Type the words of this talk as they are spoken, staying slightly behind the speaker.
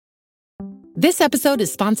This episode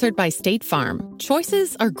is sponsored by State Farm.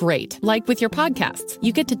 Choices are great. Like with your podcasts,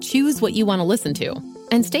 you get to choose what you want to listen to.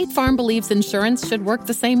 And State Farm believes insurance should work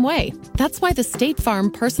the same way. That's why the State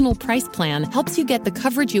Farm Personal Price Plan helps you get the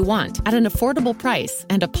coverage you want at an affordable price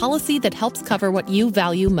and a policy that helps cover what you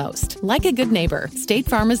value most. Like a good neighbor, State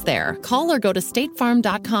Farm is there. Call or go to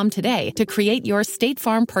statefarm.com today to create your State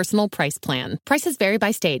Farm Personal Price Plan. Prices vary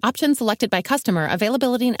by state. Options selected by customer.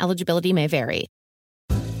 Availability and eligibility may vary.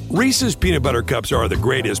 Reese's Peanut Butter Cups are the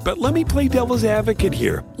greatest, but let me play devil's advocate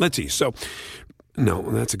here. Let's see. So, no,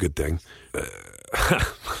 that's a good thing.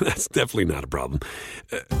 That's definitely not a problem.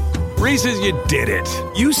 Reese's, you did it.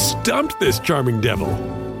 You stumped this charming devil.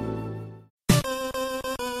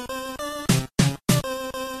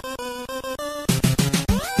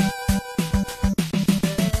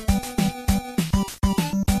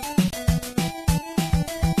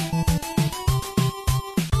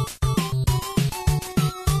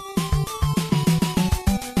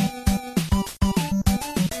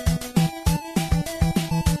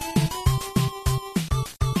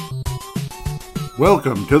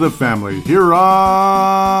 Welcome to the family here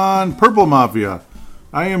on Purple Mafia.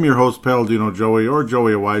 I am your host, Paladino Joey, or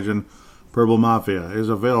Joey Awajan. Purple Mafia is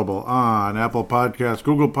available on Apple Podcasts,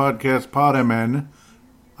 Google Podcasts, PodMN,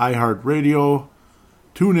 iHeartRadio,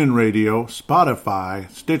 TuneIn Radio, Spotify,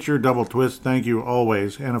 Stitcher, Double Twist, thank you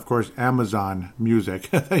always, and of course Amazon Music.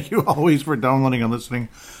 Thank you always for downloading and listening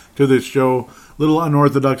to this show. Little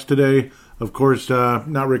unorthodox today. Of course,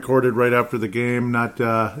 not recorded right after the game.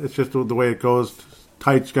 It's just the way it goes.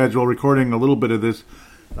 Tight schedule. Recording a little bit of this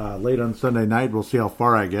late on Sunday night. We'll see how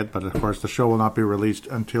far I get. But, of course, the show will not be released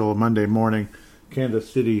until Monday morning.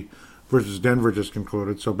 Kansas City versus Denver just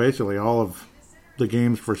concluded. So, basically, all of the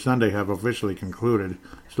games for Sunday have officially concluded.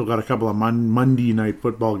 Still got a couple of Monday night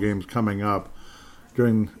football games coming up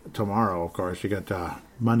during tomorrow, of course. You got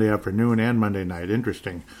Monday afternoon and Monday night.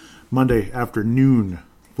 Interesting. Monday afternoon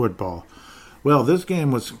football. Well, this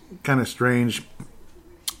game was kind of strange,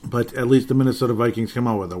 but at least the Minnesota Vikings come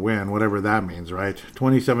out with a win, whatever that means, right?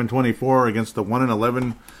 27-24 against the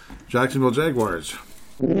 1-11 Jacksonville Jaguars.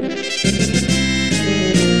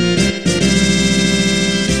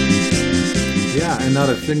 Yeah, and not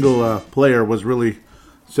a single player was really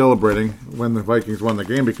celebrating when the Vikings won the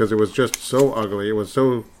game because it was just so ugly. It was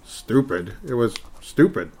so stupid. It was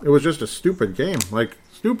stupid. It was just a stupid game, like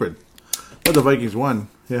stupid. But the Vikings won.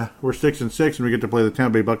 Yeah, we're 6-6, and we get to play the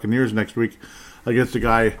Tampa Bay Buccaneers next week against a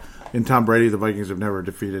guy in Tom Brady the Vikings have never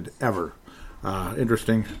defeated, ever.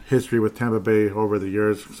 Interesting history with Tampa Bay over the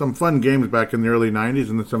years. Some fun games back in the early 90s,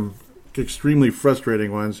 and then some extremely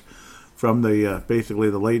frustrating ones from the basically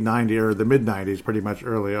the late 90s, or the mid-90s, pretty much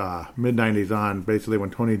early, mid-90s on, basically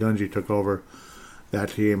when Tony Dungy took over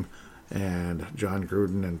that team, and John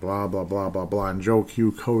Gruden, and blah, blah, blah, blah, blah, and Joe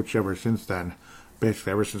Q coach ever since then.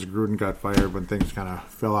 Basically, ever since Gruden got fired when things kind of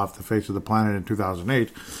fell off the face of the planet in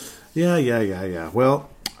 2008. Yeah. Well,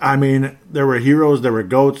 I mean, there were heroes, there were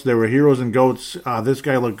goats, there were heroes and goats. This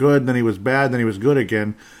guy looked good, then he was bad, then he was good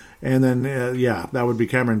again. And then, that would be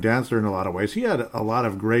Cameron Dantzler in a lot of ways. He had a lot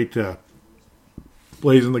of great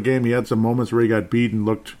plays in the game. He had some moments where he got beat and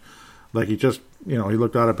looked like he just, he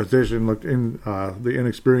looked out of position, the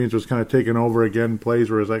inexperience was kind of taken over again.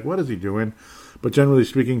 Plays where it's like, what is he doing? But generally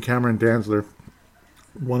speaking, Cameron Dantzler,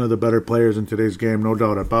 one of the better players in today's game, no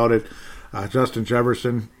doubt about it. Justin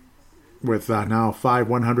Jefferson, with now 5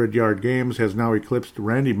 100-yard games, has now eclipsed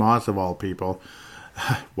Randy Moss, of all people.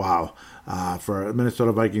 Wow. For a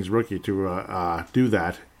Minnesota Vikings rookie to do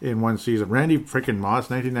that in one season. Randy freaking Moss,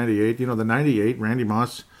 1998. The 98, Randy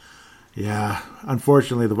Moss. Yeah,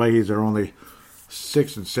 unfortunately, the Vikings are only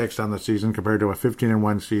 6-6 on the season compared to a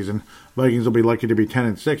 15-1 season. Vikings will be lucky to be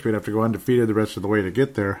 10-6. We'd have to go undefeated the rest of the way to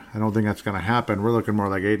get there. I don't think that's going to happen. We're looking more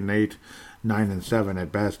like 8-8, 9-7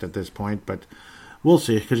 at best at this point. But we'll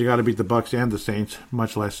see, because you got to beat the Bucs and the Saints,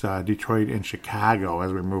 much less Detroit and Chicago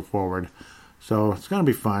as we move forward. So it's going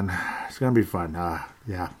to be fun. It's going to be fun.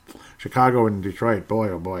 Chicago and Detroit, boy,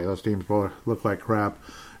 oh boy, those teams both look like crap.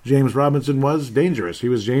 James Robinson was dangerous. He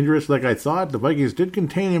was dangerous like I thought. The Vikings did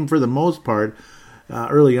contain him for the most part.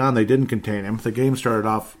 Early on, they didn't contain him. The game started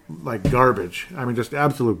off like garbage. I mean, just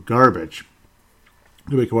absolute garbage,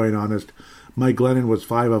 to be quite honest. Mike Glennon was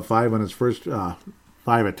 5 of 5 on his first 5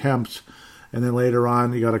 attempts. And then later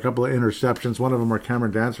on, he got a couple of interceptions. One of them where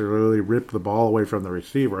Cameron Dantzler really ripped the ball away from the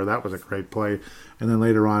receiver. That was a great play. And then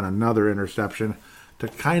later on, another interception to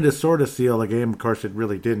kind of sort of seal the game. Of course, it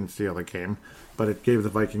really didn't seal the game, but it gave the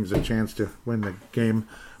Vikings a chance to win the game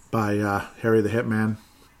by Harry the Hitman.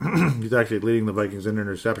 He's actually leading the Vikings in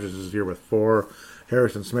interceptions this year with 4.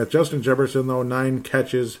 Harrison Smith. Justin Jefferson, though, 9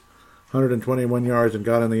 catches, 121 yards and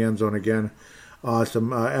got in the end zone again.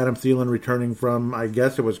 Awesome. Adam Thielen returning from, I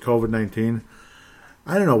guess it was COVID-19.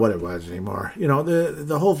 I don't know what it was anymore. You know,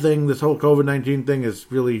 the whole thing, this whole COVID-19 thing is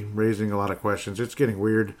really raising a lot of questions. It's getting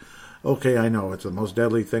weird. Okay, I know it's the most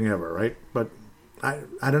deadly thing ever, right? But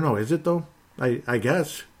I don't know. Is it though? I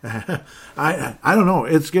guess. I don't know.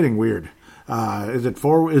 It's getting weird. Is it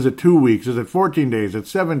 4? Is it 2 weeks? Is it 14 days? It's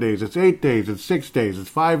 7 days. It's 8 days. It's 6 days. It's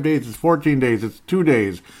 5 days. It's 14 days. It's 2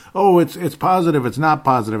 days. Oh, it's positive. It's not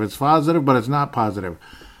positive. It's positive, but it's not positive.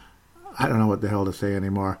 I don't know what the hell to say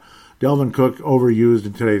anymore. Dalvin Cook overused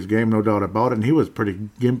in today's game, no doubt about it. And he was pretty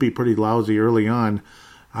gimpy, pretty lousy early on.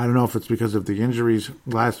 I don't know if it's because of the injuries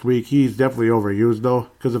last week. He's definitely overused, though,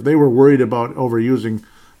 because if they were worried about overusing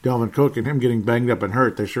Dalvin Cook and him getting banged up and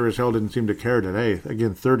hurt, they sure as hell didn't seem to care today.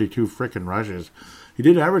 Again, 32 frickin' rushes. He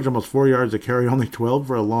did average almost 4 yards a carry, only 12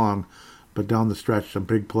 for a long, but down the stretch, some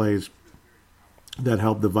big plays that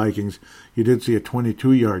helped the Vikings. You did see a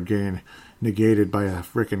 22-yard gain negated by a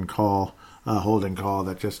frickin' call, holding call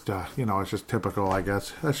that just, it's just typical, I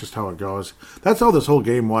guess. That's just how it goes. That's how this whole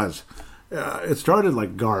game was. It started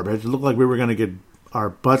like garbage. It looked like we were going to get our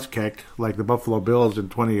butts kicked like the Buffalo Bills in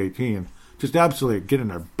 2018. Just absolutely getting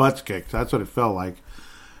their butts kicked. That's what it felt like.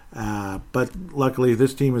 But luckily,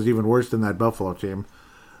 this team is even worse than that Buffalo team.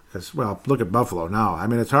 Because, well, look at Buffalo now. I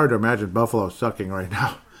mean, it's hard to imagine Buffalo sucking right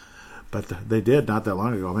now. But they did not that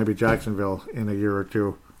long ago. Maybe Jacksonville in a year or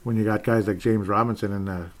two when you got guys like James Robinson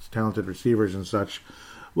and talented receivers and such.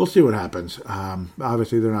 We'll see what happens.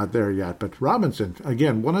 Obviously, they're not there yet. But Robinson,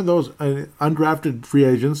 again, one of those undrafted free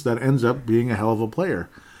agents that ends up being a hell of a player.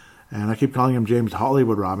 And I keep calling him James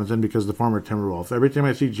Hollywood Robinson because the former Timberwolf. Every time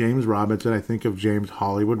I see James Robinson, I think of James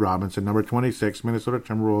Hollywood Robinson, number 26, Minnesota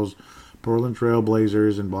Timberwolves, Portland Trail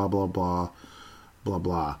Blazers, and blah, blah, blah, blah,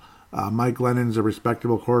 blah. Mike Glennon's a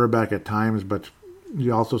respectable quarterback at times, but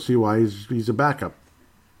you also see why he's a backup.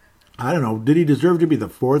 I don't know. Did he deserve to be the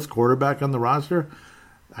fourth quarterback on the roster?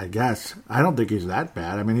 I guess. I don't think he's that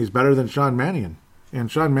bad. I mean, he's better than Sean Mannion. And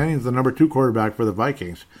Sean Mannion's the number 2 quarterback for the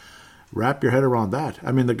Vikings. Wrap your head around that.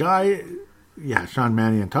 I mean, the guy, Sean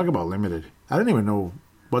Mannion, talk about limited. I don't even know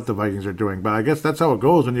what the Vikings are doing, but I guess that's how it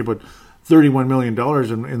goes when you put $31 million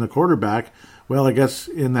in the quarterback. Well, I guess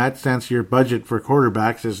in that sense, your budget for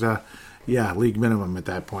quarterbacks is, league minimum at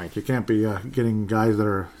that point. You can't be getting guys that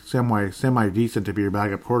are semi-decent to be your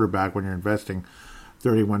backup quarterback when you're investing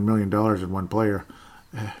 $31 million in one player.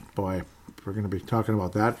 Boy, we're going to be talking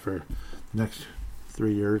about that for the next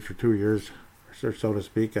 3 years or 2 years, or so to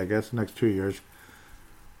speak, I guess, next 2 years.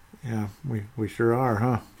 Yeah, we sure are,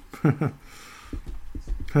 huh?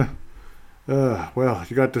 Well,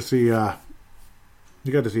 you got to see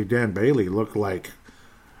Dan Bailey look like,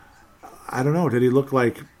 I don't know, did he look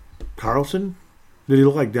like Carlson? Did he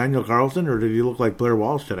look like Daniel Carlson, or did he look like Blair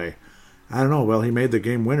Walsh today? I don't know. Well, he made the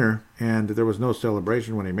game winner, and there was no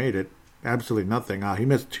celebration when he made it. Absolutely nothing. He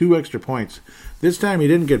missed 2 extra points. This time he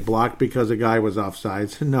didn't get blocked because the guy was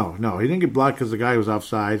offsides. No, he didn't get blocked because the guy was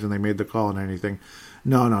offsides and they made the call and anything.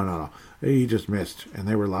 No. He just missed, and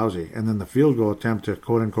they were lousy. And then the field goal attempt to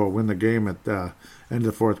quote-unquote win the game at the end of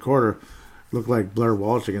the fourth quarter looked like Blair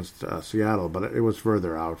Walsh against Seattle, but it was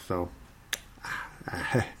further out. So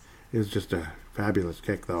it was just a fabulous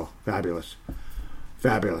kick, though. Fabulous.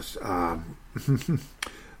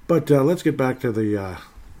 But let's get back to the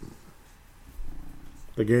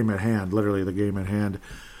game at hand, literally the game at hand.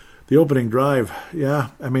 The opening drive,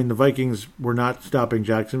 I mean, the Vikings were not stopping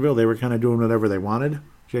Jacksonville. They were kind of doing whatever they wanted.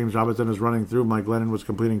 James Robinson was running through. Mike Glennon was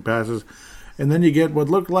completing passes. And then you get what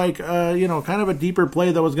looked like, kind of a deeper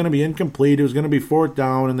play that was going to be incomplete. It was going to be 4th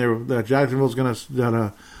down, and Jacksonville was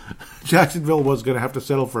going to have to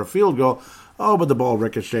settle for a field goal. Oh, but the ball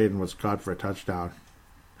ricocheted and was caught for a touchdown.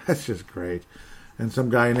 That's just great. And some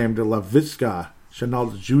guy named Laviska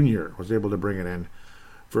Shenault Jr. was able to bring it in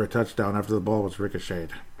for a touchdown after the ball was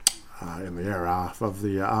ricocheted in the air off of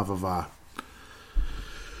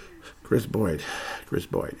Chris Boyd.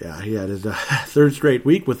 He had his 3rd straight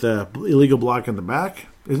week with an illegal block in the back.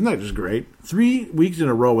 Isn't that just great? 3 weeks in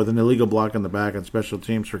a row with an illegal block in the back on special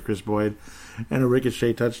teams for Chris Boyd and a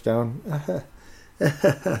ricochet touchdown.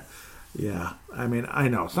 Yeah, I mean, I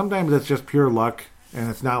know. Sometimes it's just pure luck, and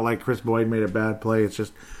it's not like Chris Boyd made a bad play. It's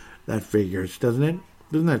just that figures, doesn't it?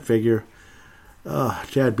 Doesn't that figure?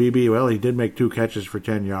 Chad Beebe, well, he did make 2 catches for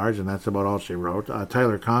 10 yards, and that's about all she wrote.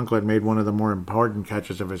 Tyler Conklin made one of the more important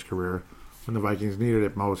catches of his career when the Vikings needed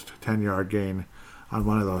it most, 10-yard gain on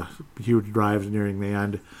one of the huge drives nearing the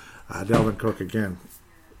end. Dalvin Cook again.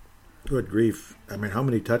 Good grief. I mean, how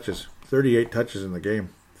many touches? 38 touches in the game.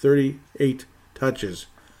 38 touches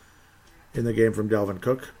in the game from Dalvin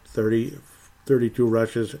Cook. 38 32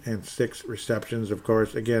 rushes and 6 receptions. Of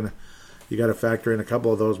course, again, you got to factor in a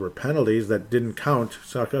couple of those were penalties that didn't count.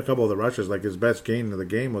 So a couple of the rushes, like his best gain of the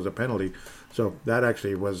game was a penalty. So that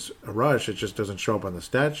actually was a rush. It just doesn't show up on the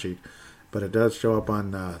stat sheet. But it does show up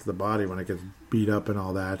on the body when it gets beat up and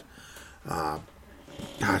all that.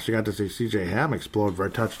 Gosh, you got to see C.J. Ham explode for a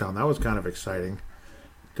touchdown. That was kind of exciting,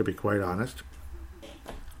 to be quite honest.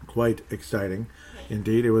 Quite exciting.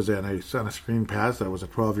 Indeed, it was on a screen pass. That was a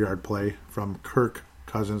 12-yard play from Kirk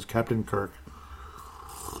Cousins, Captain Kirk.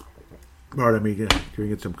 Pardon me, can we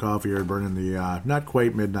get some coffee or burning the, not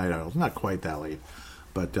quite midnight oil. It's not quite that late,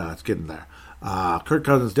 but it's getting there. Kirk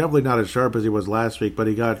Cousins definitely not as sharp as he was last week, but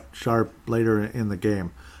he got sharp later in the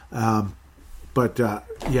game.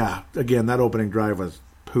 Yeah, again, that opening drive was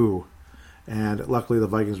poo. And luckily the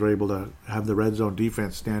Vikings were able to have the red zone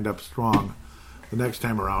defense stand up strong the next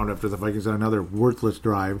time around after the Vikings had another worthless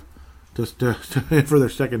drive just for their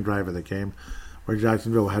second drive of the game, where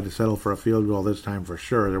Jacksonville had to settle for a field goal this time for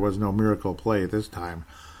sure. There was no miracle play this time.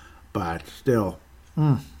 But still,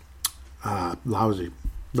 lousy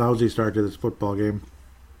start to this football game.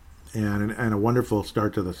 And a wonderful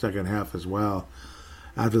start to the second half as well.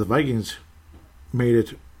 After the Vikings made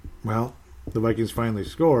it, well, the Vikings finally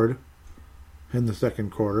scored in the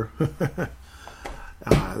second quarter.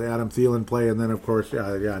 The Adam Thielen play, and then, of course,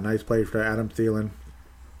 nice play for Adam Thielen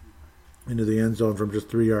into the end zone from just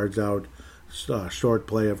 3 yards out. Short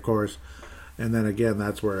play, of course. And then, again,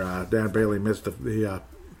 that's where Dan Bailey missed the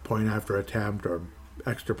point after attempt or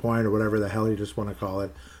extra point or whatever the hell you just want to call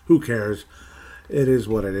it. Who cares? It is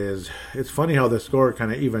what it is. It's funny how the score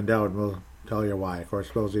kind of evened out, and we'll tell you why. Of course,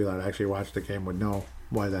 those of you that actually watched the game would know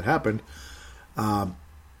why that happened.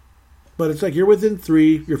 But it's like you're within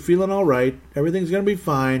 3. You're feeling all right. Everything's going to be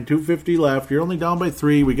fine. 2:50 left. You're only down by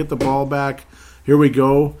 3. We get the ball back. Here we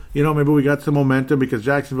go. Maybe we got some momentum because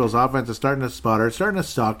Jacksonville's offense is starting to sputter. It's starting to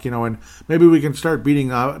suck, and maybe we can start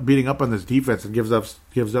beating up on this defense. It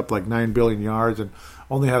gives up like 9 billion yards and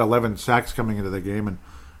only had 11 sacks coming into the game. And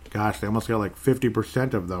gosh, they almost got like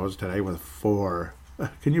 50% of those today with 4.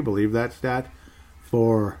 Can you believe that stat?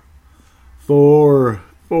 4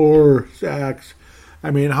 sacks. I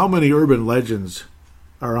mean, how many urban legends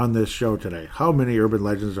are on this show today? How many urban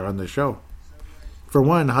legends are on this show? For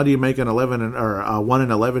one, how do you make an 11 or a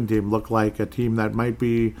 1-11 team look like a team that might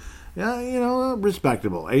be,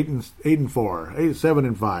 respectable? 8-4,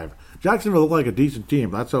 7-5. Jacksonville looked like a decent team.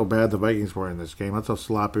 That's how bad the Vikings were in this game. That's how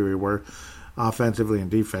sloppy we were, offensively and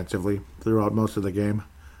defensively throughout most of the game.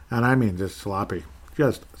 And I mean, just sloppy.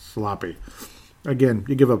 Just sloppy. Again,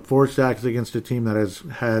 you give up 4 sacks against a team that has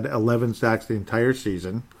had 11 sacks the entire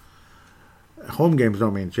season. Home games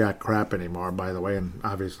don't mean jack crap anymore, by the way, and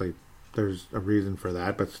obviously there's a reason for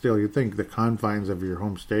that. But still, you'd think the confines of your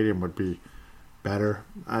home stadium would be better.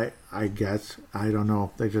 I guess. I don't know.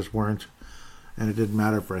 They just weren't, and it didn't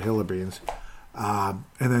matter for a hill of beans. And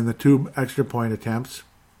then the 2 extra point attempts.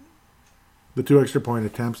 The 2 extra point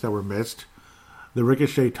attempts that were missed. The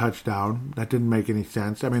ricochet touchdown, that didn't make any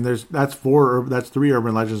sense. I mean, that's 3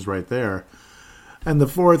 urban legends right there. And the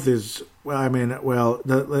 4th is,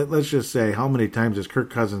 let's just say, how many times has Kirk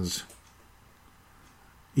Cousins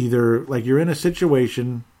either, like, you're in a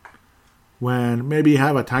situation when maybe you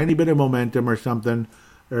have a tiny bit of momentum or something,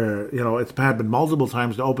 or, it's happened multiple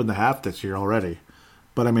times to open the half this year already.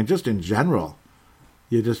 But, I mean, just in general,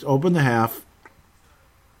 you just open the half.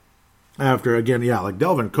 After, again, like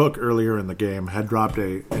Delvin Cook earlier in the game had dropped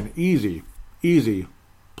an easy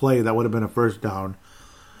play that would have been a first down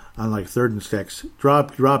on like 3rd and 6.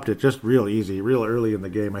 Dropped it just real easy, real early in the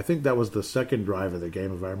game. I think that was the second drive of the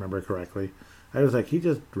game, if I remember correctly. I was like, he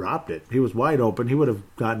just dropped it. He was wide open. He would have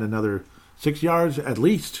gotten another 6 yards at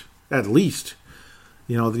least.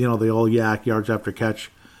 The old yak, yards after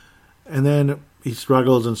catch. And then he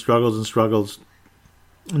struggles and struggles and struggles.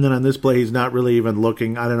 And then on this play, he's not really even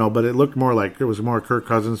looking. I don't know, but it looked more like it was more Kirk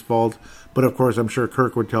Cousins' fault. But, of course, I'm sure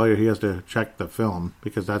Kirk would tell you he has to check the film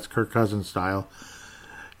because that's Kirk Cousins' style.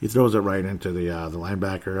 He throws it right into the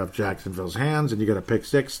linebacker of Jacksonville's hands, and you get a pick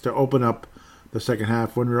 6 to open up the second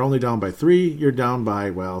half. When you're only down by 3, you're down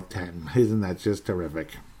by, 10. Isn't that just terrific?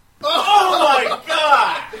 Oh, my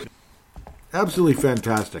God! Absolutely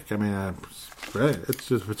fantastic. I mean,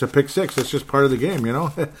 it's a pick 6. It's just part of the game,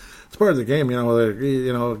 It's part of the game,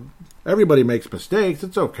 everybody makes mistakes.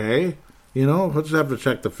 It's okay. We'll just have to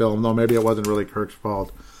check the film. Though maybe it wasn't really Kirk's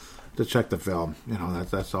fault to check the film.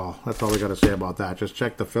 That's all. That's all we got to say about that. Just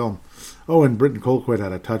check the film. Oh, and Britton Colquitt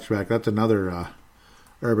had a touchback. That's another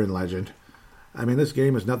urban legend. I mean, this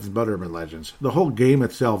game is nothing but urban legends. The whole game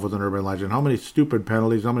itself was an urban legend. How many stupid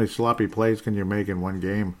penalties, how many sloppy plays can you make in one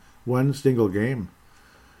game? One single game.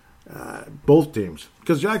 both teams.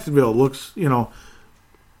 Because Jacksonville looks,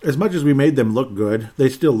 as much as we made them look good, they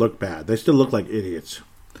still look bad. They still look like idiots.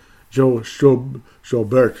 Joe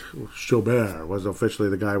Schobert was officially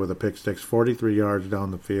the guy with the pick six, 43 yards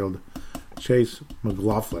down the field. Chase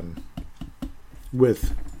McLaughlin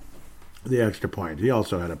with the extra point. He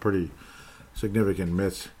also had a pretty significant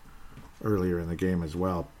miss earlier in the game as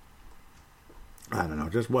well. I don't know,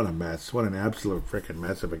 just what a mess. What an absolute freaking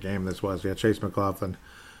mess of a game this was. Yeah, Chase McLaughlin,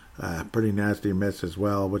 pretty nasty miss as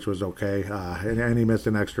well, which was okay. And he missed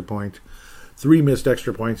an extra point. 3 missed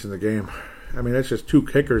extra points in the game. I mean, it's just 2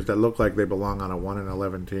 kickers that look like they belong on a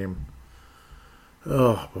 1-11 team.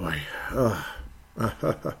 Oh boy.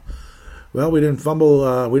 Well, we didn't fumble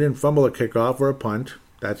a kickoff or a punt.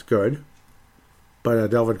 That's good. But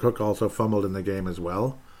Delvin Cook also fumbled in the game as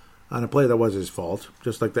well, on a play that was his fault,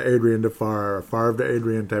 just like the Adrian to Favre to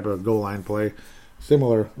Adrian type of goal line play,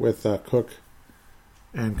 similar with Cook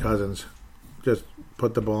and Cousins. Just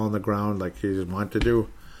put the ball on the ground like he just wanted to do.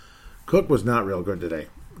 Cook was not real good today.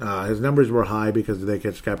 His numbers were high because they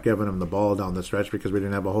just kept giving him the ball down the stretch because we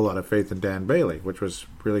didn't have a whole lot of faith in Dan Bailey, which was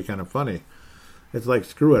really kind of funny. It's like,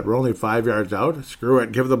 screw it, we're only 5 yards out. Screw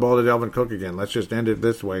it, give the ball to Delvin Cook again. Let's just end it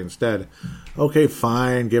this way instead. Okay,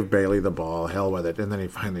 fine, give Bailey the ball. Hell with it. And then he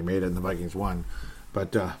finally made it and the Vikings won.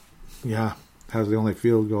 But, yeah, that was the only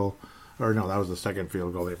field goal. Or no, that was the second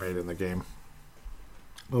field goal they made in the game.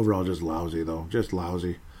 Overall, just lousy, though. Just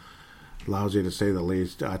lousy. Lousy to say the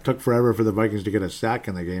least. It took forever for the Vikings to get a sack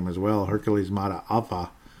in the game as well. Hercules Mata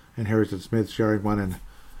Alpha and Harrison Smith sharing one, and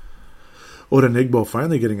Odenigbo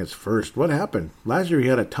finally getting his first. What happened? Last year he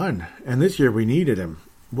had a ton, and this year we needed him.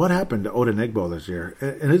 What happened to Odenigbo this year?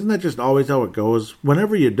 And isn't that just always how it goes?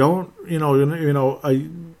 Whenever you don't,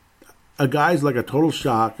 a guy's like a total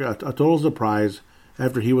shock, a total surprise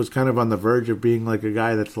after he was kind of on the verge of being like a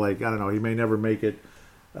guy that's like, I don't know, he may never make it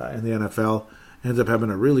in the NFL, ends up having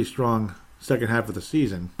a really strong second half of the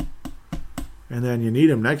season. And then you need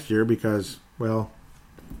him next year because, well,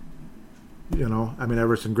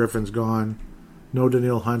 Everson Griffin's gone. No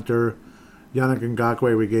Daniil Hunter. Yannick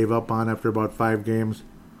Ngakoue we gave up on after about 5 games.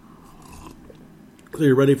 So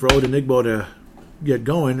you're ready for Odenigbo to get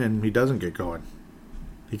going, and he doesn't get going.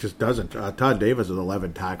 He just doesn't. Todd Davis with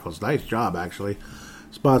 11 tackles. Nice job, actually.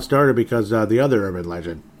 Spot starter because the other Urban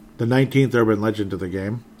Legend, the 19th Urban Legend of the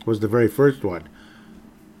game, was the very first one.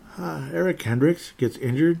 Eric Kendricks gets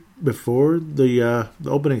injured before the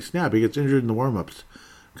opening snap. He gets injured in the warm-ups.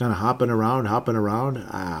 Kind of hopping around.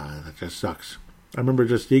 That just sucks. I remember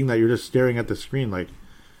just seeing that. You're just staring at the screen like,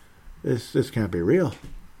 this can't be real.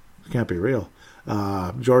 This can't be real.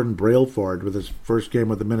 Jordan Brailford with his first game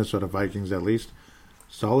with the Minnesota Vikings, at least.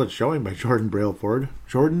 Solid showing by Jordan Brailford.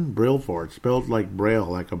 Jordan Brailford, spelled like Braille,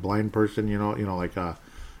 like a blind person. They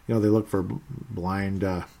look for blind.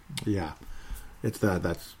 It's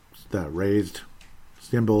that's the raised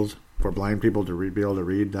symbols for blind people to be able to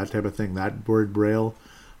read, that type of thing. That word Braille.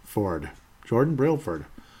 Jordan Brailford.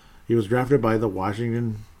 He was drafted by the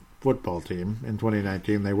Washington football team in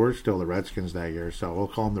 2019. They were still the Redskins that year, so we'll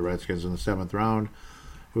call them the Redskins in the 7th round.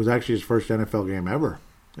 It was actually his first NFL game ever,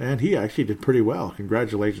 and he actually did pretty well.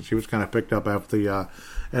 Congratulations. He was kind of picked up off the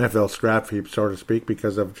NFL scrap heap, so to speak,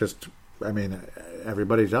 because of just,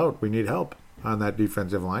 everybody's out. We need help on that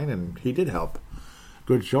defensive line, and he did help.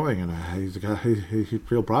 Good showing, and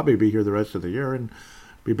he'll probably be here the rest of the year and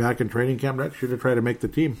be back in training camp next year to try to make the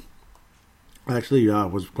team. Actually,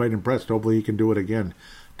 was quite impressed. Hopefully he can do it again.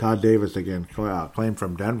 Todd Davis again, claimed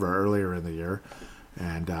from Denver earlier in the year,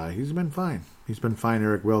 and he's been fine. He's been fine.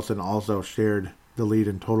 Eric Wilson also shared the lead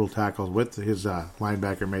in total tackles with his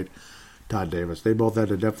linebacker mate, Todd Davis. They both had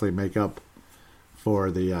to definitely make up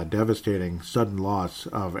for the devastating sudden loss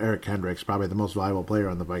of Eric Kendricks, probably the most valuable player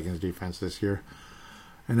on the Vikings defense this year.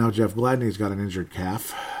 And now Jeff Gladney's got an injured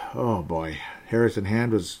calf. Oh boy. Harrison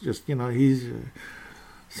Hand was just, he's...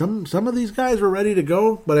 Some of these guys were ready to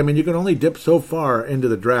go, but you can only dip so far into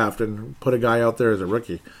the draft and put a guy out there as a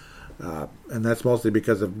rookie. And that's mostly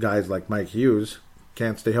because of guys like Mike Hughes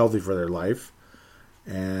can't stay healthy for their life.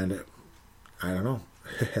 And I don't know.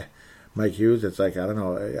 Mike Hughes, it's like, I don't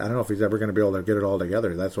know if he's ever going to be able to get it all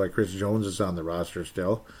together. That's why Chris Jones is on the roster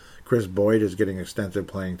still. Chris Boyd is getting extensive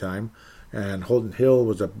playing time. And Holden Hill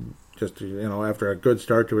was after a good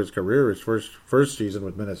start to his career, his first season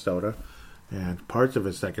with Minnesota, and parts of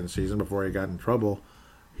his second season before he got in trouble,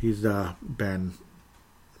 he's been,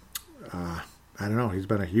 he's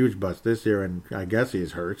been a huge bust this year, and I guess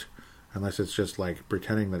he's hurt, unless it's just like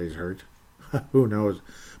pretending that he's hurt. Who knows?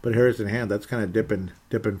 But Harrison Hand, that's kind of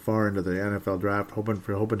dipping far into the NFL draft, hoping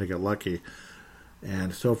to get lucky.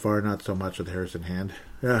 And so far, not so much with Harrison Hand.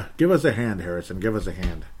 Yeah, give us a hand, Harrison. Give us a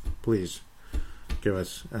hand. please give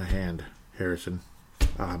us a hand, Harrison.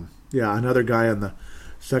 Another guy on the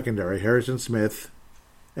secondary, Harrison Smith,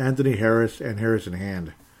 Anthony Harris, and Harrison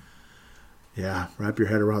Hand. Yeah, wrap your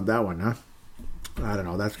head around that one, huh? I don't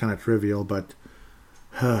know, that's kind of trivial, but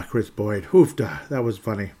Chris Boyd, hoofda, that was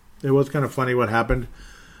funny. It was kind of funny what happened,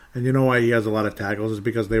 and you know why he has a lot of tackles is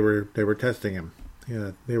because they were testing him.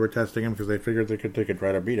 Yeah, they were testing him because they figured they could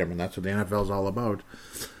try to beat him, and that's what the NFL's all about.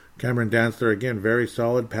 Cameron Dantzler, again, very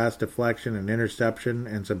solid pass deflection and interception,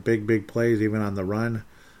 and some big plays even on the run.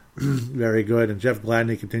 Very good. And Jeff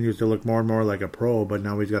Gladney continues to look more and more like a pro, but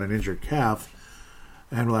now he's got an injured calf,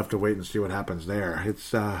 and we'll have to wait and see what happens there.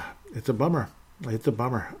 It's a bummer. It's a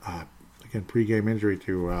bummer. Again, pregame injury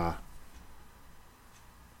to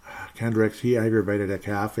Kendricks. He aggravated a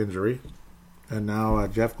calf injury, and now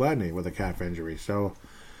Jeff Gladney with a calf injury. So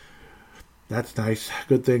that's nice.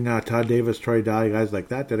 Good thing Todd Davis, Troy Dye, guys like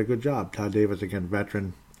that did a good job. Todd Davis, again,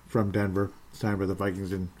 veteran from Denver, signed with the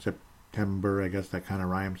Vikings in September. I guess that kind of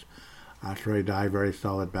rhymes. Troy Dye, very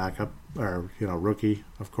solid backup, or rookie,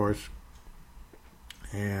 of course.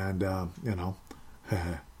 And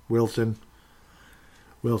Wilson,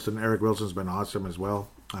 Eric Wilson's been awesome as well.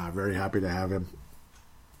 Very happy to have him.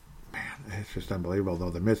 Man, it's just unbelievable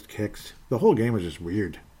though. The missed kicks, the whole game was just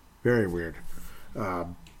weird, very weird.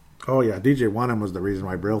 DJ Wonnum was the reason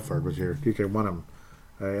why Brailford was here. DJ Wonnum,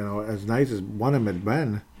 as nice as Wonnum had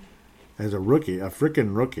been as a rookie, a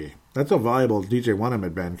freaking rookie. That's how valuable DJ Wonnum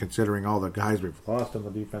had been, considering all the guys we've lost on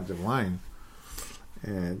the defensive line.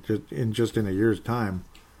 And just in a year's time,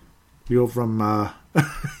 you go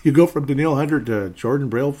from Danielle Hunter to Jordan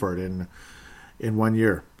Brailford in 1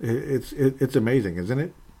 year. It's amazing, isn't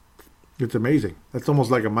it? It's amazing. That's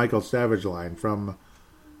almost like a Michael Savage line from,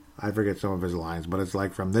 I forget some of his lines, but it's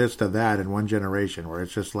like from this to that in one generation, where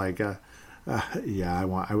it's just like, I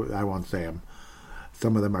won't say them.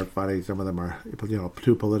 Some of them are funny, some of them are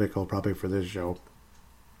too political probably for this show,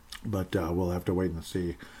 but we'll have to wait and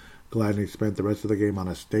see. Gladney spent the rest of the game on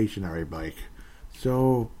a stationary bike,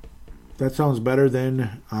 so that sounds better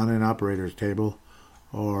than on an operator's table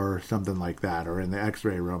or something like that, or in the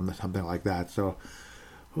x-ray room, something like that. So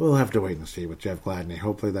we'll have to wait and see with Jeff Gladney.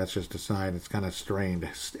 Hopefully that's just a sign it's kind of strained.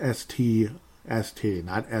 ST,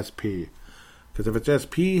 not SP. Because if it's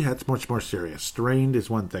SP, that's much more serious. Strained is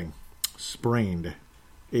one thing. Sprained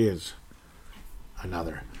is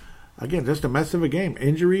another. Again, just a mess of a game.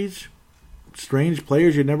 Injuries, strange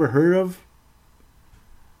players you never heard of,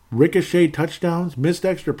 ricochet touchdowns, missed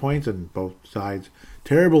extra points on both sides,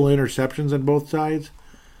 terrible interceptions on both sides.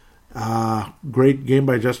 Great game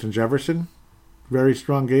by Justin Jefferson. Very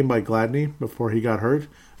strong game by Gladney before he got hurt.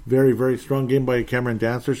 Very, very strong game by Cameron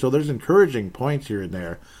Dantzler. So there's encouraging points here and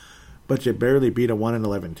there. But you barely beat a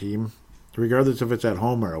 1-11 team. Regardless if it's at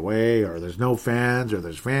home or away, or there's no fans, or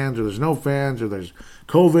there's fans, or there's no fans, or there's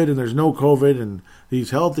COVID and there's no COVID, and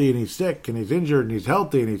he's healthy and he's sick, and he's injured and he's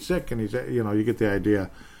healthy and he's sick, and he's, you get the idea.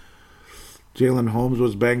 Jalen Holmes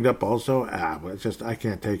was banged up also. But it's just, I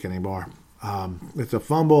can't take anymore. It's a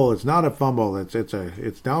fumble. It's not a fumble.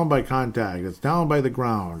 It's down by contact. It's down by the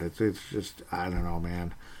ground. It's just, I don't know,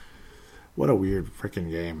 man. What a weird freaking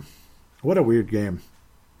game. What a weird game.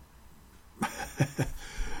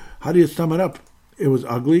 How do you sum it up? It was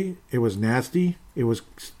ugly. It was nasty. It was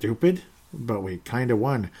stupid, but we kind of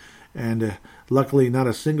won. And luckily, not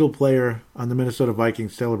a single player on the Minnesota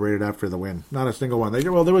Vikings celebrated after the win. Not a single one.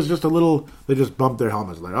 There was just a little, they just bumped their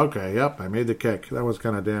helmets. Like, okay, yep, I made the kick. That was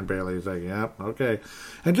kind of Dan Bailey. He's like, yep, okay.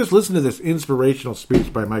 And just listen to this inspirational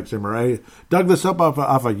speech by Mike Zimmer. I dug this up off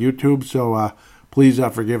of YouTube, so please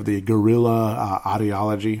forgive the guerrilla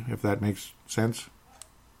ideology, if that makes sense.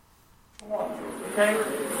 Okay?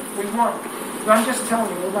 We won. I'm just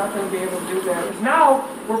telling you, we're not going to be able to do that. Now,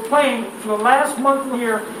 we're playing for the last month of the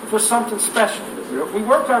year for something special. Yep. We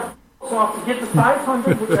worked our off to get to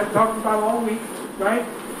 500, which I talked about all week, right?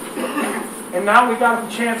 And now we got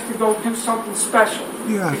a chance to go do something special.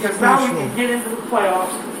 Yeah, because special. Now we can get into the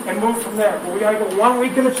playoffs and move from there. But we got to go 1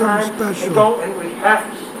 week at a time and go, and we have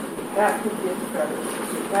to get better.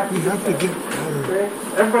 We have to get better. Okay?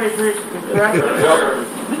 Everybody agrees with me, correct?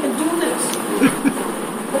 We can do this.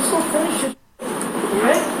 Let's go finish it. You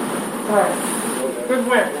ready? All right. Good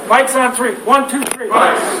win. Vikes on 3. 1, 2, 3.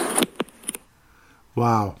 Vikes.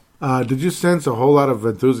 Wow. Did you sense a whole lot of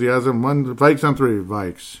enthusiasm? Vikes on 3.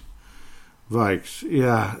 Vikes.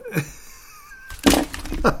 Yeah.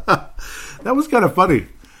 That was kind of funny.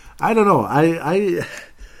 I don't know. I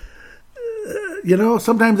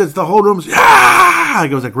sometimes it's the whole room's, yeah!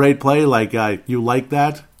 It was a great play. Like, you like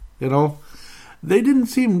that, They didn't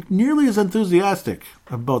seem nearly as enthusiastic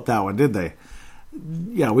about that one, did they?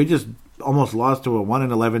 Yeah, we just almost lost to a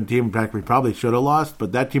 1-11 team. In fact, we probably should have lost,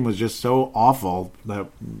 but that team was just so awful that,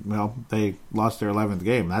 well, they lost their 11th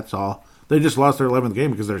game. That's all. They just lost their 11th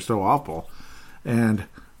game because they're so awful. And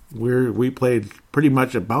we played pretty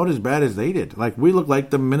much about as bad as they did. Like, we look like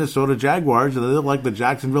the Minnesota Jaguars, and they look like the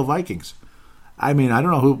Jacksonville Vikings. I mean, I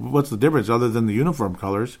don't know what's the difference other than the uniform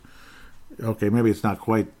colors. Okay, maybe it's not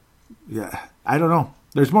quite. Yeah, I don't know.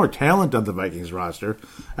 There's more talent on the Vikings roster.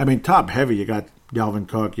 I mean, top heavy. You got Dalvin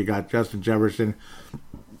Cook, you got Justin Jefferson,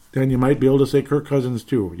 then you might be able to say Kirk Cousins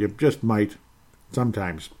too. You just might,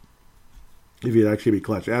 sometimes, if you'd actually be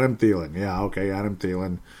clutch. Adam Thielen, yeah, okay, Adam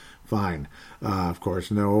Thielen, fine. Of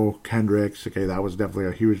course, no Kendricks. Okay, that was definitely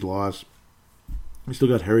a huge loss. We still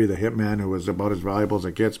got Harry the Hitman, who was about as valuable as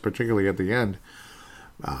it gets, particularly at the end.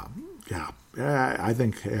 I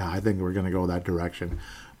think we're going to go that direction.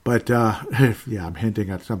 But, I'm hinting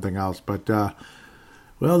at something else. But,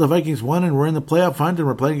 well, the Vikings won, and we're in the playoff hunt, and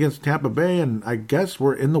we're playing against Tampa Bay, and I guess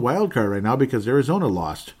we're in the wild card right now because Arizona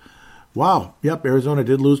lost. Wow. Yep, Arizona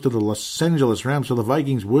did lose to the Los Angeles Rams, so the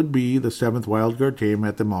Vikings would be the 7th wild card team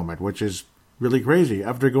at the moment, which is really crazy.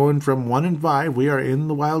 After going from 1-5, we are in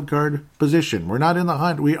the wild card position. We're not in the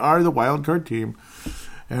hunt. We are the wild card team,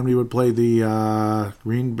 and we would play the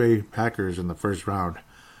Green Bay Packers in the first round.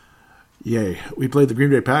 Yay. We played the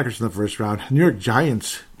Green Bay Packers in the first round. New York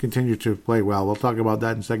Giants continue to play well. We'll talk about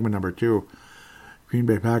that in segment number 2. Green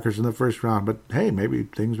Bay Packers in the first round. But, hey, maybe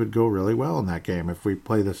things would go really well in that game if we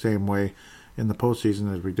play the same way in the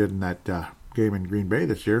postseason as we did in that game in Green Bay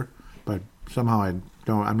this year. But somehow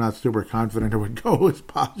I'm not super confident it would go as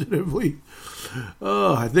positively.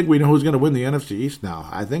 Oh, I think we know who's going to win the NFC East now.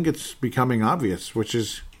 I think it's becoming obvious, which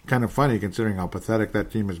is kind of funny considering how pathetic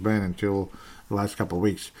that team has been until the last couple of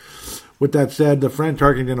weeks. With that said, the Fran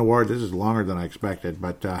Tarkenton Award, this is longer than I expected,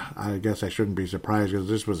 but I guess I shouldn't be surprised because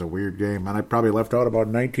this was a weird game, and I probably left out about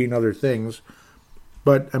 19 other things.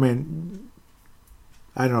 But, I mean,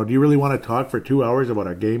 I don't know, do you really want to talk for 2 hours about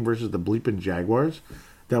a game versus the bleeping Jaguars?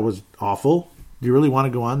 That was awful. Do you really want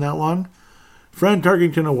to go on that long? Fran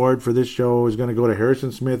Tarkenton Award for this show is going to go to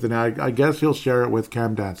Harrison Smith, and I guess he'll share it with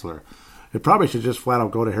Cam Dantzler. It probably should just flat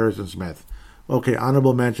out go to Harrison Smith. Okay,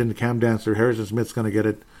 honorable mention to Cam Dantzler. Harrison Smith's going to get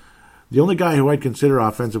it. The only guy who I'd consider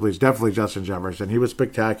offensively is definitely Justin Jefferson. He was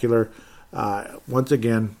spectacular. Once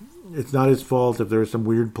again, it's not his fault if there were some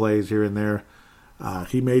weird plays here and there.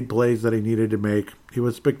 He made plays that he needed to make. He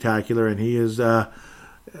was spectacular, and he is an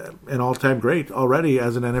all-time great already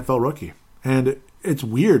as an NFL rookie. And it's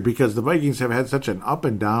weird because the Vikings have had such an up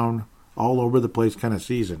and down, all over the place kind of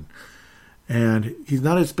season. And he's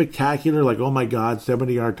not as spectacular, like, oh my God,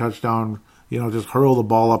 70-yard touchdown, just hurl the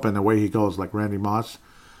ball up and away he goes like Randy Moss.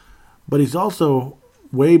 But he's also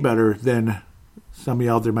way better than some of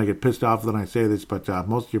you out there might get pissed off when I say this, but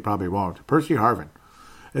most of you probably won't. Percy Harvin.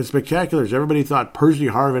 As spectacular as everybody thought Percy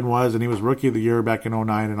Harvin was, and he was Rookie of the Year back in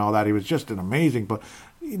 2009 and all that, he was just an amazing player.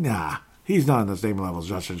 Nah, he's not on the same level as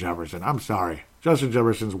Justin Jefferson. I'm sorry. Justin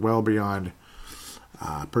Jefferson's well beyond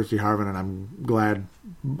Percy Harvin, and I'm glad.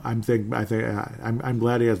 I'm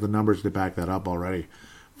glad he has the numbers to back that up already.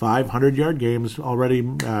 500-yard games already,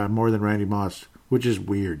 more than Randy Moss, which is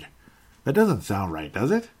weird. That doesn't sound right,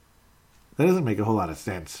 does it? That doesn't make a whole lot of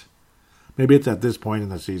sense. Maybe it's at this point in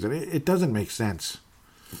the season. It doesn't make sense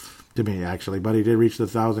to me, actually. But he did reach the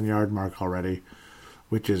 1,000-yard mark already,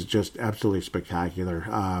 which is just absolutely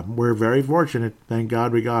spectacular. We're very fortunate. Thank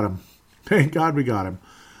God we got him. Thank God we got him.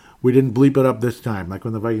 We didn't bleep it up this time, like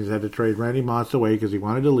when the Vikings had to trade Randy Moss away because he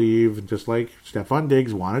wanted to leave, just like Stephon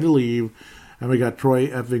Diggs wanted to leave. And we got Troy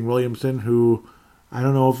effing Williamson, who I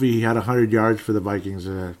don't know if he had 100 yards for the Vikings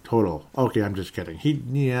total. Okay, I'm just kidding.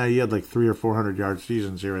 He had like 300 or 400 yard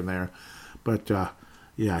seasons here and there. But,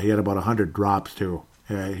 he had about 100 drops, too.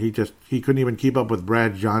 He couldn't even keep up with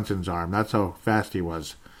Brad Johnson's arm. That's how fast he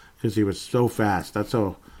was, because he was so fast. That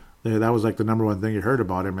was like the number one thing you heard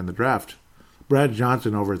about him in the draft. Brad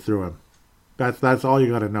Johnson overthrew him. That's all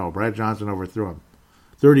you got to know. Brad Johnson overthrew him.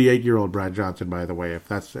 38-year-old Brad Johnson, by the way,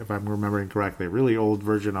 if I'm remembering correctly. Really old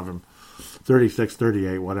version of him. 36,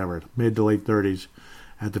 38, whatever. Mid to late 30s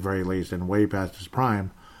at the very least, and way past his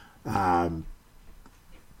prime.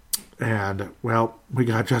 And, well, we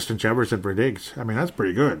got Justin Jefferson for Diggs. I mean, that's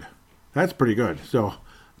pretty good. That's pretty good. So,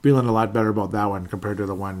 feeling a lot better about that one compared to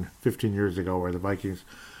the one 15 years ago where the Vikings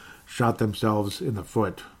shot themselves in the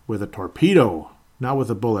foot with a torpedo. Not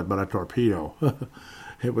with a bullet, but a torpedo.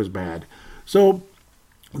 It was bad. So,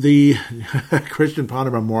 the Christian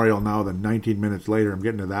Ponder Memorial now, 19 minutes later, I'm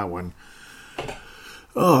getting to that one.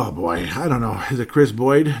 Oh, boy. I don't know. Is it Chris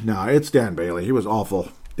Boyd? No, it's Dan Bailey. He was awful.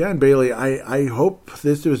 Dan Bailey, I hope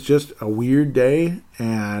this was just a weird day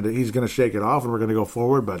and he's going to shake it off and we're going to go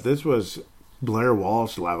forward, but this was Blair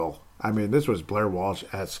Walsh level. I mean, this was Blair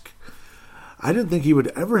Walsh-esque. I didn't think he would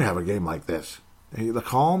ever have a game like this. The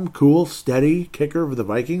calm, cool, steady kicker of the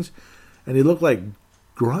Vikings, and he looked like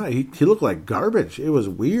he looked like garbage. It was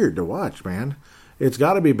weird to watch, man. It's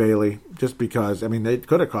got to be Bailey, just because, I mean, it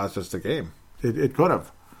could have cost us the game. It could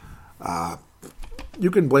have.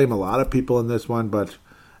 You can blame a lot of people in this one,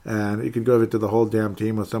 and you can go to the whole damn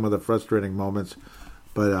team with some of the frustrating moments.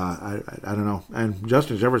 But I don't know. And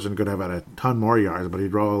Justin Jefferson could have had a ton more yards, but he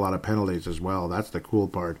drove a lot of penalties as well. That's the cool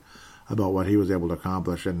part about what he was able to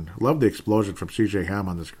accomplish. And love the explosion from C.J. Ham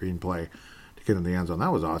on the screenplay to get in the end zone.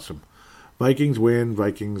 That was awesome. Vikings win.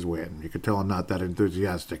 Vikings win. You could tell I'm not that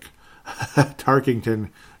enthusiastic. Tarkington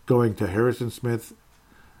going to Harrison Smith,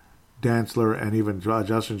 Dantzler, and even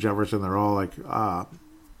Justin Jefferson. They're all like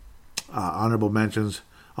honorable mentions.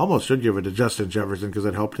 Almost should give it to Justin Jefferson because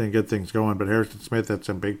it helped him get things going. But Harrison Smith had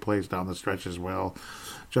some big plays down the stretch as well.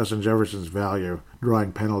 Justin Jefferson's value,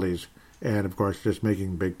 drawing penalties, and, of course, just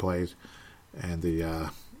making big plays. And the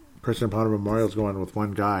Christian Potter Memorial's going with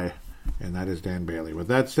one guy, and that is Dan Bailey. With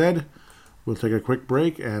that said, we'll take a quick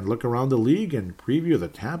break and look around the league and preview the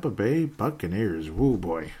Tampa Bay Buccaneers. Woo,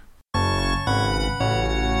 boy.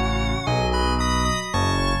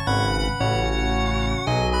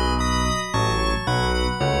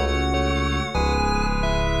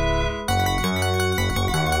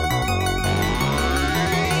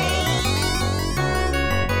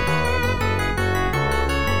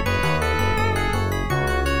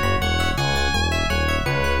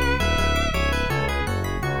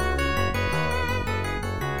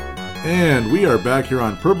 And we are back here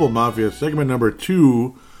on Purple Mafia, segment number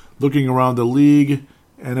 2, looking around the league,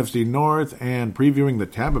 NFC North, and previewing the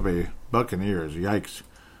Tampa Bay Buccaneers. Yikes.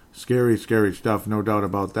 Scary, scary stuff, no doubt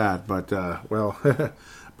about that. But,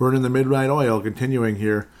 burning the midnight oil, continuing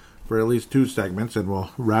here for at least 2 segments, and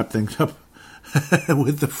we'll wrap things up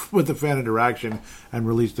with the fan interaction and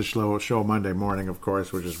release the show Monday morning, of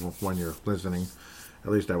course, which is when you're listening.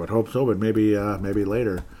 At least I would hope so, but maybe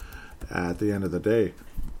later at the end of the day.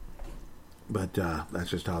 But that's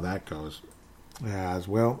just how that goes. As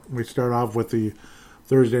well, we start off with the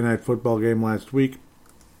Thursday night football game last week.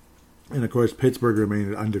 And, of course, Pittsburgh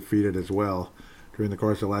remained undefeated as well during the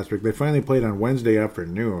course of last week. They finally played on Wednesday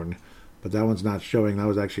afternoon, but that one's not showing. That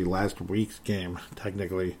was actually last week's game,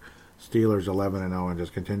 technically. Steelers 11-0 and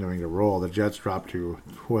just continuing to roll. The Jets dropped to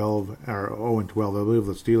 0-12. I believe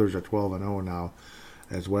the Steelers are 12-0 now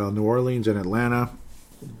as well. New Orleans and Atlanta,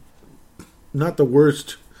 not the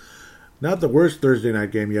worst Thursday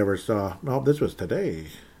night game you ever saw. No, this was today.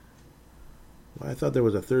 Well, I thought there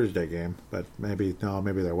was a Thursday game, but maybe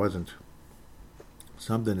there wasn't.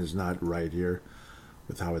 Something is not right here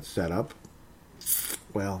with how it's set up.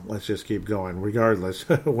 Well, let's just keep going. Regardless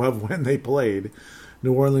of when they played,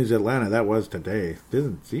 New Orleans, Atlanta, that was today.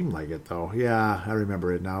 Didn't seem like it, though. Yeah, I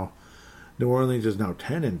remember it now. New Orleans is now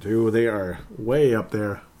 10-2. They are way up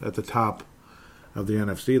there at the top of the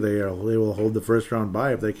NFC. They will hold the first round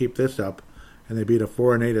bye if they keep this up, and they beat a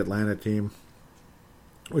 4-8 Atlanta team,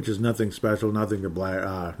 which is nothing special, nothing to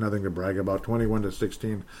brag about.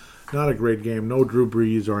 21-16, not a great game. No Drew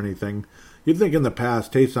Brees or anything. You'd think in the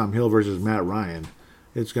past, Taysom Hill versus Matt Ryan,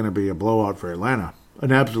 it's going to be a blowout for Atlanta,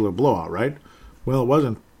 an absolute blowout, right? Well, it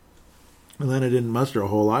wasn't. Atlanta didn't muster a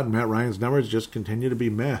whole lot, and Matt Ryan's numbers just continue to be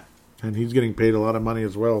meh, and he's getting paid a lot of money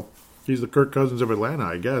as well. He's the Kirk Cousins of Atlanta,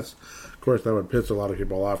 I guess. Of course, that would piss a lot of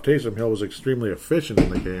people off. Taysom Hill was extremely efficient in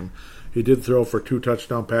the game. He did throw for 2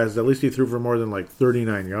 touchdown passes. At least he threw for more than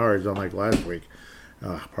 39 yards, unlike last week.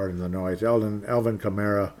 Pardon the noise. Alvin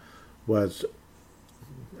Kamara was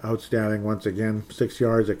outstanding once again. 6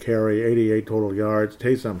 yards a carry, 88 total yards.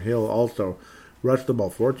 Taysom Hill also rushed the ball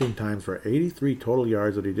 14 times for 83 total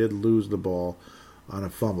yards, but he did lose the ball on a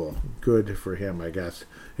fumble. Good for him, I guess.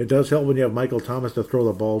 It does help when you have Michael Thomas to throw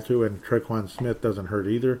the ball to, and Tre'Quan Smith doesn't hurt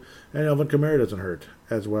either, and Alvin Kamara doesn't hurt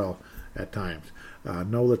as well at times.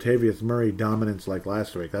 No Latavius Murray dominance like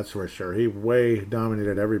last week, that's for sure. He way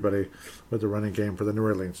dominated everybody with the running game for the New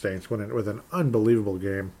Orleans Saints with an unbelievable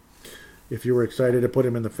game. If you were excited to put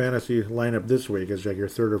him in the fantasy lineup this week as like your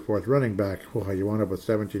 3rd or 4th running back, you wound up with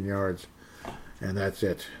 17 yards, and that's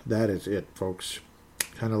it. That is it, folks.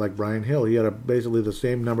 Kind of like Brian Hill. He had basically the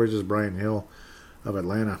same numbers as Brian Hill of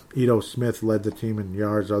Atlanta. Ito Smith led the team in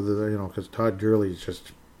yards, other than, because Todd Gurley's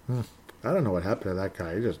just, I don't know what happened to that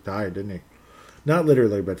guy. He just died, didn't he? Not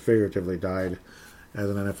literally, but figuratively died as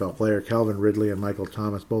an NFL player. Calvin Ridley and Michael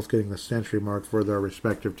Thomas both getting the century mark for their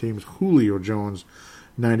respective teams. Julio Jones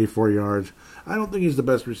 94 yards. I don't think he's the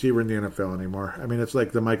best receiver in the NFL anymore. I mean, it's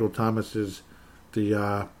like the Michael Thomases,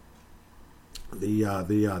 the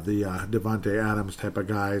Devontae Adams type of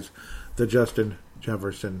guys, the Justin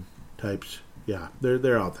Jefferson types. Yeah,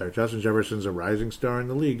 they're out there. Justin Jefferson's a rising star in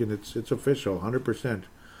the league, and it's official, 100%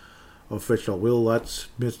 official. Will Lutz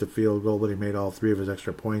missed a field goal, but he made all 3 of his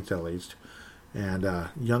extra points at least. And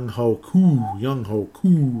Young Ho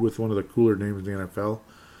Koo, with one of the cooler names in the NFL.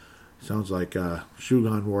 Sounds like a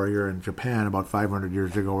Shogun warrior in Japan about 500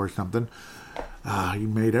 years ago or something. He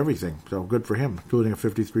made everything, so good for him, including a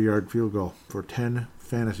 53-yard field goal for 10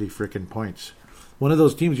 fantasy frickin' points. One of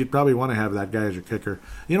those teams you'd probably want to have that guy as your kicker.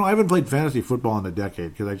 You know, I haven't played fantasy football in a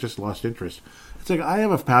decade because I just lost interest. It's like I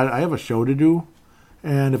have a show to do,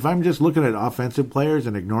 and if I'm just looking at offensive players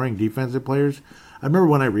and ignoring defensive players, I remember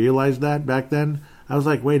when I realized that back then, I was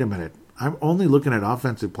like, wait a minute, I'm only looking at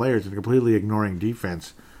offensive players and completely ignoring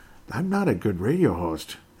defense. I'm not a good radio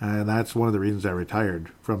host. And that's one of the reasons I retired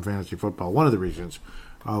from fantasy football. One of the reasons.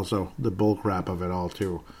 Also, the bull crap of it all,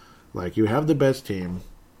 too. Like, you have the best team.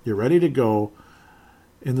 You're ready to go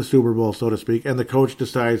in the Super Bowl, so to speak. And the coach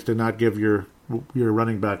decides to not give your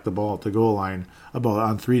running back the ball at the goal line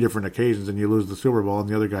on 3 different occasions, and you lose the Super Bowl, and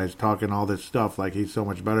the other guy's talking all this stuff like he's so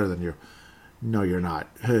much better than you. No, you're not.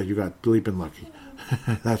 You got bleeping lucky.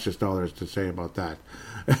 That's just all there is to say about that.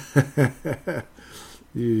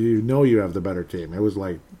 You know you have the better team. It was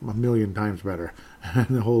like a million times better.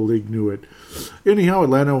 The whole league knew it. Anyhow,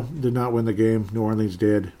 Atlanta did not win the game. New Orleans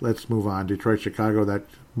did. Let's move on. Detroit, Chicago, that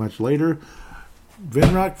much later.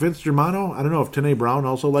 Vince Germano. I don't know if Tanae Brown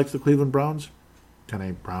also likes the Cleveland Browns.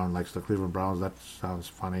 Tanae Brown likes the Cleveland Browns. That sounds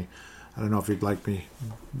funny. I don't know if he'd like me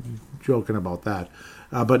joking about that.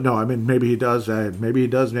 But no, I mean, maybe he does. Maybe he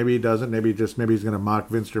does. Maybe he doesn't. Maybe he's going to mock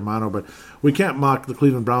Vince Germano. But we can't mock the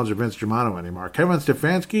Cleveland Browns or Vince Germano anymore. Kevin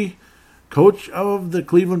Stefanski, coach of the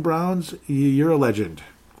Cleveland Browns, you're a legend.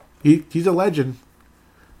 He's a legend.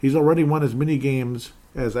 He's already won as many games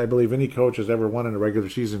as I believe any coach has ever won in a regular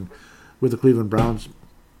season with the Cleveland Browns.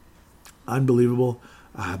 Unbelievable.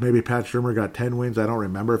 Maybe Pat Shurmur got 10 wins. I don't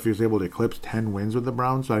remember if he was able to eclipse 10 wins with the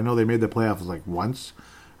Browns. So I know they made the playoffs like once.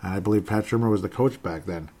 And I believe Pat Shurmur was the coach back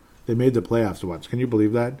then. They made the playoffs once. Can you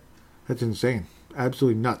believe that? That's insane.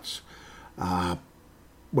 Absolutely nuts.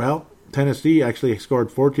 Well, Tennessee actually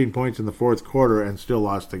scored 14 points in the fourth quarter and still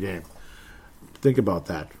lost the game. Think about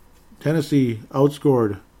that. Tennessee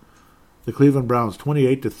outscored the Cleveland Browns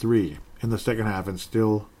 28-3 in the second half and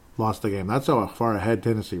still lost the game. That's how far ahead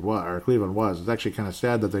Tennessee was, or Cleveland was. It's actually kind of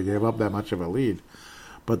sad that they gave up that much of a lead,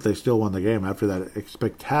 but they still won the game after that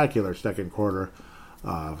spectacular second quarter.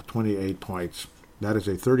 28 points. That is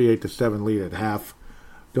a 38-7 lead at half.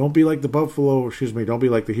 Don't be like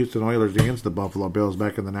the Houston Oilers against the Buffalo Bills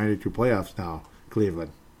back in the 92 playoffs now,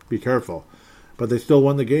 Cleveland. Be careful. But they still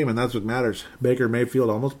won the game, and that's what matters. Baker Mayfield,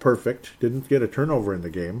 almost perfect. Didn't get a turnover in the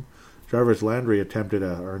game. Jarvis Landry he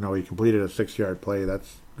completed a 6-yard play.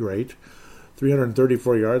 That's great.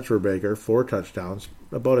 334 yards for Baker, 4 touchdowns.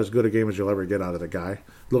 About as good a game as you'll ever get out of the guy.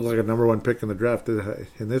 Looked like a number 1 pick in the draft in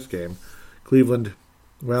this game. Cleveland,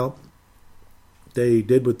 well, they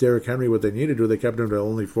did with Derrick Henry what they needed to. They kept him to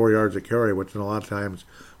only 4 yards a carry, which in a lot of times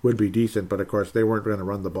would be decent. But, of course, they weren't going to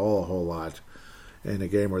run the ball a whole lot in a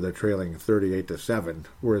game where they're trailing 38-7,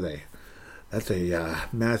 were they? That's a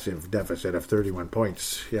massive deficit of 31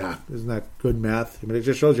 points. Yeah, isn't that good math? I mean, it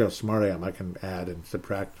just shows you how smart I am. I can add and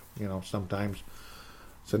subtract, sometimes.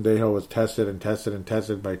 Sendejo was tested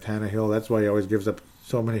by Tannehill. That's why he always gives up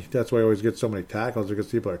so many. That's why he always gets so many tackles, because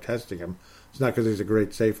people are testing him. It's not because he's a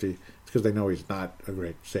great safety. It's because they know he's not a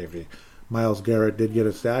great safety. Myles Garrett did get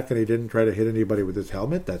a sack, and he didn't try to hit anybody with his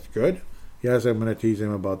helmet. That's good. Yes, I'm going to tease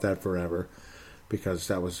him about that forever, because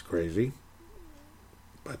that was crazy.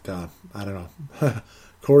 But I don't know.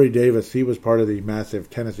 Corey Davis, he was part of the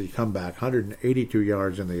massive Tennessee comeback. 182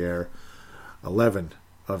 yards in the air. 11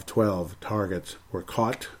 of 12 targets were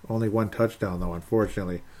caught. Only 1 touchdown, though,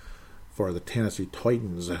 unfortunately, for the Tennessee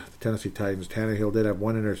Titans. Tannehill did have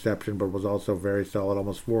 1 interception, but was also very solid,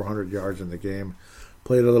 almost 400 yards in the game.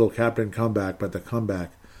 Played a little captain comeback, but the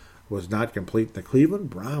comeback was not complete. The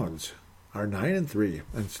Cleveland Browns are 9-3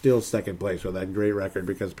 and still second place with that great record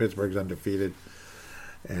because Pittsburgh's undefeated.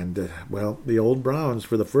 And, the old Browns,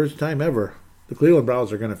 for the first time ever, the Cleveland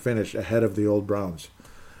Browns are going to finish ahead of the old Browns.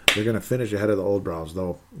 They're going to finish ahead of the old Browns,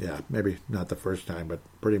 though, yeah, maybe not the first time, but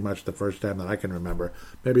pretty much the first time that I can remember.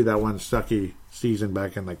 Maybe that one sucky season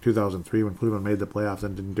back in, 2003 when Cleveland made the playoffs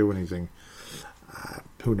and didn't do anything.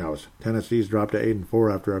 Who knows? Tennessee's dropped to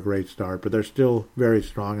 8-4 after a great start, but they're still very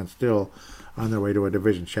strong and still on their way to a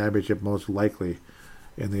division championship, most likely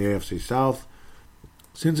in the AFC South.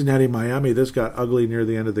 Cincinnati, Miami, this got ugly near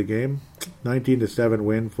the end of the game. 19-7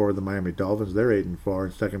 win for the Miami Dolphins. They're 8-4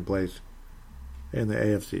 in second place in the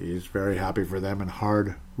AFC East. Very happy for them in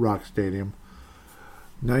Hard Rock Stadium.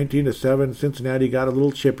 19-7, Cincinnati got a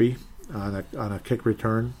little chippy on a kick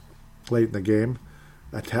return late in the game,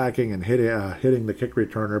 attacking and hitting the kick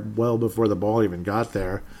returner well before the ball even got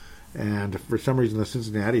there. And for some reason, the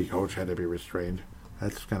Cincinnati coach had to be restrained.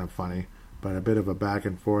 That's kind of funny, but a bit of a back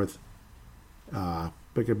and forth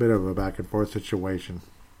situation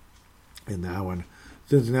in that one.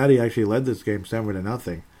 Cincinnati actually led this game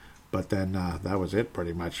 7-0, but then that was it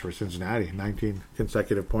pretty much for Cincinnati. 19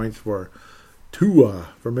 consecutive points for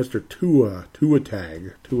Mr. Tua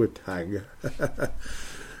Tag.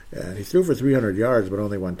 And he threw for 300 yards, but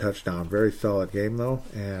only one touchdown. Very solid game though,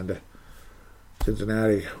 and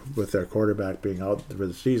Cincinnati, with their quarterback being out for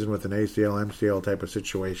the season with an ACL, MCL type of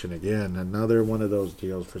situation again. Another one of those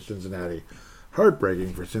deals for Cincinnati.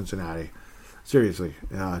 Heartbreaking for Cincinnati. Seriously,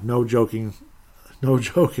 no joking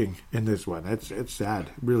in this one. It's sad,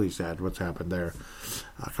 really sad what's happened there.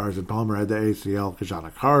 Carson Palmer had the ACL.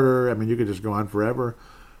 Kajana Carter. I mean, you could just go on forever.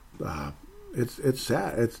 It's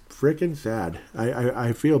sad. It's freaking sad.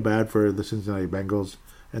 I feel bad for the Cincinnati Bengals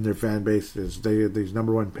and their fan base. These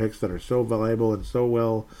number one picks that are so valuable and so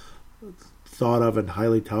well thought of and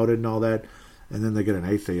highly touted and all that, and then they get an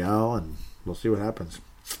ACL, and we'll see what happens.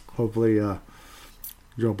 Hopefully,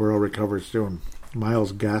 Joe Burrow recovers soon.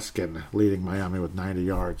 Myles Gaskin leading Miami with 90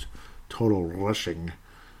 yards total rushing,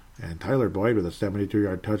 and Tyler Boyd with a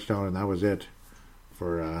 72-yard touchdown, and that was it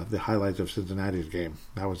for the highlights of Cincinnati's game.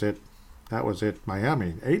 That was it.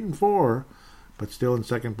 Miami 8-4, but still in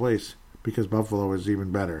second place because Buffalo is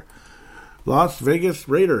even better. Las Vegas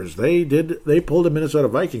Raiders, they pulled the Minnesota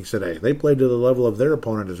Vikings today. They played to the level of their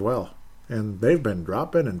opponent as well, and they've been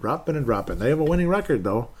dropping. They have a winning record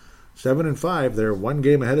though, 7-5. They're one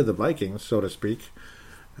game ahead of the Vikings, so to speak.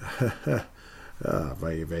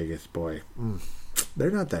 Vegas, boy,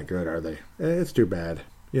 they're not that good, are they? It's too bad.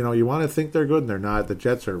 You know, you want to think they're good, and they're not. The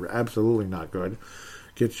Jets are absolutely not good.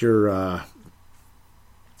 Get your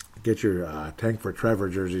Tank for Trevor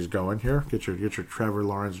jerseys going here. Get your Trevor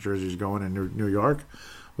Lawrence jerseys going in New York.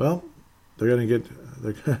 Well, they're gonna get.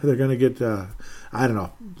 I don't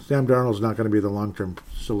know. Sam Darnold's not going to be the long-term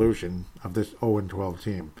solution of this 0-12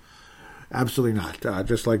 team. Absolutely not.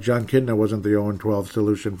 Just like John Kidna wasn't the 0-12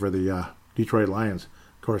 solution for the Detroit Lions.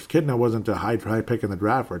 Of course, Kidna wasn't a high pick in the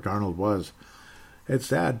draft where Darnold was. It's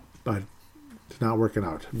sad, but it's not working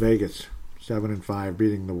out. Vegas 7-5,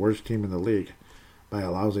 beating the worst team in the league by a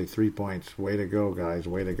lousy 3 points. Way to go, guys.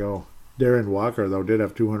 Way to go. Darren Walker, though, did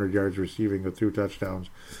have 200 yards receiving with 2 touchdowns.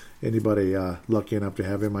 Anybody lucky enough to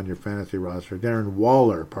have him on your fantasy roster? Darren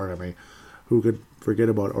Waller, pardon me. Who could forget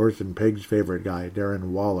about Orson Pig's favorite guy,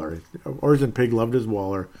 Darren Waller? Orson Pig loved his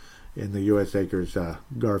Waller in the U.S. Acres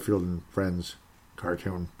Garfield and Friends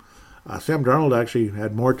cartoon. Sam Darnold actually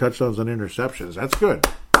had more touchdowns than interceptions. That's good.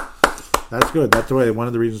 That's good. That's one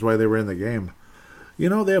of the reasons why they were in the game. You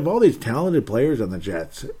know, they have all these talented players on the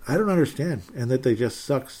Jets. I don't understand. And that they just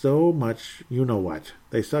suck so much, you know what.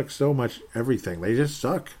 They suck so much everything. They just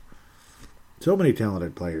suck. So many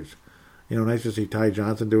talented players. You know, nice to see Ty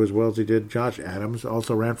Johnson do as well as he did. Josh Adams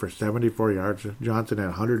also ran for 74 yards. Johnson had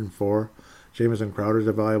 104. Jamison Crowder's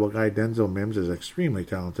a valuable guy. Denzel Mims is extremely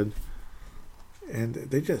talented. And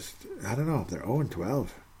they just, I don't know, they're 0-12.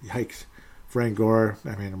 Yikes. Frank Gore,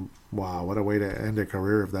 I mean, wow, what a way to end a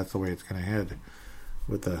career if that's the way it's going to head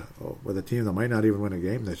with a team that might not even win a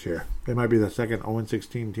game this year. They might be the second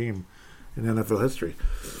 0-16 team in NFL history.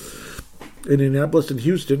 Indianapolis and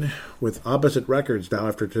Houston with opposite records now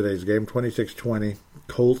after today's game, 26-20.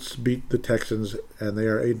 Colts beat the Texans, and they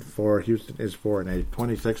are 8-4. Houston is 4-8,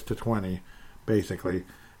 26-20, basically,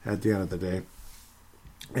 at the end of the day.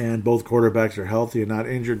 And both quarterbacks are healthy and not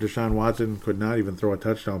injured. Deshaun Watson could not even throw a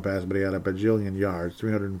touchdown pass, but he had a bajillion yards,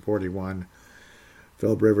 341.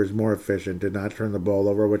 Philip Rivers, more efficient, did not turn the ball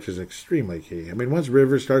over, which is extremely key. I mean, once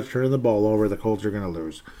Rivers starts turning the ball over, the Colts are going to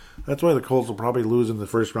lose. That's why the Colts will probably lose in the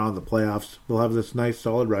first round of the playoffs. They'll have this nice,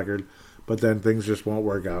 solid record, but then things just won't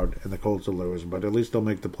work out, and the Colts will lose. But at least they'll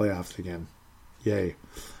make the playoffs again. Yay.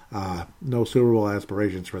 No Super Bowl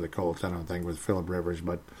aspirations for the Colts, I don't think, with Philip Rivers,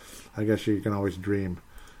 but I guess you can always dream.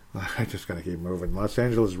 I'm just going to keep moving. Los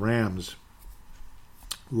Angeles Rams.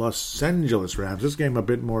 This game a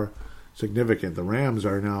bit more significant. The Rams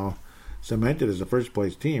are now cemented as the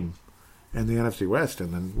first-place team in the NFC West.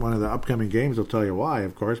 And then one of the upcoming games will tell you why,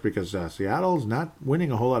 of course, because Seattle's not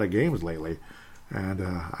winning a whole lot of games lately. And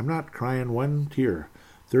I'm not crying one tear.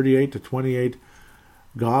 38-28.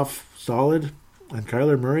 Goff, solid. And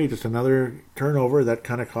Kyler Murray, just another turnover that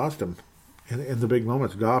kind of cost him in the big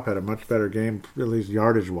moments. Goff had a much better game, at least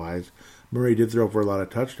yardage-wise. Murray did throw for a lot of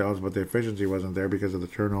touchdowns, but the efficiency wasn't there because of the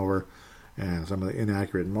turnover and some of the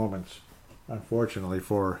inaccurate moments, unfortunately,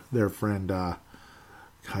 for their friend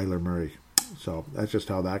Kyler Murray. So that's just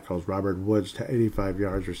how that goes. Robert Woods to 85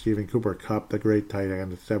 yards receiving. Cooper Kupp, the great tight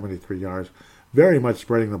end, to 73 yards. Very much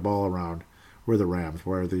spreading the ball around were the Rams,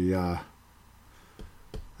 where the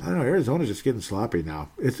I don't know, Arizona's just getting sloppy now.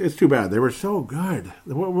 It's too bad. They were so good.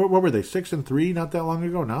 What were they, 6-3 not that long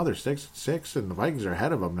ago? Now they're 6-6, and the Vikings are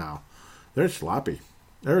ahead of them now. They're sloppy.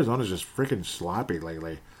 Arizona's just freaking sloppy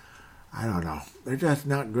lately. I don't know. They're just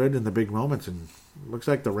not good in the big moments, and it looks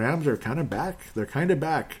like the Rams are kind of back. They're kind of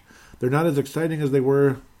back. They're not as exciting as they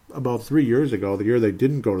were about 3 years ago, the year they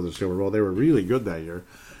didn't go to the Super Bowl. They were really good that year.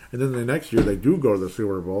 And then the next year they do go to the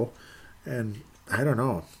Super Bowl, and I don't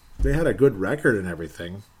know. They had a good record and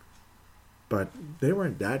everything, but they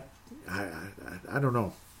weren't that, I don't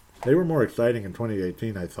know. They were more exciting in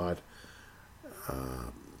 2018, I thought.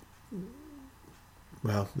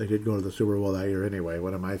 Well, they did go to the Super Bowl that year anyway.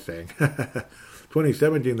 What am I saying?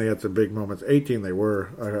 2017, they had some big moments. 18, they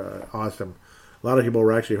were awesome. A lot of people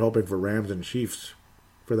were actually hoping for Rams and Chiefs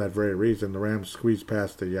for that very reason. The Rams squeezed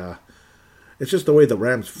past the... it's just the way the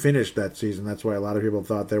Rams finished that season. That's why a lot of people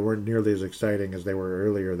thought they weren't nearly as exciting as they were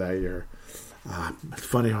earlier that year. It's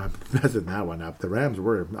funny how I'm messing that one up. The Rams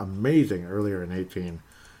were amazing earlier in 18,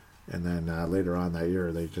 and then later on that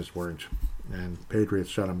year they just weren't. And Patriots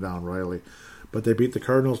shut them down royally. But they beat the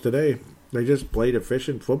Cardinals today. They just played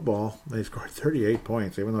efficient football. They scored 38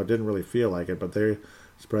 points, even though it didn't really feel like it. But they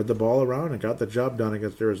spread the ball around and got the job done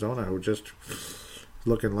against Arizona, who just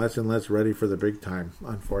looking less and less ready for the big time,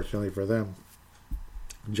 unfortunately for them.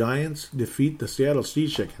 Giants defeat the Seattle Sea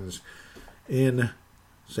Chickens in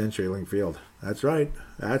CenturyLink Field. That's right.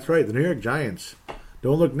 That's right. The New York Giants.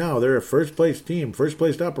 Don't look now. They're a first-place team,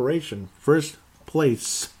 first-place operation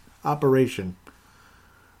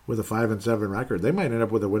with a 5-7 record. They might end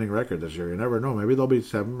up with a winning record this year. You never know. Maybe they'll be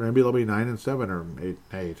 7. Maybe they'll be 9-7 or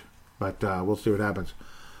 8-8. But we'll see what happens.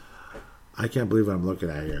 I can't believe what I'm looking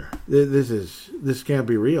at here. This can't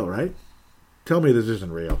be real, right? Tell me this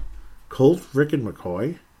isn't real. Colt frickin'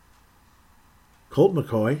 McCoy. Colt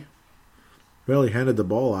McCoy. Well, he handed the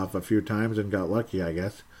ball off a few times and got lucky, I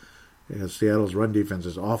guess. Because Seattle's run defense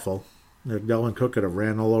is awful. Dalvin Cook could have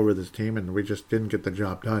ran all over this team, and we just didn't get the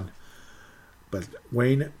job done. But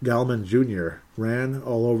Wayne Gallman Jr. ran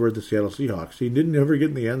all over the Seattle Seahawks. He didn't ever get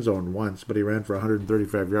in the end zone once, but he ran for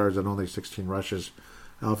 135 yards on only 16 rushes.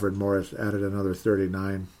 Alfred Morris added another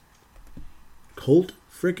 39. Colt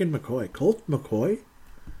frickin' McCoy. Colt McCoy?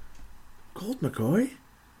 Colt McCoy?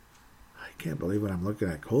 I can't believe what I'm looking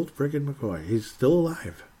at. Colt frickin' McCoy. He's still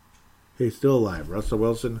alive. He's still alive. Russell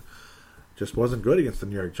Wilson just wasn't good against the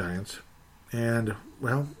New York Giants. And,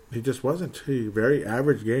 well, he just wasn't. A very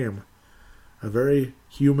average game. A very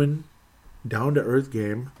human, down-to-earth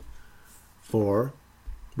game for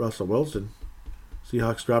Russell Wilson.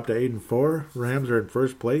 Seahawks dropped to 8-4. Rams are in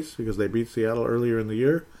first place because they beat Seattle earlier in the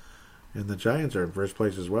year. And the Giants are in first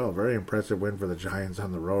place as well. Very impressive win for the Giants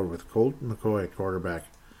on the road with Colt McCoy at quarterback.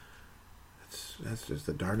 That's just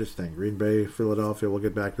the darndest thing. Green Bay, Philadelphia, we'll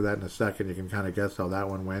get back to that in a second. You can kind of guess how that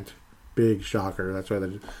one went. Big shocker. That's why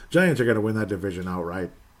the Giants are going to win that division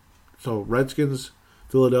outright. So Redskins,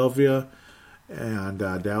 Philadelphia, and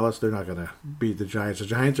Dallas, they're not going to beat the Giants. The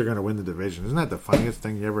Giants are going to win the division. Isn't that the funniest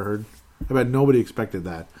thing you ever heard? I bet nobody expected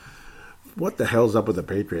that. What the hell's up with the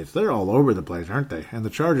Patriots? They're all over the place, aren't they? And the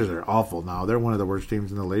Chargers are awful now. They're one of the worst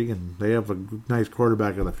teams in the league, and they have a nice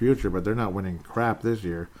quarterback of the future, but they're not winning crap this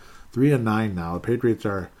year. 3-9 now. The Patriots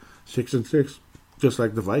are 6-6, just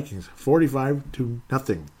like the Vikings. 45-0.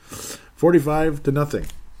 45-0.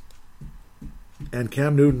 And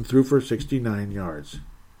Cam Newton threw for 69 yards.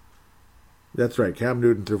 That's right. Cam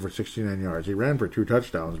Newton threw for 69 yards. He ran for 2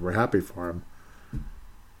 touchdowns. We're happy for him.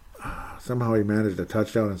 Somehow he managed a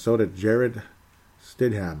touchdown, and so did Jared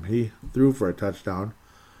Stidham. He threw for a touchdown,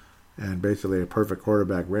 and basically a perfect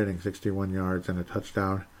quarterback rating, 61 yards and a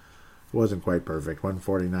touchdown. It wasn't quite perfect,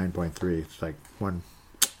 149.3. It's like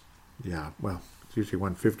it's usually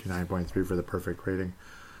 159.3 for the perfect rating.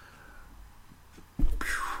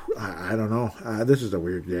 I don't know. This is a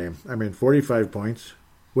weird game. I mean, 45 points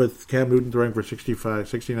with Cam Newton throwing for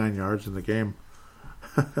 69 yards in the game.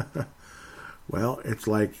 Well, it's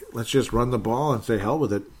like, let's just run the ball and say hell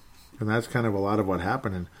with it. And that's kind of a lot of what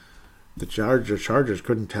happened. And the Chargers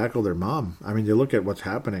couldn't tackle their mom. I mean, you look at what's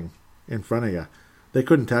happening in front of you. They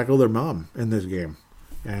couldn't tackle their mom in this game.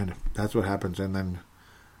 And that's what happens. And then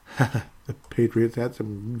the Patriots had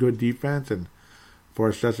some good defense and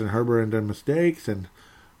forced Justin Herbert into mistakes.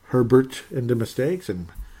 And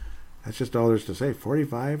That's just all there's to say.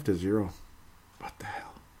 45-0. What the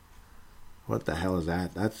hell? What the hell is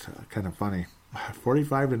that? That's kind of funny.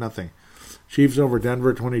 45-0. Chiefs over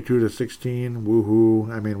Denver, 22-16.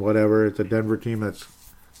 Woohoo! I mean, whatever. It's a Denver team that's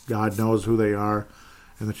God knows who they are,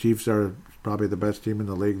 and the Chiefs are probably the best team in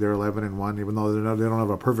the league. They're 11-1, even though they don't have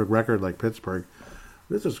a perfect record like Pittsburgh.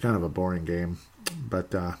 This is kind of a boring game,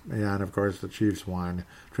 but yeah, and of course the Chiefs won.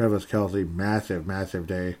 Travis Kelce, massive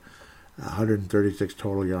day. 136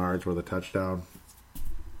 total yards with a touchdown,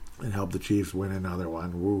 and helped the Chiefs win another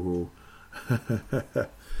one. Woohoo!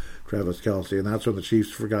 Travis Kelce, and that's when the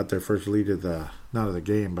Chiefs forgot their first lead not of the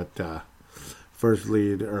game, but first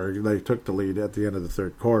lead, or they took the lead at the end of the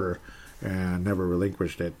third quarter and never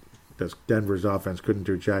relinquished it. Because Denver's offense couldn't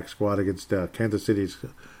do jack squat against Kansas City's,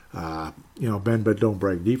 bend but don't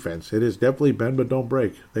break defense. It is definitely bend but don't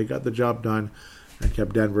break. They got the job done and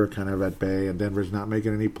kept Denver kind of at bay, and Denver's not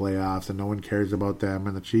making any playoffs, and no one cares about them,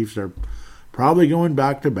 and the Chiefs are probably going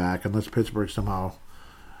back-to-back unless Pittsburgh somehow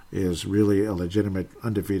is really a legitimate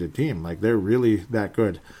undefeated team. Like, they're really that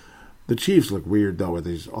good. The Chiefs look weird, though, with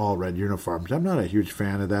these all-red uniforms. I'm not a huge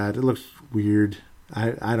fan of that. It looks weird.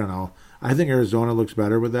 I don't know. I think Arizona looks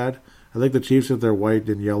better with that. I like the Chiefs with their white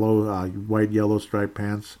and yellow, white-yellow striped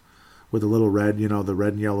pants with a little red, the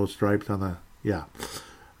red and yellow stripes on the, yeah.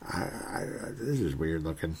 This is weird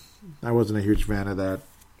looking. I wasn't a huge fan of that.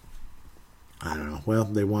 I don't know. Well,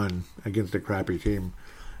 they won against a crappy team.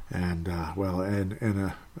 And,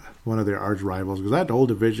 one of their arch rivals. Because that whole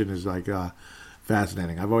division is,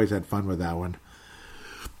 fascinating. I've always had fun with that one.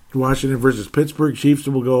 Washington versus Pittsburgh. The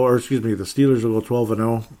Steelers will go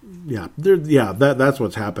 12-0. Yeah, that's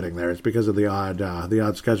what's happening there. It's because of the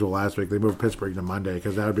odd schedule last week. They moved Pittsburgh to Monday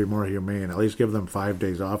because that would be more humane. At least give them 5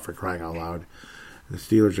 days off, for crying out loud. The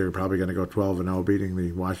Steelers are probably going to go 12-0, beating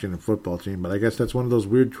the Washington football team. But I guess that's one of those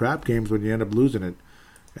weird trap games when you end up losing it.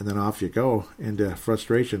 And then off you go into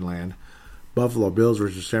frustration land. Buffalo Bills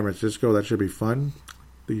versus San Francisco. That should be fun.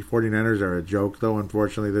 The 49ers are a joke, though,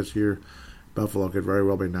 unfortunately, this year. Buffalo could very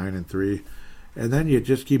well be 9-3. And then you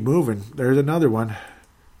just keep moving. There's another one.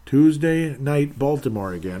 Tuesday night,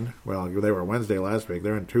 Baltimore again. Well, they were Wednesday last week.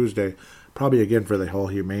 They're on Tuesday. Probably again for the whole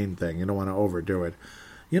humane thing. You don't want to overdo it.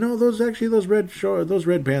 Those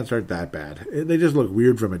red pants aren't that bad. They just look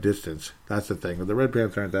weird from a distance. That's the thing. But the red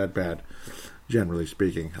pants aren't that bad. Generally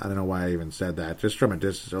speaking. I don't know why I even said that. Just from a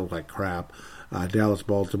distance, it looks like crap. Dallas,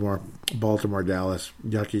 Baltimore, Dallas,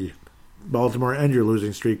 yucky. Baltimore, end your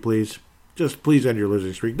losing streak, please. Just please end your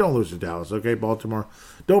losing streak. Don't lose to Dallas, okay, Baltimore?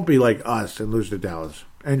 Don't be like us and lose to Dallas.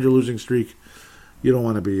 End your losing streak. You don't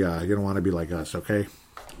want to be like us, okay?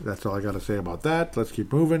 That's all I got to say about that. Let's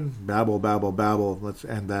keep moving. Babble. Let's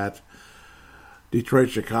end that. Detroit,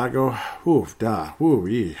 Chicago. Oof, da. Woo,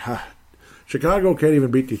 yee. Chicago can't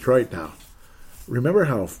even beat Detroit now. Remember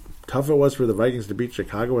how tough it was for the Vikings to beat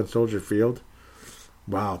Chicago in Soldier Field?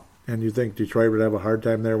 Wow. And you think Detroit would have a hard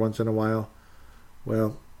time there once in a while?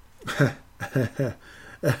 Well,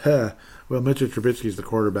 Mitchell Trubisky's the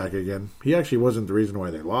quarterback again. He actually wasn't the reason why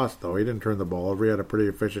they lost, though. He didn't turn the ball over. He had a pretty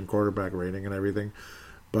efficient quarterback rating and everything.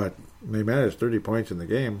 But they managed 30 points in the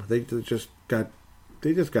game. They just got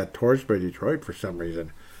torched by Detroit for some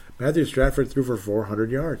reason. Matthew Stafford threw for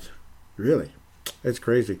 400 yards. Really? It's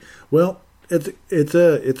crazy. Well, it's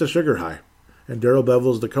a sugar high. And Darrell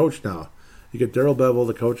Bevell's the coach now. You get Darrell Bevell,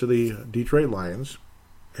 the coach of the Detroit Lions,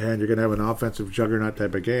 and you're going to have an offensive juggernaut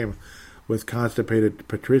type of game with constipated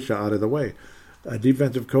Patricia out of the way. A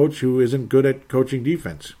defensive coach who isn't good at coaching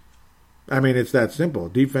defense. I mean, it's that simple.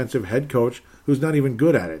 Defensive head coach who's not even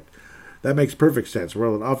good at it. That makes perfect sense.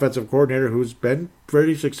 Well, an offensive coordinator who's been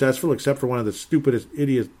pretty successful, except for one of the stupidest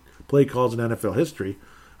idiot play calls in NFL history,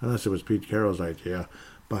 unless it was Pete Carroll's idea,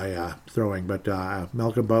 by throwing. But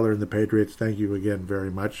Malcolm Butler and the Patriots, thank you again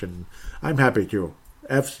very much, and I'm happy too.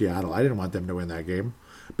 F Seattle. I didn't want them to win that game.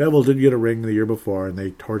 Bevel did get a ring the year before, and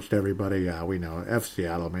they torched everybody. Yeah, we know. F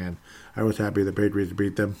Seattle, man. I was happy the Patriots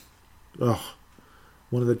beat them. Ugh.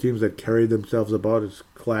 One of the teams that carried themselves about as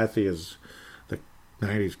classy as the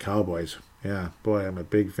 90s Cowboys. Yeah, boy, I'm a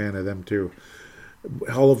big fan of them too.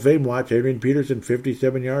 Hall of Fame watch, Adrian Peterson,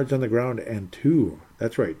 57 yards on the ground and 2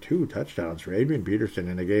 touchdowns for Adrian Peterson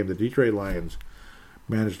in a game. The Detroit Lions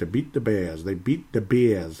managed to beat the Bears. They beat the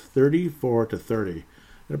Bears 34-30.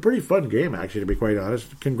 And a pretty fun game, actually, to be quite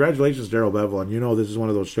honest. Congratulations, Darrell Bevell. And this is one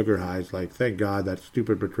of those sugar highs. Like, thank God that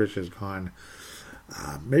stupid Patricia's gone.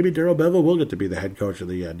 Maybe Darrell Bevell will get to be the head coach of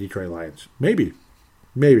the Detroit Lions. Maybe.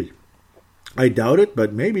 I doubt it,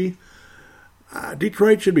 but maybe.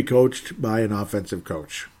 Detroit should be coached by an offensive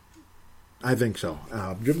coach. I think so.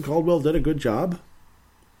 Jim Caldwell did a good job.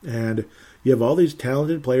 And you have all these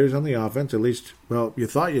talented players on the offense, at least, well, you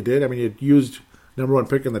thought you did. I mean, you used number 1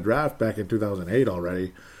 pick in the draft back in 2008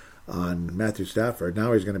 already on Matthew Stafford.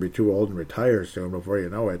 Now he's going to be too old and retire soon before you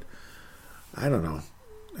know it. I don't know.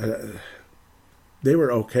 They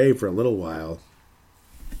were okay for a little while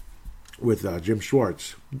with Jim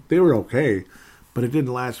Schwartz. They were okay, but it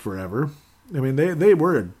didn't last forever. I mean, they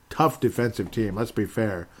were a tough defensive team, let's be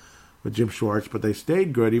fair, with Jim Schwartz, but they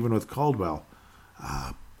stayed good even with Caldwell.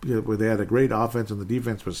 Where they had a great offense and the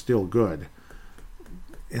defense was still good.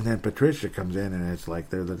 And then Patricia comes in and it's like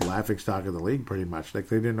they're the laughingstock of the league pretty much. Like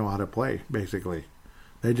they didn't know how to play, basically.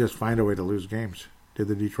 They just find a way to lose games, did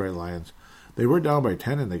the Detroit Lions. They were down by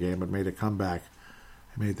 10 in the game, but made a comeback.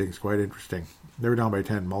 It made things quite interesting. They were down by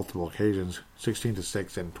 10 multiple occasions,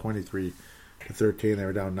 16-6 and 23-13. They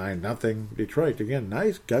were down 9-0. Detroit, again,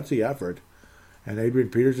 nice gutsy effort. And Adrian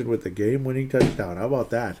Peterson with the game-winning touchdown. How about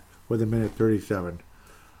that? With a minute 37.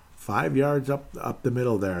 5 yards up the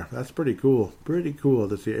middle there. That's pretty cool. Pretty cool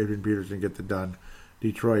to see Adrian Peterson get the done.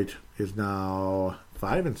 Detroit is now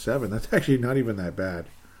 5-7. That's actually not even that bad.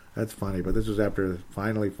 That's funny, but this was after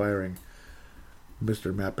finally firing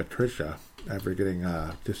Mr. Matt Patricia after getting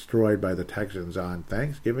destroyed by the Texans on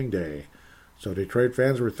Thanksgiving Day. So Detroit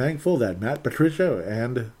fans were thankful that Matt Patricia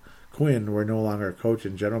and Quinn were no longer coach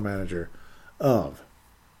and general manager of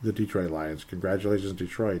the Detroit Lions. Congratulations,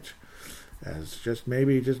 Detroit. As just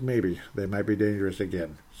maybe, they might be dangerous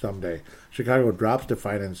again someday. Chicago drops to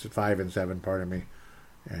 5-7, pardon me.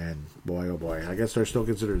 And boy, oh boy, I guess they're still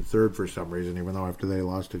considered third for some reason, even though after they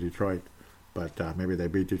lost to Detroit. But maybe they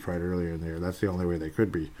beat Detroit earlier in the year. That's the only way they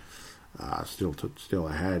could be still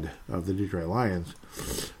ahead of the Detroit Lions.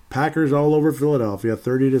 Packers all over Philadelphia,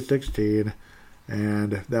 30-16,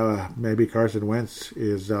 and maybe Carson Wentz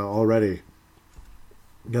is already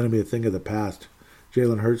going to be a thing of the past.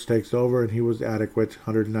 Jalen Hurts takes over, and he was adequate.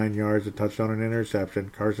 109 yards, a touchdown, and an interception.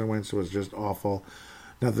 Carson Wentz was just awful.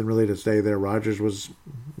 Nothing really to say there. Rodgers was,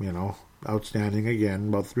 outstanding again.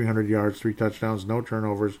 About 300 yards, 3 touchdowns, no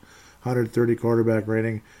turnovers, 130 quarterback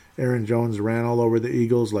rating. Aaron Jones ran all over the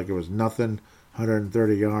Eagles like it was nothing.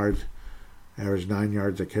 130 yards, averaged 9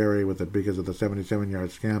 yards a carry because of the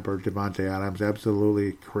 77-yard scamper. Devontae Adams,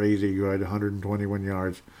 absolutely crazy good. 121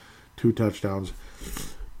 yards, 2 touchdowns.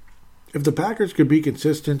 If the Packers could be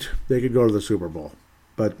consistent, they could go to the Super Bowl.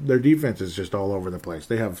 But their defense is just all over the place.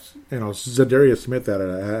 They have, Zadarius Smith had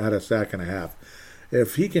a sack and a half.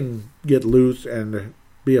 If he can get loose and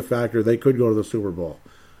be a factor, they could go to the Super Bowl.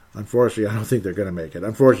 Unfortunately, I don't think they're going to make it.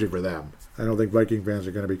 Unfortunately for them. I don't think Viking fans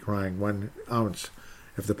are going to be crying 1 ounce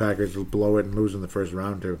if the Packers blow it and lose in the first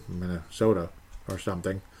round to Minnesota or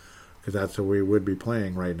something. Because that's who we would be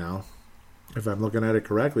playing right now. If I'm looking at it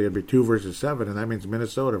correctly, it'd be 2 versus 7, and that means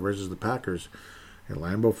Minnesota versus the Packers at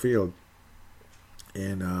Lambeau Field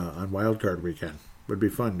on Wild Card weekend. Would be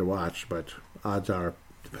fun to watch, but odds are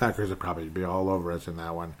the Packers will probably be all over us in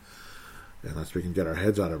that one, unless we can get our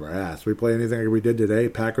heads out of our ass. We play anything like we did today,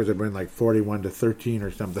 Packers would win like 41-13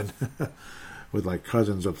 or something, with like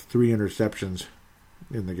Cousins of 3 interceptions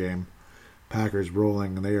in the game. Packers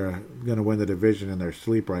rolling, and they are going to win the division in their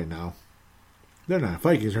sleep right now. They're not.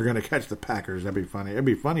 Vikings are going to catch the Packers. That'd be funny. It'd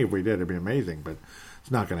be funny if we did. It'd be amazing, but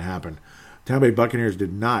it's not going to happen. Tampa Bay Buccaneers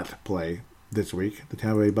did not play this week. The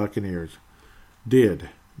Tampa Bay Buccaneers did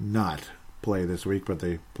not play this week, but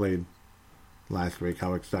they played last week.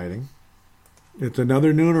 How exciting. It's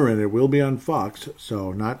another nooner, and it will be on Fox,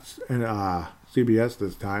 so not CBS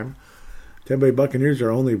this time. Tampa Bay Buccaneers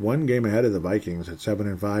are only 1 game ahead of the Vikings at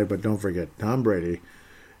 7-5, but don't forget, Tom Brady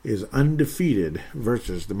is undefeated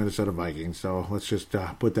versus the Minnesota Vikings. So let's just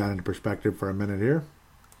put that into perspective for a minute here.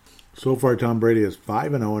 So far, Tom Brady is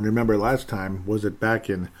 5-0, and remember last time was it back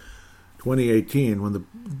in 2018 when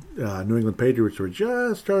the New England Patriots were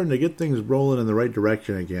just starting to get things rolling in the right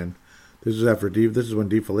direction again. This is when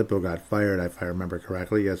DiFilippo got fired, if I remember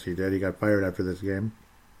correctly. Yes, he did. He got fired after this game.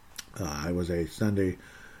 It was a Sunday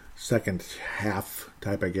second half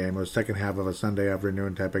type of game. It was second half of a Sunday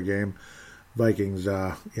afternoon type of game. Vikings,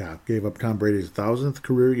 gave up Tom Brady's 1,000th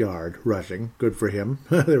career yard rushing. Good for him.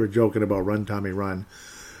 They were joking about run, Tommy, run.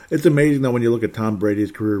 It's amazing, though, when you look at Tom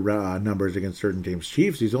Brady's career numbers against certain teams.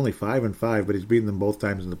 Chiefs, he's only 5-5, but he's beaten them both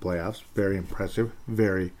times in the playoffs. Very impressive.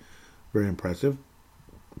 Very, very impressive.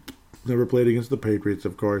 Never played against the Patriots,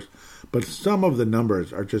 of course. But some of the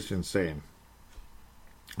numbers are just insane.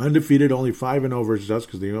 Undefeated, only 5-0 versus us,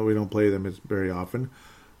 because we don't play them very often.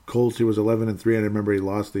 Colts, he was 11-3, and I remember he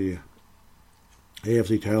lost the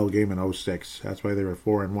AFC title game in 2006. That's why they were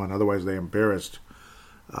 4-1. Otherwise, they embarrassed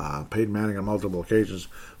Peyton Manning on multiple occasions.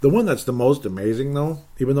 The one that's the most amazing, though,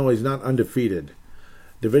 even though he's not undefeated,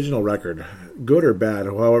 Divisional record, good or bad,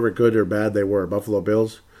 however good or bad they were, Buffalo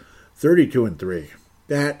Bills, 32-3.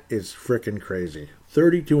 That is freaking crazy.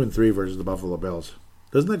 32-3 versus the Buffalo Bills.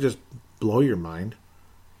 Doesn't that just blow your mind?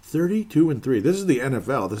 32-3. This is the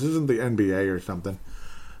NFL. This isn't the NBA or something.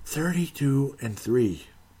 32-3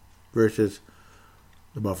 versus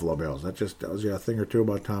the Buffalo Bills. That just tells you a thing or two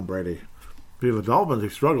about Tom Brady. The Dolphins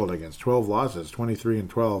have struggled against 12 losses,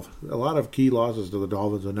 23-12. A lot of key losses to the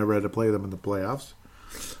Dolphins who never had to play them in the playoffs.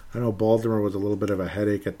 I know Baltimore was a little bit of a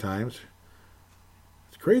headache at times.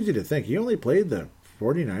 It's crazy to think. He only played the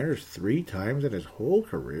 49ers 3 times in his whole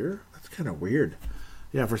career? That's kind of weird.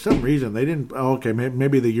 Yeah, for some reason, they didn't... Oh, okay,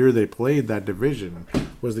 maybe the year they played that division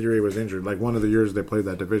was the year he was injured. Like, one of the years they played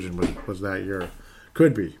that division was that year.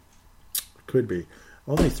 Could be.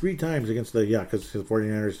 Only 3 times against the... Yeah, because the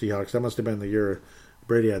 49ers, Seahawks, that must have been the year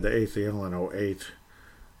Brady had the ACL in 2008.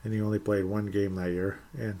 And he only played 1 game that year.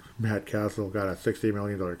 And Matt Castle got a $60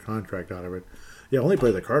 million contract out of it. Yeah, only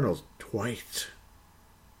played the Cardinals twice.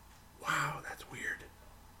 Wow, that's weird.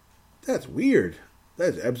 That's weird.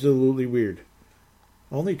 That's absolutely weird.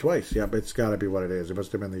 Only twice. Yeah, but it's got to be what it is. It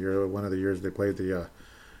must have been one of the years they played the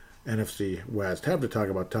NFC West. Have to talk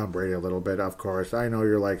about Tom Brady a little bit, of course. I know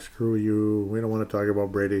you're like, screw you. We don't want to talk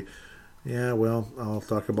about Brady. Yeah, well, I'll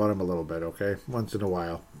talk about him a little bit, okay? Once in a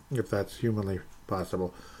while, if that's humanly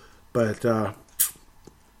possible. But,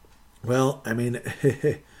 well, I mean,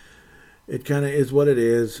 it kind of is what it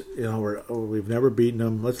is. You know, we've never beaten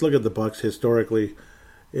them. Let's look at the Bucks historically.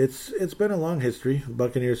 It's been a long history. The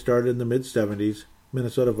Buccaneers started in the mid-'70s.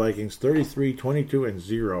 Minnesota Vikings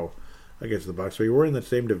 33-22-0 against the Bucks. We were in the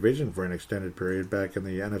same division for an extended period back in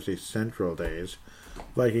the NFC Central days.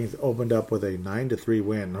 Vikings opened up with a 9-3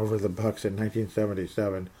 win over the Bucks in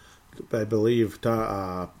 1977. I believe,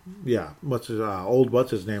 what's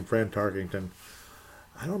his name, Fran Tarkington.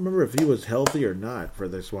 I don't remember if he was healthy or not for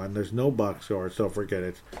this one. There's no box score, so forget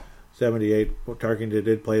it. 78, Tarkington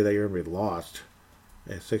did play that year and we lost.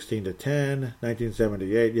 16-10,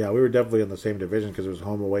 1978. Yeah, we were definitely in the same division because it was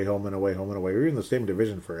home, away, home, and away, home, and away. We were in the same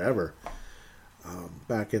division forever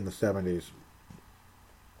back in the 70s.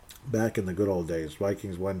 Back in the good old days.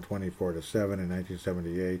 Vikings won 24-7 in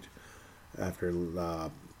 1978 after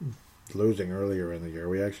losing earlier in the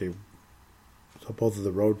year. So both of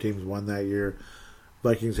the road teams won that year.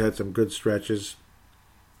 Vikings had some good stretches.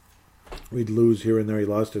 We'd lose here and there. He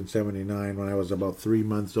lost in 79 when I was about 3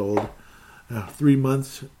 months old. 3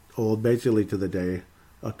 months old, basically to the day.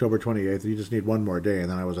 October 28th. You just need one more day,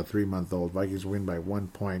 and then I was a 3-month-old. Vikings win by 1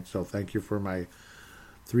 point, so thank you for my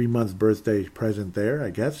 3-month birthday present there, I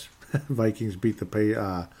guess. Vikings beat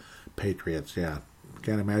the Patriots, yeah.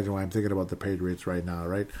 Can't imagine why I'm thinking about the Patriots right now,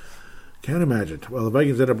 right? Can't imagine. Well, the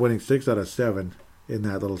Vikings ended up winning 6 out of 7 in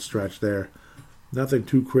that little stretch there. Nothing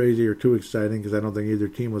too crazy or too exciting because I don't think either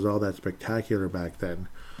team was all that spectacular back then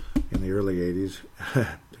in the early 80s.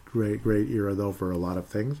 Great era, though, for a lot of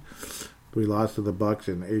things. We lost to the Bucks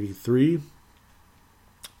in 83,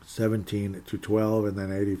 17-12, and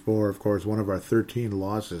then 84, of course, one of our 13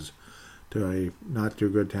 losses to a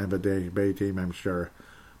not-too-good Tampa Bay team, I'm sure,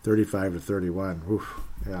 35-31,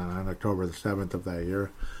 on October the 7th of that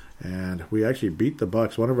year. And we actually beat the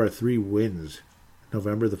Bucks, one of our 3 wins,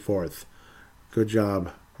 November the 4th. Good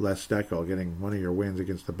job, Les Steckel, getting one of your wins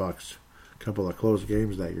against the Bucks. A couple of close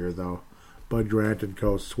games that year, though. Bud Grant and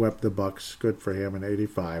co. swept the Bucks. Good for him in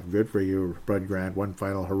 85. Good for you, Bud Grant. One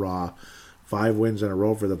final hurrah. 5 wins in a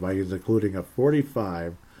row for the Vikings, including a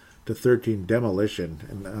 45-13 demolition.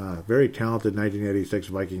 And a very talented 1986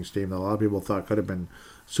 Vikings team that a lot of people thought could have been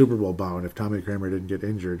Super Bowl bound if Tommy Kramer didn't get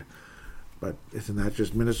injured. But isn't that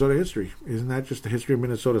just Minnesota history? Isn't that just the history of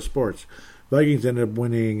Minnesota sports? Vikings ended up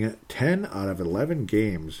winning 10 out of 11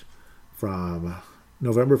 games from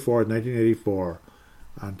November 4th, 1984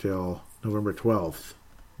 until November 12th,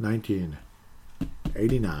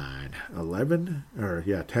 1989.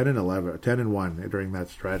 10-1 during that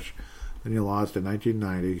stretch. Then you lost in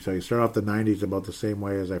 1990. So you start off the 90s about the same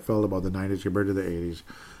way as I felt about the 90s compared to the 80s.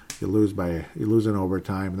 You lose in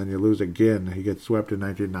overtime, and then you lose again. You get swept in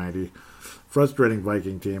 1990. Frustrating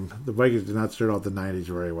Viking team. The Vikings did not start out the 90s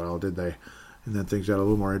very well, did they? And then things got a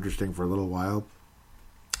little more interesting for a little while.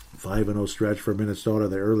 5-0 stretch for Minnesota,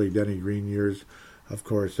 the early Denny Green years. Of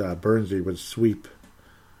course, Bernsey would sweep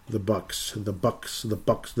the Bucks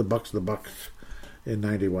in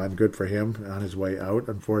 91. Good for him on his way out.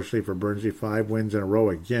 Unfortunately for Bernsey, 5 wins in a row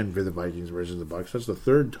again for the Vikings versus the Bucks. That's the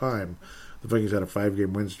 3rd time the Vikings had a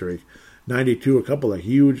 5-game win streak. 92, a couple of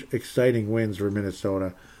huge, exciting wins for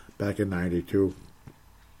Minnesota back in 92.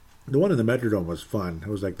 The one in the Metrodome was fun. It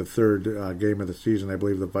was like the 3rd game of the season. I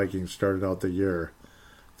believe the Vikings started out the year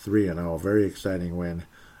 3-0. Very exciting win.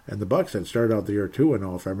 And the Bucks had started out the year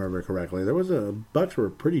 2-0, if I remember correctly. Bucks were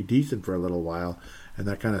pretty decent for a little while, and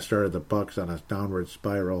that kind of started the Bucks on a downward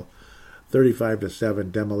spiral.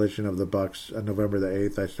 35-7 demolition of the Bucks on November the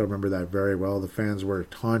 8th. I still remember that very well. The fans were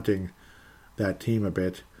taunting that team a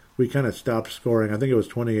bit. We kind of stopped scoring. I think it was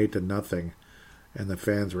 28-0, and the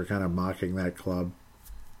fans were kind of mocking that club.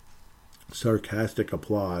 Sarcastic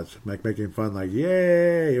applause, making fun, like,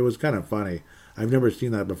 yay! It was kind of funny. I've never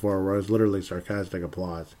seen that before, where it was literally sarcastic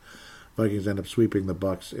applause. Vikings end up sweeping the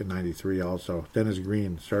Bucks in 93 also. Dennis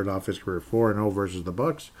Green started off his career 4-0 versus the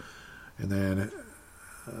Bucks. And then,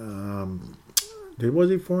 was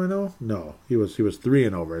he 4-0? No, he was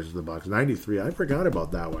 3-0 versus the Bucks. 93, I forgot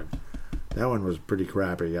about that one. That one was pretty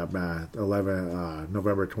crappy. November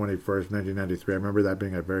 21st, 1993. I remember that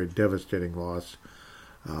being a very devastating loss.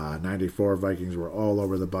 94, Vikings were all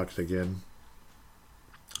over the Bucks again.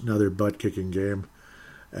 Another butt-kicking game.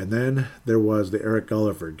 And then there was the Eric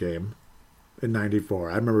Gulliford game in 94.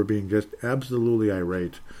 I remember being just absolutely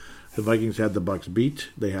irate. The Vikings had the Bucks beat.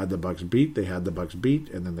 They had the Bucks beat. They had the Bucks beat.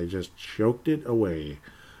 And then they just choked it away.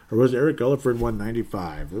 Or was Eric Gulliford won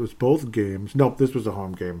 95? It was both games. Nope, this was a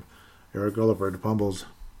home game. Eric Gulliford fumbles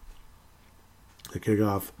the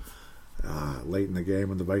kickoff late in the game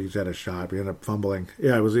when the Vikings had a shot. We ended up fumbling.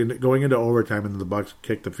 Yeah, it was going into overtime, and the Bucks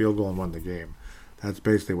kicked the field goal and won the game. That's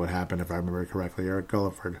basically what happened, if I remember correctly. Eric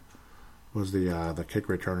Gulliford was the kick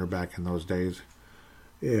returner back in those days,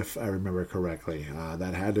 if I remember correctly.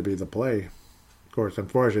 That had to be the play. Of course,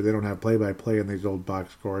 unfortunately, they don't have play-by-play in these old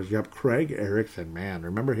box scores. Yep, Craig Erickson, man.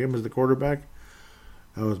 Remember him as the quarterback?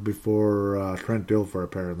 That was before Trent Dilfer,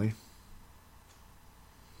 apparently.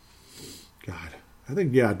 God. I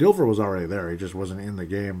think, yeah, Dilfer was already there. He just wasn't in the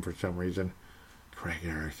game for some reason. Craig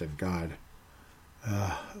Erickson, God.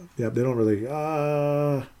 Yep, they don't really...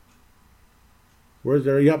 where's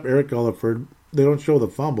there? Yep, Eric Gulliford. They don't show the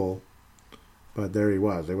fumble, but there he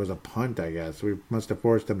was. It was a punt, I guess. We must have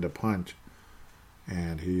forced him to punt.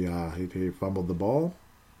 And he fumbled the ball.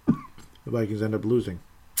 The Vikings end up losing.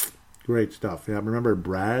 Great stuff. Yeah, remember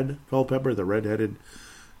Brad Culpepper, the red-headed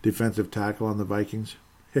defensive tackle on the Vikings?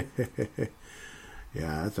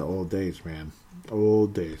 Yeah, that's the old days, man.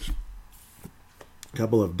 Old days. A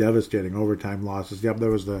couple of devastating overtime losses. Yep,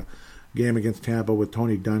 there was the game against Tampa with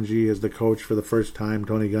Tony Dungy as the coach for the first time.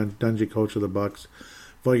 Tony Dungy, coach of the Bucks.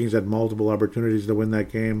 Vikings had multiple opportunities to win that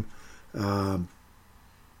game.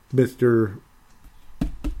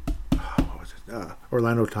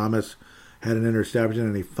 Orlando Thomas had an interception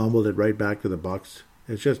and he fumbled it right back to the Bucks.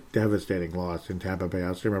 It's just devastating loss in Tampa Bay.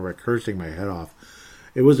 I still remember cursing my head off.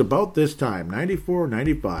 It was about this time, 94,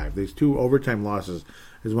 95, these two overtime losses,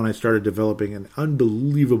 is when I started developing an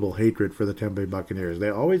unbelievable hatred for the Tampa Bay Buccaneers. They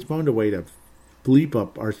always found a way to bleep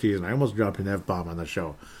up our season. I almost dropped an F-bomb on the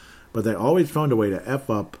show. But they always found a way to F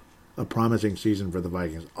up a promising season for the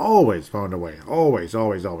Vikings. Always found a way. Always,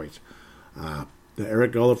 always, always. The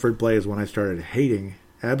Eric Gulliford play is when I started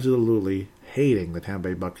absolutely hating the Tampa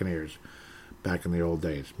Bay Buccaneers back in the old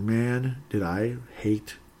days. Man, did I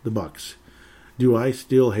hate the Bucks. Do I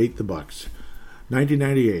still hate the Bucks?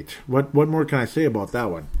 1998. What more can I say about that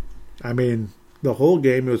one? I mean, the whole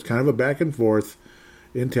game, it was kind of a back and forth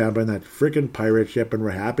in Tampa in that freaking pirate ship, and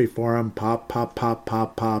we're happy for them. Pop, pop, pop,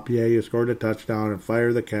 pop, pop. Yeah, you scored a touchdown and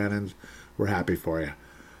fire the cannons. We're happy for you.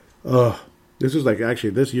 This is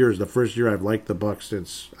this year is the first year I've liked the Bucks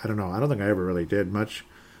since, I don't know. I don't think I ever really did much.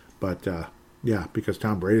 But, yeah, because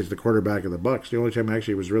Tom Brady's the quarterback of the Bucks. The only time I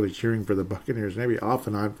actually was really cheering for the Buccaneers, maybe off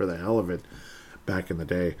and on for the hell of it back in the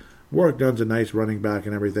day. Warwick Dunn's a nice running back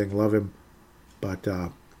and everything. Love him. But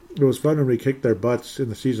it was fun when we kicked their butts in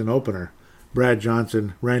the season opener. Brad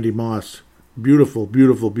Johnson, Randy Moss. Beautiful,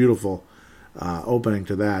 beautiful, beautiful opening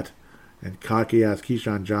to that. And cocky-ass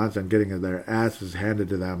Keyshawn Johnson getting their asses handed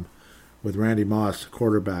to them with Randy Moss,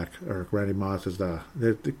 quarterback. Or Randy Moss is the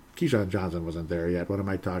Keyshawn Johnson wasn't there yet. What am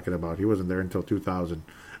I talking about? He wasn't there until 2000.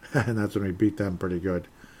 And that's when we beat them pretty good.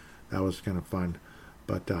 That was kind of fun.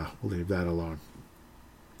 But we'll leave that alone.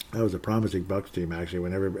 That was a promising Bucks team, actually.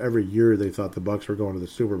 When every year they thought the Bucks were going to the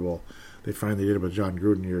Super Bowl, they finally did it with John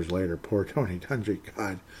Gruden years later. Poor Tony Dungy,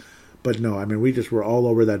 God. But no, I mean, we just were all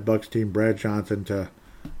over that Bucks team. Brad Johnson to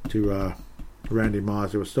Randy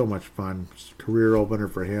Moss. It was so much fun. Career opener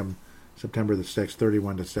for him. September the 6th,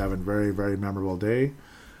 31-7. Very, very memorable day.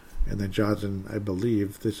 And then Johnson, I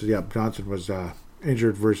believe, Johnson was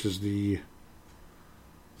injured versus the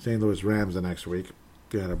St. Louis Rams the next week.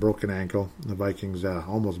 He had a broken ankle. The Vikings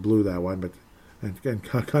almost blew that one, but and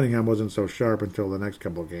Cunningham wasn't so sharp until the next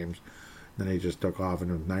couple of games. Then he just took off,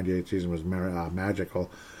 and the 98 season was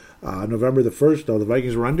magical. November the 1st, though, the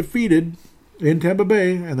Vikings were undefeated in Tampa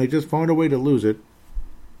Bay, and they just found a way to lose it.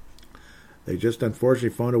 They just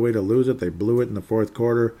unfortunately found a way to lose it. They blew it in the fourth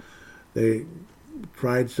quarter. They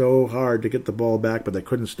tried so hard to get the ball back, but they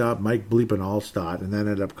couldn't stop Mike bleeping Alstott, and that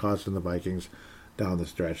ended up costing the Vikings down the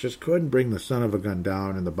stretch. Just couldn't bring the son of a gun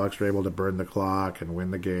down, and the Bucs were able to burn the clock and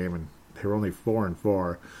win the game, and they were only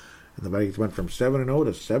 4-4. And the Vikings went from 7-0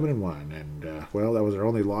 to 7-1, and well, that was their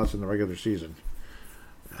only loss in the regular season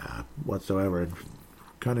whatsoever. And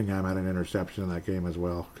Cunningham had an interception in that game as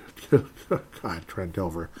well. God, Trent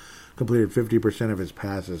Dilfer completed 50% of his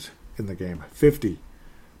passes in the game. 50%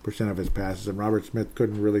 of his passes, and Robert Smith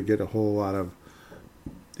couldn't really get a whole lot of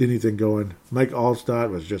anything going. Mike Alstott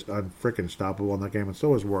was just unfrickin' stoppable in that game, and so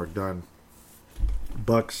was Warrick Dunn.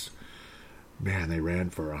 Bucs, man, they ran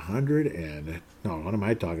for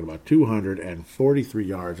 243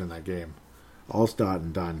 yards in that game. Alstott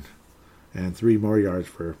and Dunn, and 3 more yards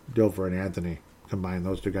for Dilfer and Anthony. Combine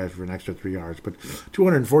those two guys for an extra 3 yards, but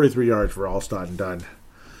 243 yards for Alstott and Dunn.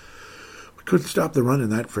 We couldn't stop the run in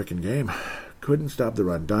that frickin' game. Couldn't stop the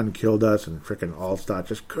run. Dunn killed us, and frickin' Alstott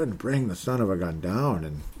just couldn't bring the son of a gun down,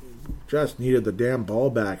 and just needed the damn ball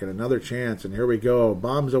back and another chance, and here we go,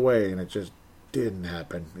 bombs away, and it just didn't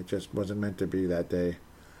happen. It just wasn't meant to be that day.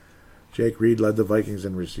 Jake Reed led the Vikings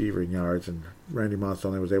in receiving yards, and Randy Moss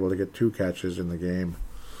only was able to get 2 catches in the game.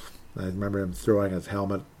 I remember him throwing his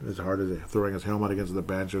helmet against the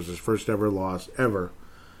bench. It was his first ever loss ever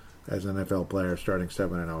as an NFL player, starting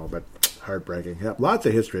 7-0, but heartbreaking. Yeah, lots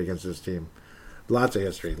of history against this team. Lots of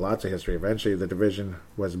history. Eventually, the division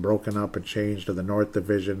was broken up and changed to the North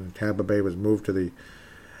Division. Tampa Bay was moved to the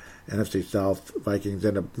NFC South. Vikings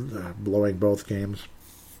ended up blowing both games.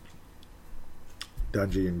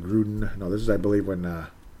 Dungy and Gruden. No, this is, I believe, when...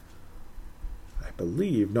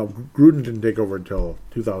 Gruden didn't take over until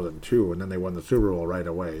 2002, and then they won the Super Bowl right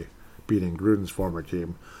away, beating Gruden's former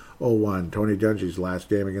team. 0-1, Tony Dungy's last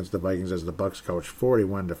game against the Vikings as the Bucs coach,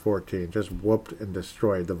 41-14, just whooped and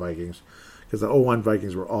destroyed the Vikings. Because the 0-1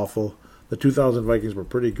 Vikings were awful. The 2000 Vikings were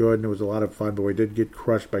pretty good, and it was a lot of fun, but we did get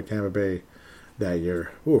crushed by Tampa Bay that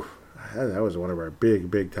year. Oof, that was one of our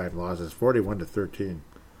big time losses, 41-13.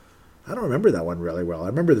 I don't remember that one really well. I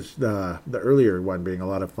remember the earlier one being a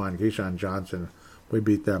lot of fun. Keyshawn Johnson, we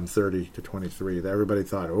beat them 30-23. Everybody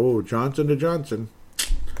thought, oh, Johnson to Johnson.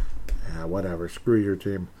 Yeah, whatever. Screw your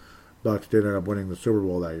team. Bucs did end up winning the Super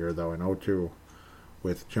Bowl that year, though, in 2002,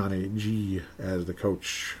 with Johnny G as the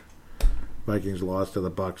coach. Vikings lost to the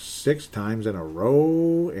Bucs 6 times in a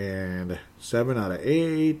row, and 7 out of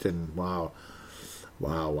 8, and wow.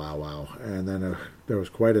 And then there was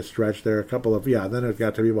quite a stretch there. Then it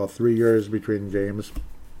got to be about 3 years between games.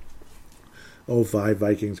 2005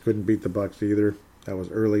 Vikings couldn't beat the Bucs either. That was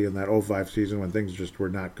early in that 2005 season when things just were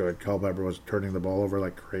not good. Culpepper was turning the ball over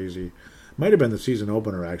like crazy. Might have been the season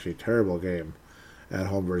opener, actually. Terrible game at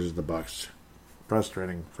home versus the Bucs.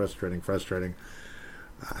 Frustrating.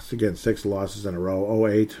 Again, 6 losses in a row.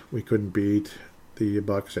 2008, we couldn't beat the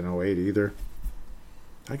Bucs in 2008 either.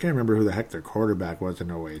 I can't remember who the heck their quarterback was in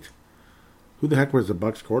 2008. Who the heck was the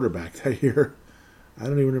Bucs quarterback that year? I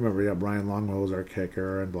don't even remember. Yeah, Brian Longwell was our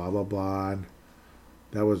kicker, and blah, blah, blah. And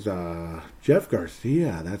that was Jeff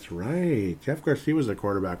Garcia. That's right. Jeff Garcia was the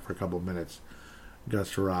quarterback for a couple of minutes.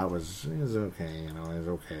 Gus Surratt was okay. He's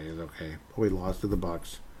okay. But we lost to the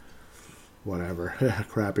Bucs. Whatever.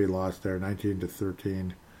 Crappy loss there,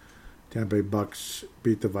 19-13. Tampa Bay Bucs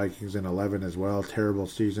beat the Vikings in 11 as well. Terrible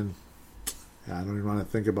season. I don't even want to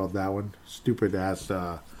think about that one. Stupid ass.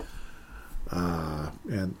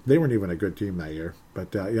 And they weren't even a good team that year.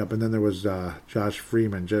 But, and then there was Josh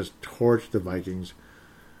Freeman just torched the Vikings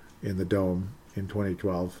in the Dome in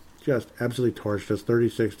 2012. Just absolutely torched us,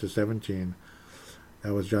 36-17.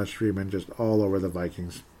 That was Josh Freeman just all over the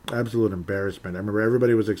Vikings. Absolute embarrassment. I remember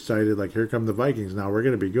everybody was excited, like, here come the Vikings now. We're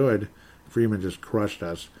going to be good. Freeman just crushed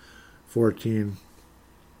us. 14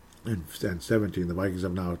 and 17. The Vikings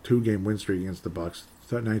have now a 2-game win streak against the Bucs.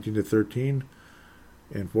 19-13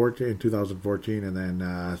 in 2014, and then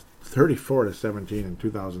 34-17 in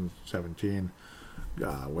 2017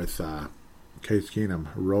 with Case Keenum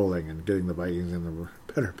rolling and getting the Vikings in the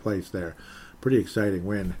better place there. Pretty exciting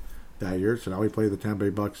win that year. So now we play the Tampa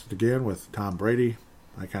Bay Bucs again with Tom Brady.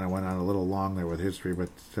 I kind of went on a little long there with history, but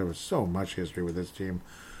there was so much history with this team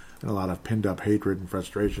and a lot of pinned-up hatred and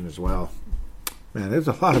frustration as well. Man, it's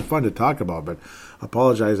a lot of fun to talk about, but I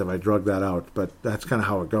apologize if I drug that out, but that's kind of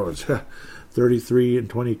how it goes.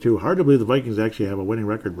 33-22. Hard to believe the Vikings actually have a winning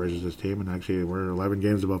record versus this team, and actually we're 11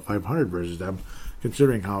 games above 500 versus them,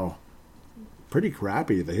 considering how pretty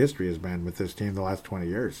crappy the history has been with this team the last 20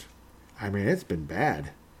 years. I mean, it's been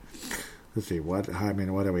bad. let's see, what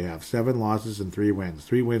do we have? 7 losses and 3 wins.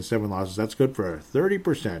 3 wins, 7 losses. That's good for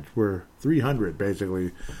 30%. We're 300,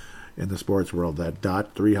 basically, in the sports world, that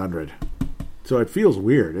 .300. So it feels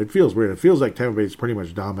weird. It feels like Tampa Bay's pretty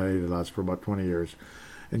much dominated us for about 20 years,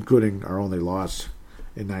 including our only loss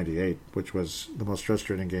in 98, which was the most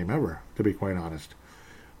frustrating game ever, to be quite honest.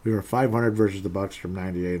 We were 500 versus the Bucs from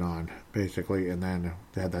 98 on, basically, and then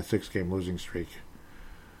they had that 6-game losing streak.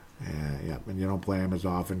 And you don't play them as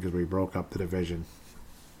often because we broke up the division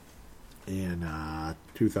in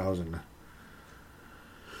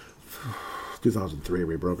 2003.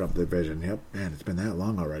 We broke up the division. Yep, man, it's been that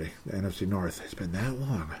long already. The NFC North. It's been that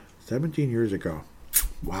long. 17 years ago.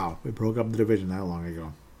 Wow, we broke up the division that long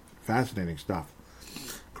ago. Fascinating stuff.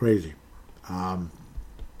 Crazy.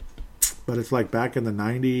 But it's like back in the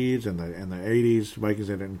 90s and the 80s, Vikings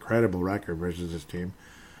had an incredible record versus this team.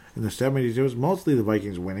 In the 70s, it was mostly the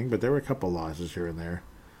Vikings winning, but there were a couple losses here and there.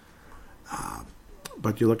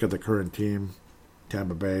 But you look at the current team,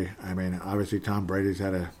 Tampa Bay, I mean, obviously Tom Brady's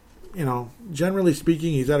had generally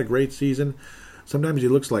speaking, he's had a great season. Sometimes he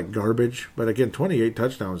looks like garbage, but again, 28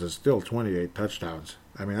 touchdowns is still 28 touchdowns.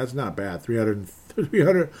 I mean, that's not bad.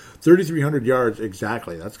 3,300 yards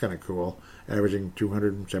exactly. That's kind of cool. Averaging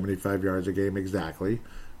 275 yards a game exactly.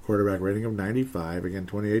 Quarterback rating of 95. Again,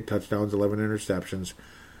 28 touchdowns, 11 interceptions.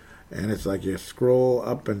 And it's like you scroll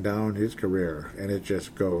up and down his career, and it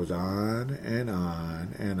just goes on and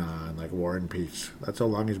on and on, like War and Peace. That's how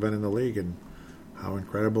long he's been in the league, and how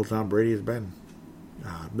incredible Tom Brady has been.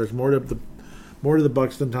 There's more to the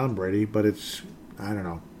Bucs than Tom Brady, but I don't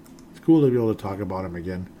know. It's cool to be able to talk about him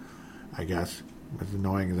again, I guess. As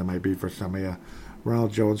annoying as it might be for some of you.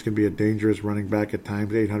 Ronald Jones can be a dangerous running back at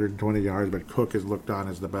times, 820 yards, but Cook is looked on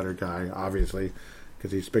as the better guy, obviously,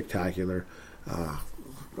 because he's spectacular.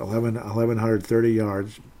 1,130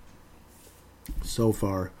 yards so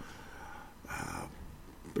far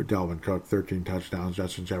for Dalvin Cook, 13 touchdowns,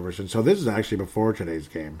 Justin Jefferson. So this is actually before today's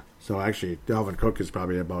game. So actually, Dalvin Cook is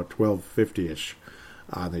probably about 1,250-ish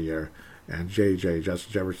on the year. And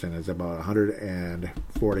Justin Jefferson, is about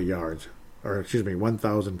 140 yards. Or,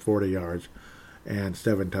 1,040 yards and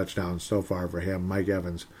 7 touchdowns so far for him. Mike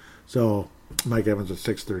Evans. So, Mike Evans is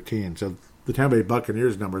 613. So, the Tampa Bay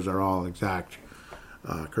Buccaneers numbers are all exact.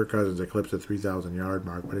 Kirk Cousins eclipsed the 3,000-yard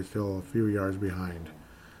mark, but he's still a few yards behind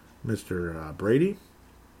Mr. Brady.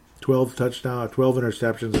 12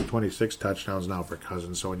 interceptions and 26 touchdowns now for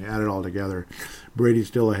Cousins. So when you add it all together, Brady's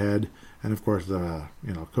still ahead, and of course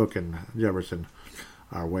Cook and Jefferson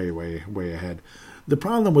are way, way, way ahead. The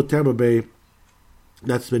problem with Tampa Bay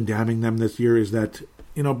that's been damning them this year is that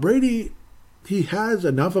Brady, he has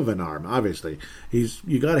enough of an arm. Obviously,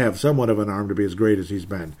 you got to have somewhat of an arm to be as great as he's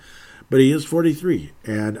been. But he is 43,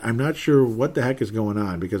 and I'm not sure what the heck is going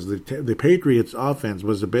on because the Patriots' offense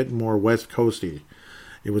was a bit more West Coasty.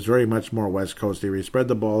 It was very much more West Coasty. We spread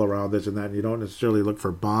the ball around this and that, and you don't necessarily look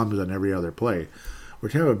for bombs on every other play. Where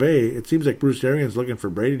Tampa Bay, it seems like Bruce Arians looking for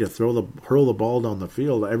Brady to hurl the ball down the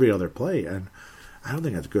field every other play, and I don't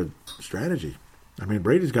think that's good strategy. I mean,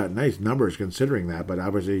 Brady's got nice numbers considering that, but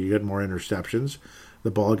obviously you get more interceptions.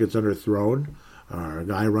 The ball gets underthrown. A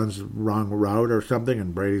guy runs the wrong route or something,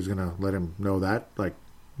 and Brady's going to let him know that, like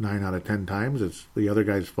 9 out of 10 times. It's the other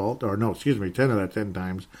guy's fault. Or, 10 out of 10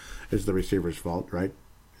 times it's the receiver's fault, right?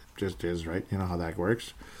 It just is, right? You know how that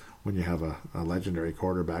works. When you have a legendary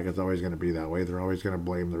quarterback, it's always going to be that way. They're always going to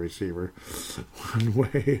blame the receiver one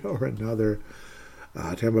way or another.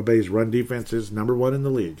 Tampa Bay's run defense is number 1 in the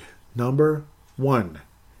league. Number 1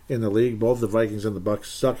 in the league. Both the Vikings and the Bucs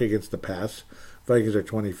suck against the pass. Vikings are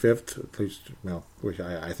 25th, at least,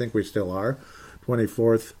 I think we still are.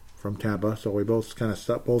 24th from Tampa, so we both kind of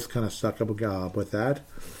suck up with that.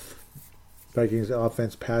 Vikings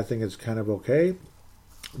offense passing is kind of okay.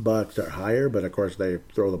 Bucs are higher, but of course they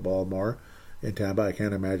throw the ball more in Tampa. I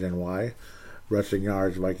can't imagine why. Rushing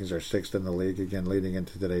yards, Vikings are 6th in the league, again leading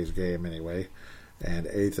into today's game anyway. And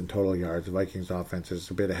 8th in total yards. Vikings offense is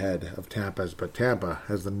a bit ahead of Tampa's, but Tampa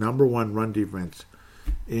has the number 1 run defense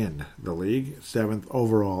in the league, 7th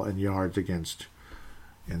overall in yards against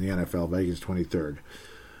in the NFL. Vikings 23rd.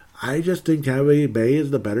 I just think Tampa Bay is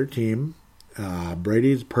the better team.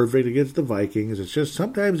 Brady's perfect against the Vikings. It's just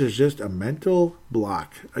sometimes there's just a mental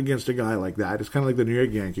block against a guy like that. It's kind of like the New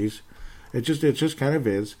York Yankees. It just kind of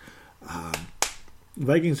is.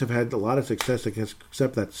 Vikings have had a lot of success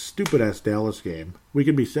except that stupid ass Dallas game. We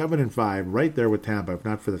could be 7-5 right there with Tampa if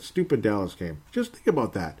not for the stupid Dallas game. Just think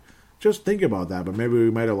about that. But maybe we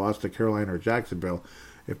might have lost to Carolina or Jacksonville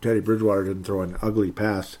if Teddy Bridgewater didn't throw an ugly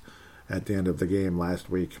pass at the end of the game last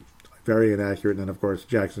week. Very inaccurate, and then, of course,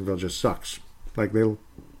 Jacksonville just sucks. Like,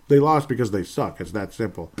 they lost because they suck. It's that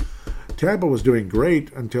simple. Tampa was doing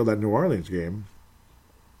great until that New Orleans game.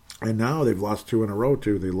 And now they've lost 2 in a row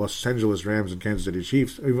to the Los Angeles Rams and Kansas City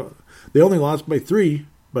Chiefs. They only lost by 3,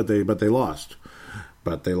 but they lost.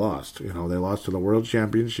 But they lost. They lost to the world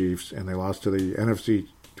champion Chiefs, and they lost to the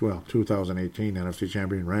 2018 NFC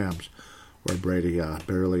champion Rams, where Brady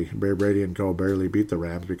and co. barely beat the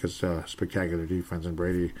Rams because spectacular defense, and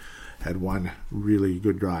Brady had one really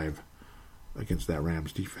good drive against that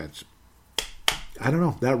Rams defense. I don't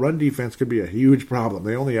know. That run defense could be a huge problem.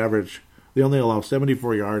 They only allow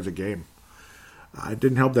 74 yards a game. It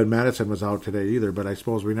didn't help that Madison was out today either, but I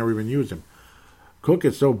suppose we never even used him. Cook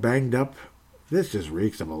is so banged up. This just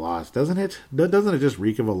reeks of a loss, doesn't it? Doesn't it just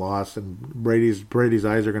reek of a loss? And Brady's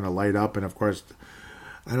eyes are going to light up. And, of course,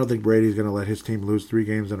 I don't think Brady's going to let his team lose 3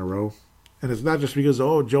 games in a row. And it's not just because,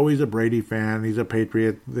 Joey's a Brady fan. He's a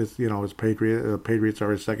Patriot. Patriots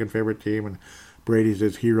are his second favorite team, and Brady's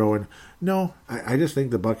his hero. And no, I just think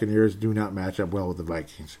the Buccaneers do not match up well with the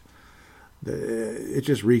Vikings. It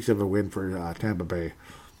just reeks of a win for Tampa Bay.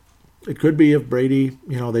 It could be if Brady,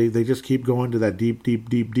 they just keep going to that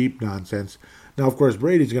deep nonsense. Now, of course,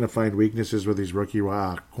 Brady's going to find weaknesses with these rookie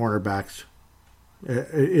cornerbacks.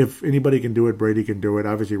 If anybody can do it, Brady can do it.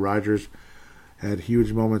 Obviously, Rodgers had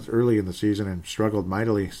huge moments early in the season and struggled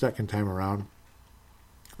mightily second time around.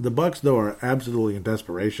 The Bucs, though, are absolutely in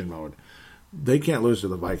desperation mode. They can't lose to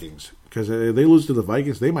the Vikings, because if they lose to the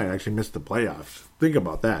Vikings, they might actually miss the playoffs. Think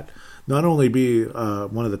about that. Not only be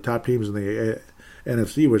one of the top teams in the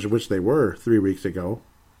NFC, which they were 3 weeks ago,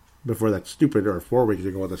 before that 4 weeks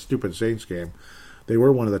ago with the stupid Saints game, they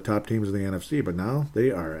were one of the top teams in the NFC, but now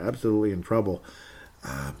they are absolutely in trouble.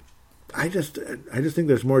 I just think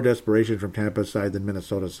there's more desperation from Tampa's side than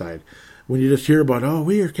Minnesota's side. When you just hear about,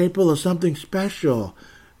 we are capable of something special.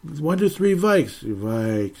 1, 2, 3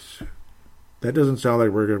 Vikes. That doesn't sound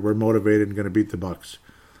like we're motivated and going to beat the Bucs.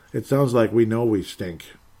 It sounds like we know we stink,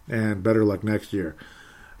 and better luck next year,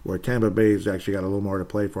 where Tampa Bay's actually got a little more to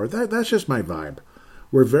play for. That's just my vibe.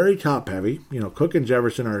 We're very top-heavy. Cook and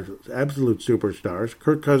Jefferson are absolute superstars.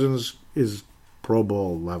 Kirk Cousins is Pro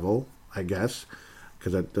Bowl level, I guess,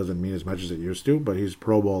 because that doesn't mean as much as it used to, but he's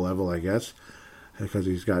Pro Bowl level, I guess, because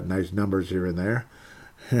he's got nice numbers here and there.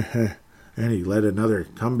 And he led another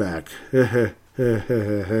comeback. Yeah,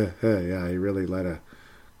 he really led a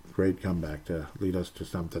great comeback to lead us to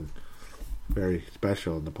something very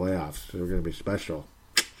special in the playoffs. So we're going to be special.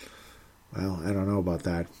 Well, I don't know about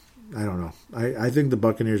that. I don't know. I think the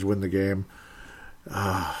Buccaneers win the game.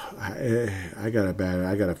 I got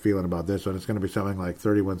a feeling about this one. It's going to be something like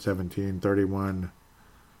 31-17, 31-21,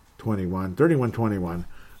 31-21.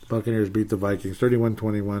 The Buccaneers beat the Vikings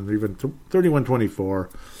 31-21, even 31-24.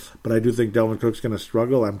 But I do think Dalvin Cook's going to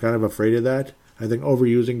struggle. I'm kind of afraid of that. I think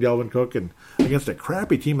overusing Dalvin Cook, and against a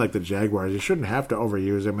crappy team like the Jaguars, you shouldn't have to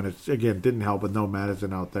overuse him. And it didn't help with no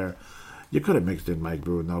Madison out there. You could have mixed in Mike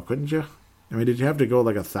Boone, though, couldn't you? I mean, did you have to go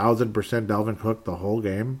like 1,000% Dalvin Cook the whole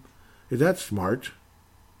game? Is that smart?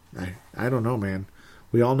 I don't know, man.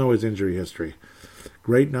 We all know his injury history.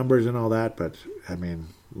 Great numbers and all that, but, I mean,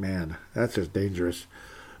 man, that's just dangerous.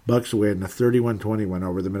 Bucs win, a 31-20 win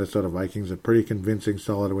over the Minnesota Vikings. A pretty convincing,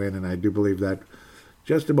 solid win, and I do believe that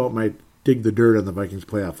just about might dig the dirt on the Vikings'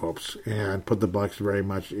 playoff hopes and put the Bucs very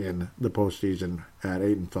much in the postseason at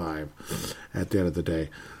 8-5 at the end of the day.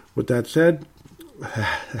 With that said,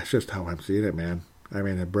 that's just how I'm seeing it, man. I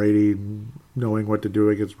mean, Brady knowing what to do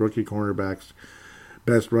against rookie cornerbacks,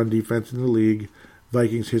 best run defense in the league,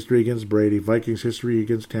 Vikings history against Brady, Vikings history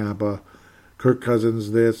against Tampa, Kirk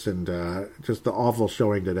Cousins this, and just the awful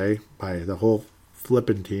showing today by the whole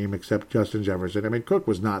flipping team except Justin Jefferson. I mean, Cook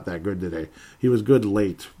was not that good today. He was good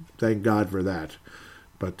late. Thank God for that.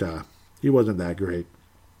 But he wasn't that great.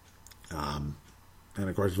 And,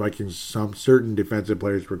 of course, Vikings, some certain defensive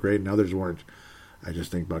players were great and others weren't. I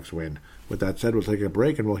just think Bucs win. With that said, we'll take a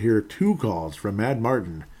break and we'll hear 2 calls from Mad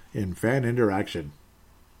Martin in Fan Interaction.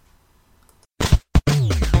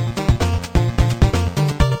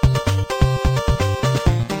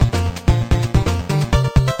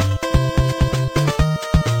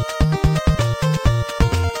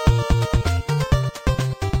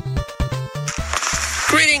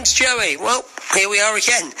 Greetings, Joey. Well, here we are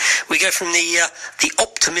again. We go from the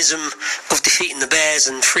optimism of defeating the Bears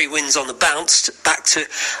and 3 wins on the bounce back to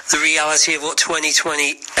the reality of what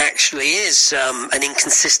 2020 actually is, an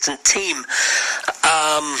inconsistent team.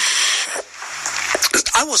 I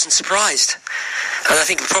wasn't surprised. And I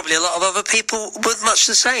think probably a lot of other people were much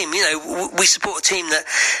the same. You know, we support a team that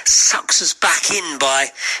sucks us back in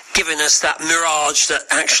by giving us that mirage that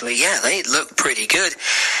actually, yeah, they look pretty good.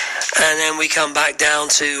 And then we come back down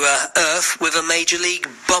to earth with a major league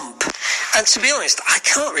bump. And to be honest, I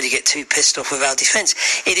can't really get too pissed off with our defence.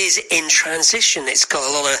 It is in transition. It's got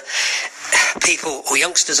a lot of people or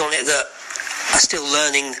youngsters on it that are still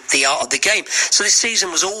learning the art of the game. So this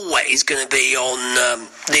season was always going to be on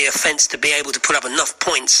the offence to be able to put up enough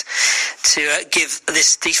points to give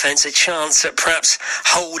this defence a chance at perhaps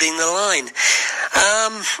holding the line.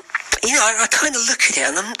 You know, I kind of look at it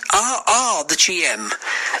and are the GM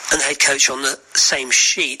and the head coach on the same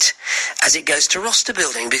sheet as it goes to roster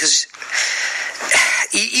building? Because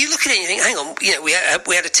you look at it and you think, hang on, you know, we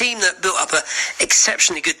had a team that built up an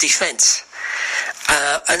exceptionally good defence.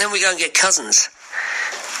 And then we go and get Cousins.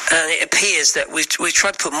 And it appears that we've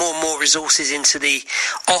tried to put more and more resources into the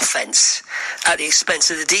offence at the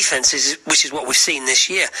expense of the defence, which is what we've seen this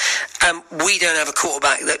year. We don't have a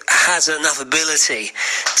quarterback that has enough ability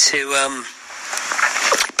to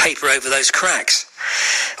paper over those cracks.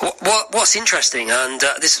 What's interesting, and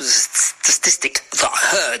this was a statistic that I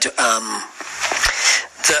heard,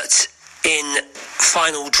 that in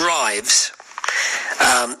final drives,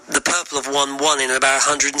 the Purple have won one in about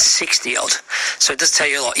 160 odd. So it does tell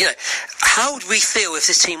you a lot. You know, how would we feel if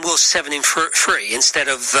this team was 7-3 instead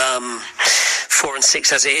of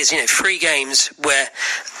 4-6 as it is? You know, 3 games where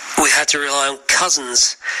we had to rely on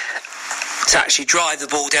Cousins to actually drive the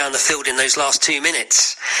ball down the field in those last 2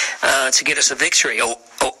 minutes to get us a victory. And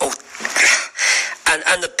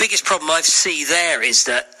the biggest problem I see there is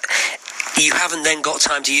that you haven't then got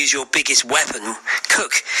time to use your biggest weapon,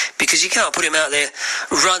 Cook, because you can't put him out there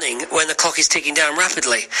running when the clock is ticking down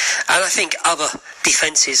rapidly. And I think other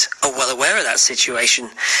defences are well aware of that situation.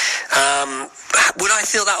 Would I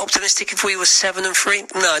feel that optimistic if we were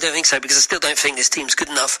 7-3? No, I don't think so, because I still don't think this team's good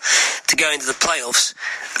enough to go into the playoffs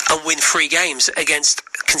and win 3 games against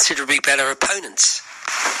considerably better opponents.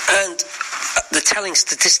 And the telling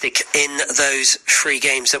statistic in those 3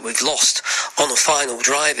 games that we've lost on the final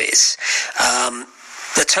drive is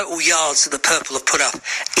the total yards that the Purple have put up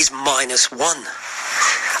is -1.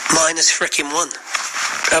 -1.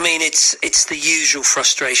 I mean, it's the usual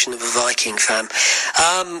frustration of a Viking fan.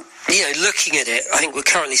 You know, looking at it, I think we're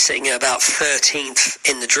currently sitting at about 13th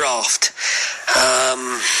in the draft.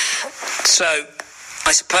 So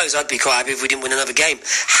I suppose I'd be quite happy if we didn't win another game.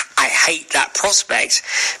 I hate that prospect,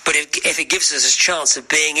 but if it gives us a chance of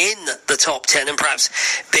being in the top 10 and perhaps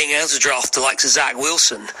being able to draft the likes of Zach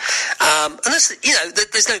Wilson, and that's, you know,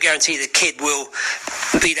 there's no guarantee the kid will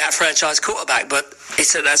be that franchise quarterback, but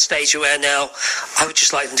it's at that stage where now I would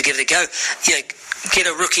just like them to give it a go. You know, get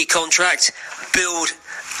a rookie contract, build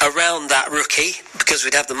around that rookie because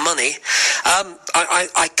we'd have the money.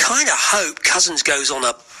 I kind of hope Cousins goes on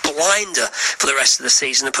a blinder for the rest of the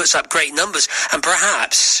season and puts up great numbers, and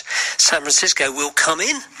perhaps San Francisco will come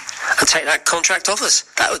in and take that contract off us.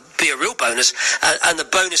 That would be a real bonus, and the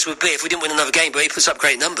bonus would be if we didn't win another game but he puts up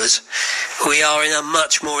great numbers, we are in a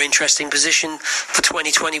much more interesting position for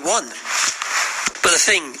 2021. But the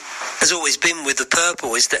thing has always been with the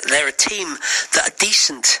Purple is that they're a team that are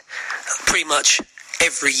decent pretty much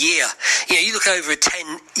every year. You know, you look over a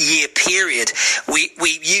 10-year period, we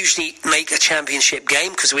usually make a championship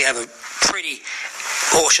game because we have a pretty,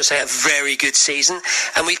 or should I say, a very good season,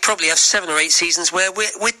 and we probably have 7 or 8 seasons where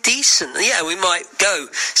we're decent. Yeah, we might go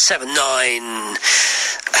 7-9,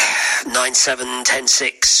 9-7,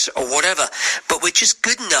 10-6, or whatever, but we're just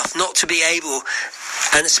good enough not to be able,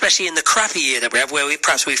 and especially in the crappy year that we have, where we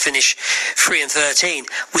finish 3-13,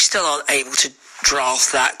 we still aren't able to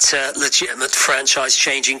draft that legitimate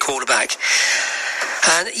franchise-changing quarterback.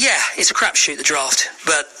 And yeah, it's a crapshoot, the draft,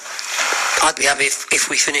 but I'd be happy if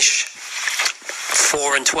we finish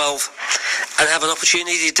 4-12 and have an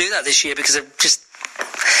opportunity to do that this year, because I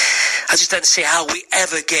just don't see how we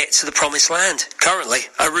ever get to the promised land currently.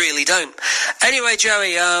 I really don't. Anyway,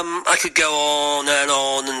 Joey, I could go on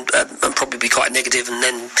and probably be quite negative, and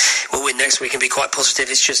then we'll win next week and be quite positive.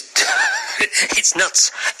 It's just, it's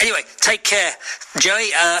nuts. Anyway, take care,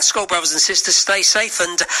 Joey. Skull brothers and sisters, stay safe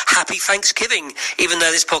and happy Thanksgiving, even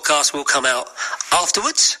though this podcast will come out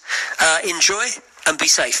afterwards. Enjoy and be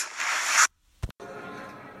safe.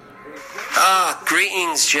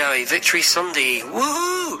 Greetings, Joey. Victory Sunday.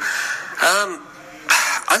 Woohoo!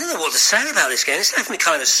 I don't know what to say about this game. It's left me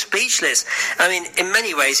kind of speechless. I mean, in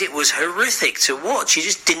many ways, it was horrific to watch. You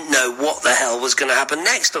just didn't know what the hell was going to happen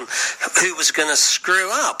next and who was going to screw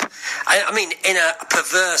up. I mean, in a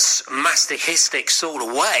perverse, masochistic sort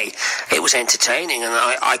of way, it was entertaining, and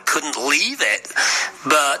I couldn't leave it.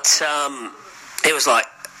 But it was like,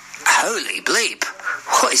 holy bleep,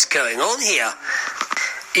 what is going on here?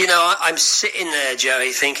 You know, I'm sitting there,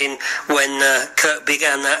 Joey, thinking when Kirk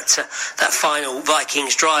began that final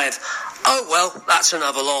Vikings drive, oh, well, that's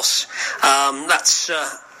another loss. That's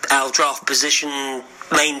our draft position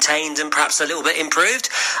maintained and perhaps a little bit improved.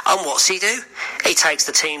 And what's he do? He takes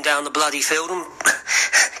the team down the bloody field and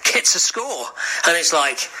gets a score. And it's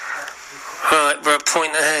like, all right, we're a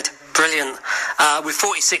point ahead. Brilliant. With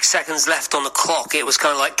 46 seconds left on the clock, it was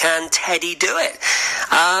kind of like, can Teddy do it?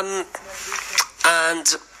 And,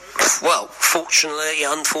 well, fortunately,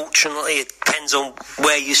 unfortunately, it depends on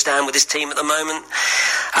where you stand with this team at the moment.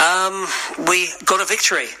 We got a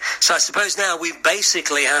victory. So I suppose now we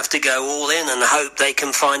basically have to go all in and hope they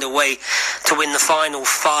can find a way to win the final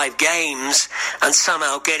 5 games and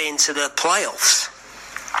somehow get into the playoffs.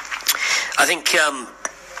 I think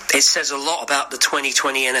it says a lot about the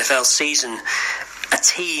 2020 NFL season. A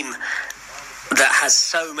team that has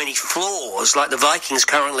so many flaws, like the Vikings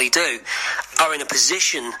currently do, are in a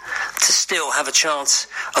position to still have a chance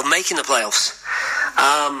of making the playoffs.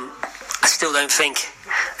 I still don't think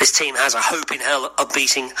this team has a hope in hell of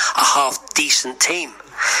beating a half-decent team.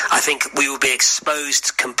 I think we will be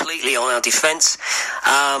exposed completely on our defence.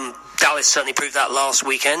 Dallas certainly proved that last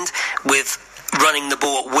weekend with running the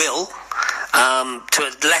ball at will. To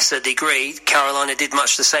a lesser degree, Carolina did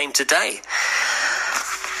much the same today.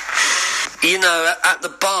 You know, at the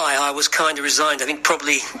bye, I was kind of resigned. I think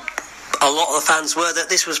probably a lot of the fans were, that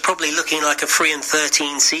this was probably looking like a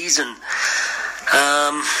 3-13 season.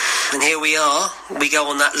 And here we are. We go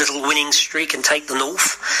on that little winning streak and take the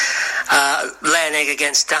North, lay an egg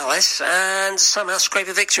against Dallas, and somehow scrape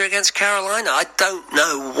a victory against Carolina. I don't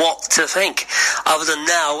know what to think. Other than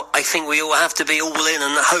now, I think we all have to be all in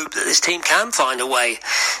and hope that this team can find a way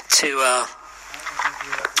to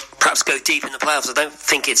perhaps go deep in the playoffs. I don't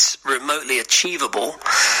think it's remotely achievable,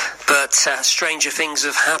 but stranger things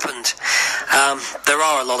have happened. There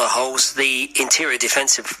are a lot of holes. The interior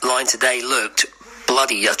defensive line today looked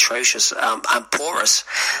bloody atrocious and porous.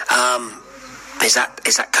 Is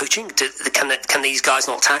that coaching? Can these guys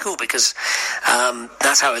not tackle? Because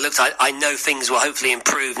that's how it looked. I know things will hopefully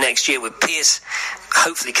improve next year with Pierce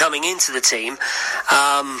hopefully coming into the team.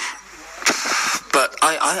 But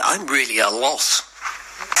I'm really at a loss.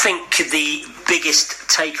 I think the biggest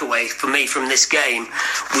takeaway for me from this game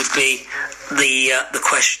would be the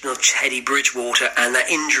question of Teddy Bridgewater and that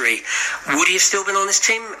injury. Would he have still been on this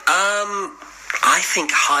team? I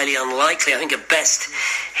think highly unlikely. I think at best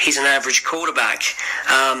he's an average quarterback.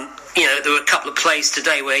 You know, there were a couple of plays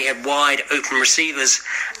today where he had wide open receivers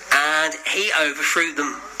and he overthrew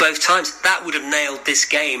them both times. That would have nailed this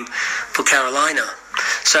game for Carolina.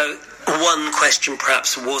 So one question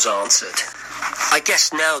perhaps was answered. I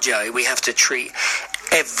guess now, Joey, we have to treat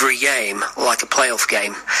every game like a playoff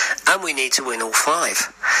game, and we need to win all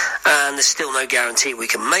 5. And there's still no guarantee we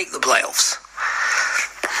can make the playoffs.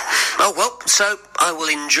 Oh, well, so I will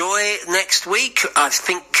enjoy next week. I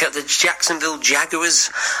think the Jacksonville Jaguars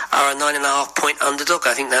are a 9.5-point underdog.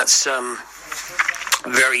 I think that's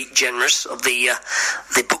very generous of the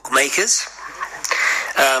bookmakers.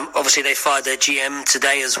 Obviously, they fired their GM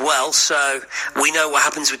today as well, so we know what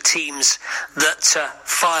happens with teams that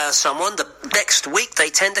fire someone. The next week, they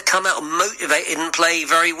tend to come out motivated and play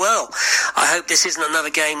very well. I hope this isn't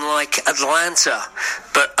another game like Atlanta,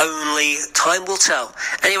 but only time will tell.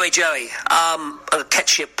 Anyway, Joey, I'll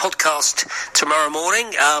catch your podcast tomorrow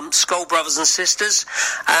morning. Skol brothers and sisters,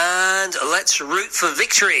 and let's root for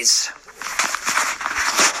victories.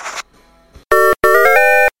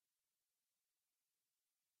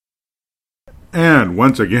 And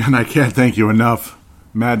once again, I can't thank you enough,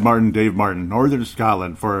 Mad Martin, Dave Martin, Northern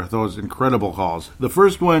Scotland, for those incredible calls. The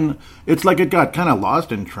first one, it's like it got kind of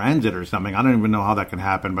lost in transit or something. I don't even know how that can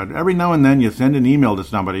happen, but every now and then you send an email to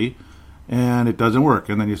somebody and it doesn't work,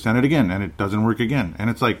 and then you send it again and it doesn't work again. And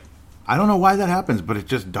it's like, I don't know why that happens, but it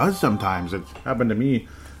just does sometimes. It's happened to me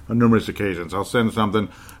on numerous occasions. I'll send something,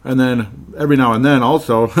 and then every now and then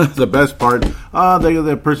also, the best part,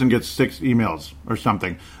 the person gets 6 emails or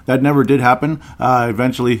something. That never did happen.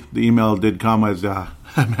 Eventually, the email did come as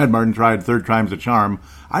Mad Martin tried, third time's a charm.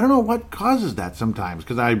 I don't know what causes that sometimes,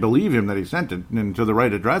 because I believe him that he sent it and to the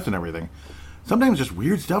right address and everything. Sometimes just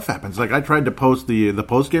weird stuff happens. Like I tried to post the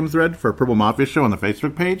post-game thread for Purple Mafia Show on the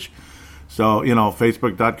Facebook page. So,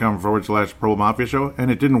 facebook.com/Purple Mafia Show, and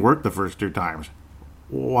it didn't work the first 2 times.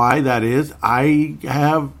 Why that is, I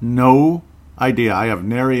have no idea. I have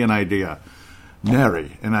nary an idea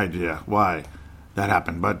why that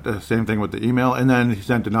happened. But same thing with the email. And then he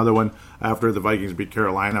sent another one after the Vikings beat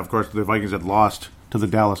Carolina. Of course, the Vikings had lost to the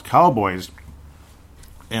Dallas Cowboys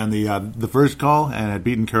and the first call, and had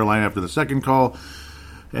beaten Carolina after the second call.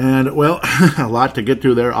 And, well, a lot to get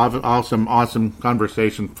to there. Awesome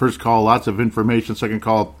conversation. First call, lots of information. Second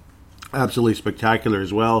call, absolutely spectacular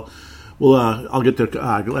as well. Well, I'll get to,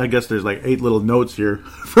 I guess there's like 8 little notes here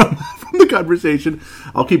from the conversation.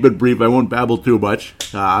 I'll keep it brief. I won't babble too much.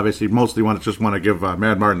 Obviously, mostly want to give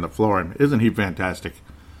Mad Martin the floor. And isn't he fantastic?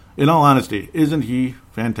 In all honesty, isn't he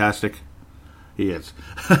fantastic? He is.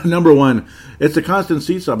 Number one, it's a constant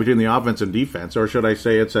seesaw between the offense and defense, or should I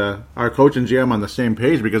say it's our coach and GM on the same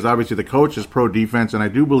page, because obviously the coach is pro-defense, and I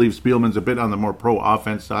do believe Spielman's a bit on the more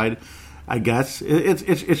pro-offense side, I guess.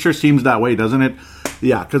 It sure seems that way, doesn't it?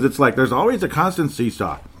 Yeah, because it's like there's always a constant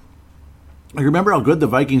seesaw. I remember how good the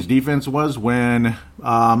Vikings defense was when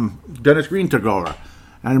Dennis Green took over.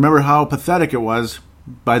 And I remember how pathetic it was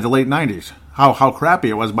by the late 90s. How crappy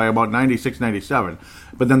it was by about 96, 97.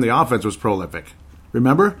 But then the offense was prolific.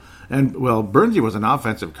 Remember? And, well, Bernsey was an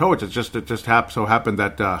offensive coach. It just so happened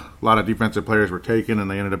that a lot of defensive players were taken,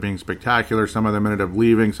 and they ended up being spectacular. Some of them ended up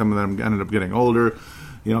leaving. Some of them ended up getting older.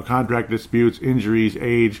 You know, contract disputes, injuries,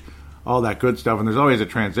 age, all that good stuff. And there's always a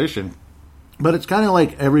transition. But it's kind of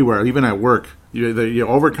like everywhere, even at work. You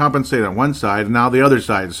overcompensate on one side, and now the other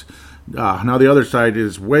side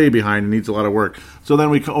is way behind and needs a lot of work. So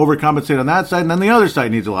then we overcompensate on that side, and then the other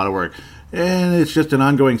side needs a lot of work. And it's just an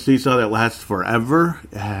ongoing seesaw that lasts forever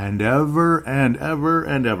and ever and ever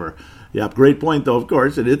and ever. Yep, great point, though, of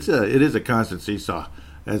course. It is a constant seesaw.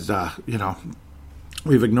 As,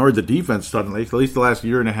 we've ignored the defense suddenly, at least the last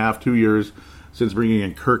year and a half, 2 years since bringing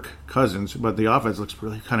in Kirk Cousins. But the offense looks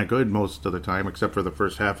really kind of good most of the time, except for the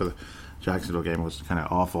first half of the Jacksonville game. It was kind of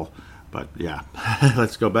awful. But, yeah,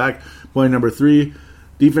 let's go back. Point number 3,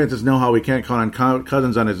 defenses know how we can't count on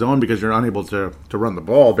Cousins on his own because you're unable to run the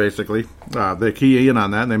ball, basically. They key in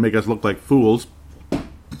on that, and they make us look like fools.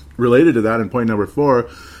 Related to that, and point number 4,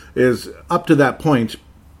 is up to that point,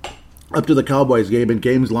 up to the Cowboys game and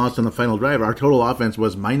games lost on the final drive, our total offense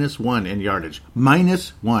was -1 in yardage.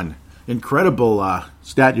 -1. Incredible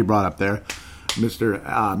stat you brought up there, Mr.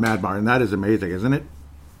 Mad Martin. That is amazing, isn't it?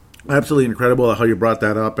 Absolutely incredible how you brought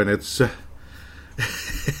that up, and it's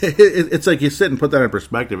it's like you sit and put that in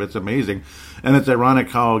perspective. It's amazing, and it's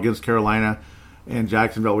ironic how against Carolina and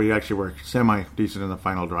Jacksonville we actually were semi-decent in the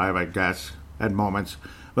final drive, I guess, at moments.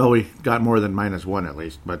 Well, we got more than -1 at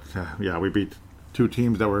least, but yeah, we beat 2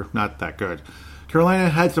 teams that were not that good. Carolina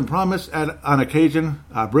had some promise on occasion.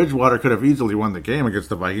 Bridgewater could have easily won the game against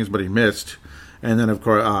the Vikings, but he missed. And then, of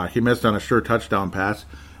course, he missed on a sure touchdown pass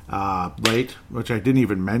late, which I didn't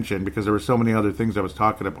even mention because there were so many other things I was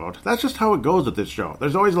talking about. That's just how it goes with this show.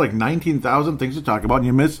 There's always like 19,000 things to talk about, and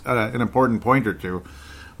you miss an important point or two.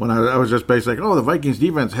 When I was just basically like, oh, the Vikings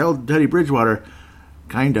defense held Teddy Bridgewater.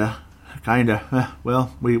 Kinda.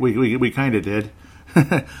 Well, we kind of did.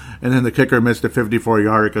 And then the kicker missed a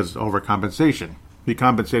 54-yarder because of overcompensation. He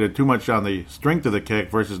compensated too much on the strength of the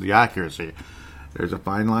kick versus the accuracy. There's a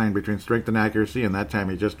fine line between strength and accuracy, and that time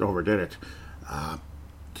he just overdid it.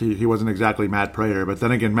 He wasn't exactly Matt Prater, but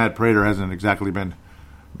then again, Matt Prater hasn't exactly been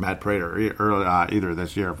Matt Prater either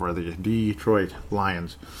this year for the Detroit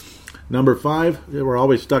Lions. Number 5, we're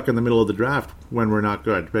always stuck in the middle of the draft when we're not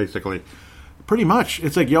good, basically. Pretty much.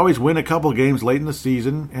 It's like you always win a couple games late in the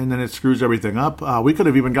season, and then it screws everything up. We could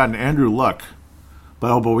have even gotten Andrew Luck,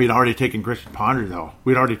 but we'd already taken Christian Ponder, though.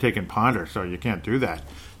 We'd already taken Ponder, so you can't do that.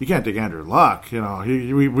 You can't take Andrew Luck. You know,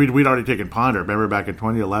 we'd already taken Ponder. Remember back in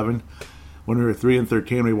 2011 when we were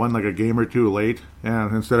 3-13, we won like a game or two late,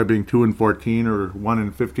 and instead of being 2-14 or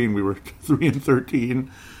 1-15, we were 3-13.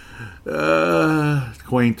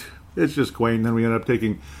 Quaint. It's just quaint. Then we ended up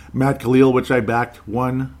taking Matt Khalil, which I backed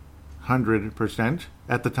 100%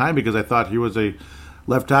 at the time because I thought he was a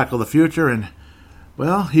left tackle of the future, and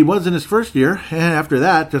well, he was in his first year, and after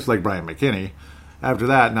that, just like Brian McKinney, after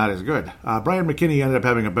that, not as good. Brian McKinney ended up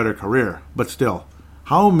having a better career, but still,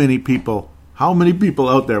 how many people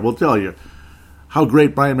out there will tell you how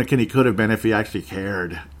great Brian McKinney could have been if he actually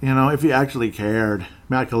cared? You know, if he actually cared.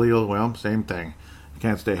 Matt Khalil, well, same thing.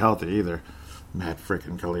 Can't stay healthy either. Matt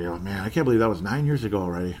frickin' Khalil. Man, I can't believe that was 9 years ago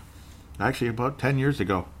already. Actually, about 10 years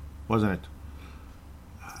ago, wasn't it?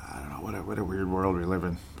 I don't know. What a weird world we live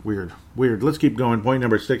in. Weird. Let's keep going. Point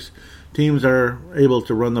number 6. Teams are able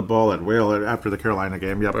to run the ball at will after the Carolina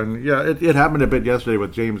game. Yep. And yeah, it happened a bit yesterday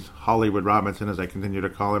with James Hollywood Robinson, as I continue to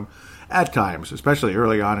call him, at times, especially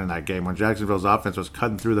early on in that game when Jacksonville's offense was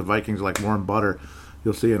cutting through the Vikings like warm butter.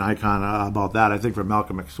 You'll see an icon about that, I think, from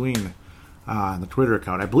Malcolm McSween on the Twitter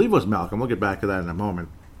account. I believe it was Malcolm. We'll get back to that in a moment.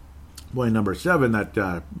 Point number 7 that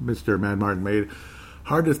Mr. Mad Martin made.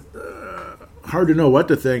 Hard hard to know what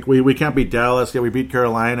to think. We can't beat Dallas. Yeah, we beat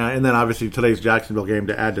Carolina. And then obviously today's Jacksonville game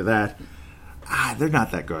to add to that. They're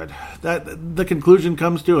not that good. That the conclusion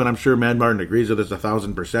comes to, and I'm sure Mad Martin agrees with this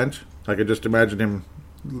 1,000%. I could just imagine him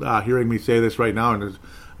hearing me say this right now and is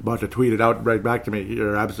about to tweet it out right back to me.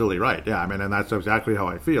 You're absolutely right. Yeah, I mean, and that's exactly how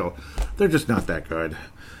I feel. They're just not that good.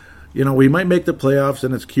 You know, we might make the playoffs,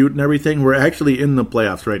 and it's cute and everything. We're actually in the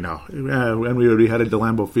playoffs right now, and we already headed to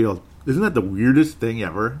Lambeau Field. Isn't that the weirdest thing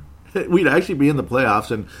ever? We'd actually be in the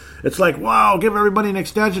playoffs, and it's like, wow, give everybody an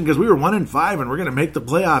extension because we were 1-5, and we're going to make the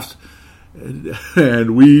playoffs.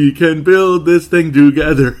 And we can build this thing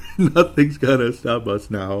together. Nothing's gonna stop us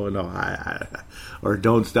now. No, or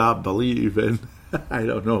don't stop believing. I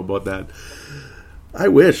don't know about that. I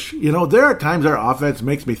wish. You know, there are times our offense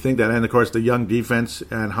makes me think that, and of course the young defense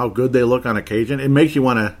and how good they look on occasion, it makes you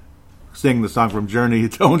want to sing the song from Journey,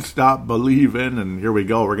 Don't Stop Believing, and here we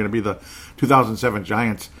go. We're going to be the 2007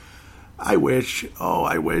 Giants. I wish. Oh,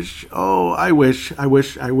 I wish. Oh, I wish. I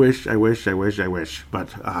wish. I wish. I wish. I wish. I wish.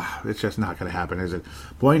 But it's just not going to happen, is it?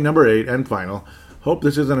 Point number 8 and final. Hope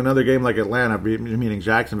this isn't another game like Atlanta, meaning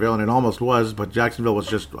Jacksonville, and it almost was, but Jacksonville was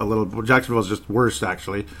just worse,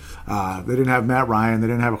 actually. They didn't have Matt Ryan. They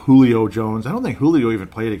didn't have Julio Jones. I don't think Julio even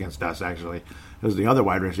played against us, actually. It was the other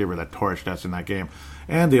wide receiver that torched us in that game.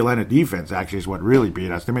 And the Atlanta defense, actually, is what really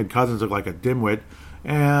beat us. They made Cousins look like a dimwit,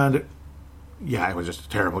 and yeah, it was just a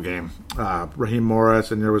terrible game. Raheem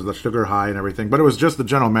Morris, and there was the sugar high and everything. But it was just the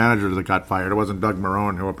general manager that got fired. It wasn't Doug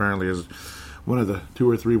Marrone, who apparently is one of the 2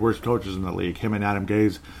 or 3 worst coaches in the league. Him and Adam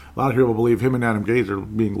Gase. A lot of people believe him and Adam Gase are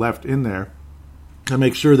being left in there to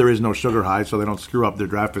make sure there is no sugar high so they don't screw up their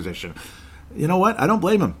draft position. You know what? I don't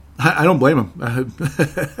blame him. I don't blame him.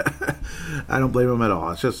 I don't blame him at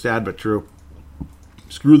all. It's just sad but true.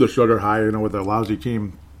 Screw the sugar high, with a lousy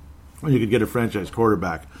team. You could get a franchise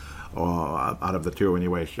quarterback. Out of the two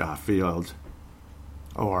anyway, Fields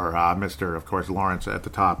or Mr. of course Lawrence at the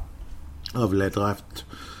top of Le Draft.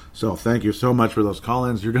 So thank you so much for those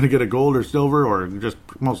call-ins. You're going to get a gold or silver or just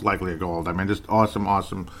most likely a gold. I mean, just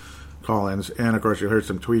awesome call-ins. And of course you heard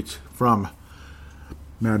some tweets from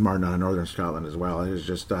Mad Martin out of Northern Scotland as well. It is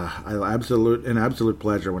just an absolute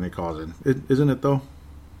pleasure when he calls in. Isn't it though?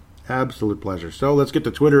 Absolute pleasure. So let's get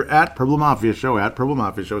to Twitter at Purple Mafia Show. At Purple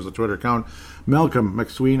Mafia Show is the Twitter account. Malcolm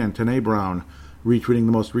McSween and Tanae Brown retweeting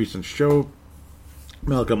the most recent show.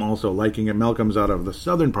 Malcolm also liking it. Malcolm's out of the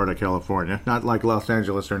southern part of California. Not like Los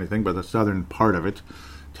Angeles or anything, but the southern part of it.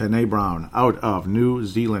 Tanae Brown out of New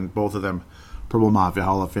Zealand. Both of them Purple Mafia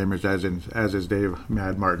Hall of Famers, as is Dave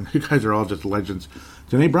Mad Martin. You guys are all just legends.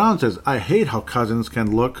 Tanae Brown says, I hate how Cousins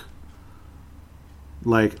can look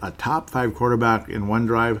like a top 5 quarterback in one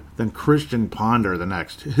drive, then Christian Ponder the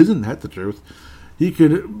next. Isn't that the truth? He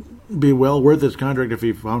could be well worth his contract if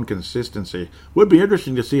he found consistency. Would be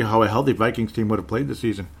interesting to see how a healthy Vikings team would have played this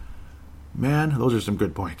season. Man, those are some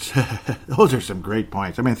good points. Those are some great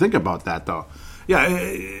points. I mean, think about that, though.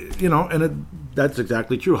 Yeah, that's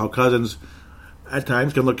exactly true. How Cousins at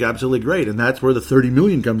times can look absolutely great, and that's where the $30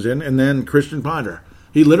 million comes in, and then Christian Ponder.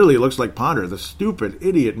 He literally looks like Ponder. The stupid,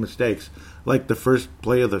 idiot mistakes, like the first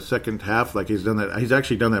play of the second half, like he's done that. He's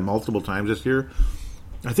actually done that multiple times this year.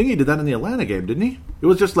 I think he did that in the Atlanta game, didn't he? It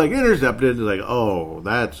was just like intercepted. Like, oh,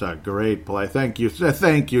 that's a great play. Thank you so much.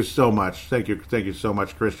 Thank you so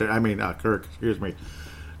much, Christian. I mean, Kirk. Excuse me,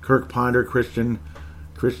 Kirk Ponder, Christian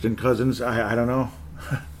Cousins. I don't know.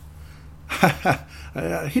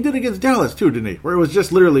 He did against Dallas too, didn't he? Where it was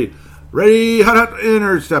just literally ready, hot,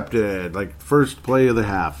 intercepted. Like first play of the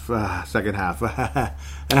half, second half.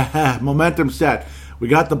 Momentum set. We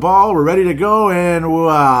got the ball. We're ready to go, and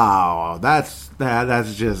wow, that's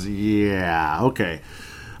just okay.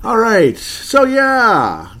 All right. So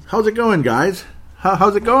yeah, how's it going, guys?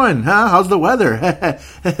 How's it going? Huh? How's the weather?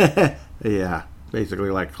 Yeah, basically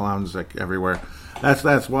like clowns like everywhere.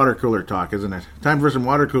 That's water cooler talk, isn't it? Time for some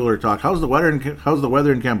water cooler talk. How's the weather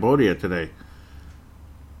in Cambodia today?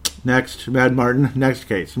 Next, Mad Martin. Next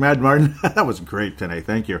case, Mad Martin. That was great today.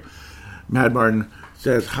 Thank you, Mad Martin.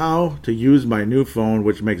 Says how to use my new phone,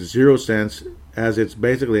 which makes 0 sense as it's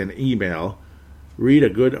basically an email. Read a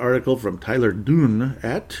good article from Tyler Dunne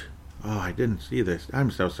at... Oh, I didn't see this. I'm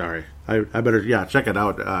so sorry. I better, check it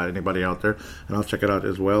out, anybody out there, and I'll check it out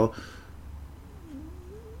as well.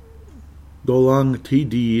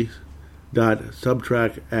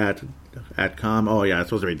 golongtd.subtract@com. Oh, yeah, it's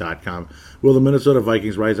supposed to be .com. Will the Minnesota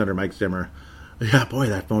Vikings rise under Mike Zimmer? Yeah, boy,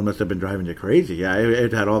 that phone must have been driving you crazy. Yeah,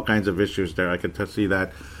 it had all kinds of issues there. I could see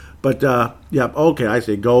that. But, okay, I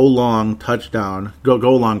see. Go long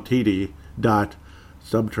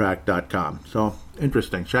TD.subtract.com. So,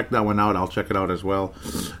 interesting. Check that one out. I'll check it out as well.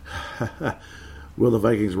 Will the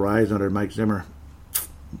Vikings rise under Mike Zimmer?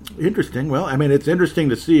 Interesting. Well, I mean, it's interesting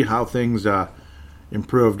to see how things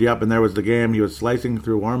improved. Yep, and there was the game. He was slicing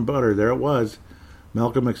through warm butter. There it was.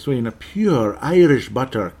 Malcolm McSween, pure Irish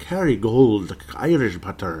butter. Kerrygold Irish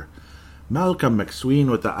butter. Malcolm McSween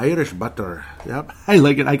with the Irish butter. Yep, I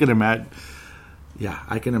like it. I can imagine. Yeah,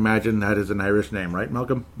 I can imagine that is an Irish name, right,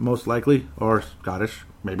 Malcolm? Most likely. Or Scottish,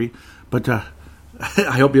 maybe. But I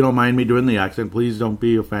hope you don't mind me doing the accent. Please don't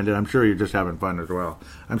be offended. I'm sure you're just having fun as well.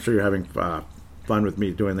 I'm sure you're having fun with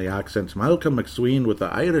me doing the accents. Malcolm McSween with the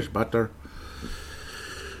Irish butter.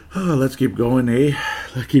 Oh, let's keep going, eh?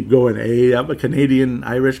 Let's keep going, eh? I'm a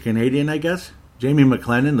Irish Canadian, I guess. Jamie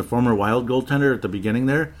McLennan, the former Wild goaltender at the beginning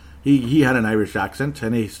there, he had an Irish accent,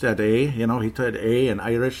 and he said A, he said A and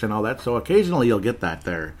Irish and all that, so occasionally you'll get that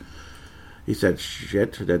there. He said,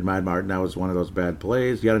 shit, did Mad Martin, that was one of those bad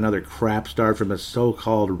plays. Yet another crap start from the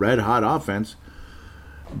so-called red-hot offense.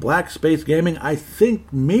 Black Space Gaming, I think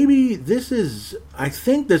this is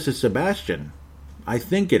Sebastian. I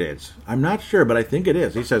think it is. I'm not sure, but I think it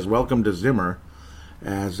is. He says, welcome to Zimmer,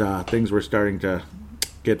 as things were starting to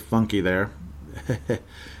get funky there.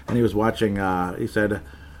 And he was watching, he said,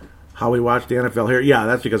 how we watched the NFL here. Yeah,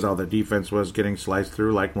 that's because all the defense was getting sliced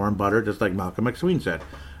through like warm butter, just like Malcolm McSween said.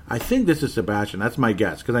 I think this is Sebastian. That's my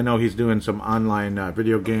guess, because I know he's doing some online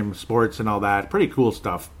video game sports and all that. Pretty cool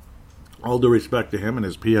stuff. All due respect to him and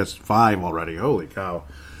his PS5 already. Holy cow.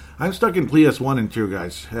 I'm stuck in PS1 and 2,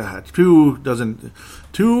 guys. 2 doesn't...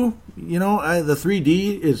 2, the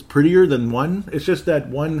 3D is prettier than 1. It's just that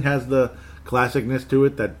 1 has the classicness to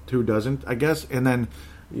it that 2 doesn't, I guess. And then,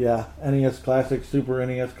 yeah, NES Classic, Super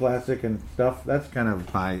NES Classic and stuff. That's kind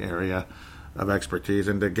of my area of expertise.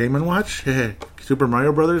 And the Game & Watch, Super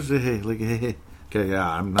Mario Brothers, okay, yeah,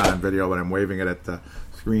 I'm not on video, but I'm waving it at the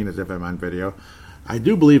screen as if I'm on video. I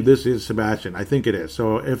do believe this is Sebastian. I think it is.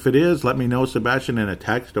 So if it is, let me know, Sebastian, in a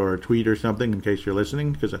text or a tweet or something in case you're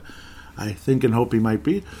listening, because I think and hope he might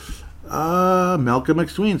be. Malcolm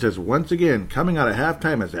McSween says, once again, coming out of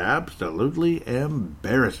halftime is absolutely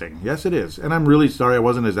embarrassing. Yes, it is. And I'm really sorry I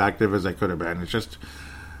wasn't as active as I could have been. It's just,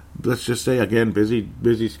 let's just say, again,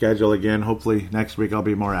 busy schedule again. Hopefully next week I'll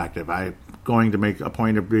be more active. I'm going to make a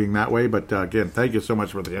point of being that way. But again, thank you so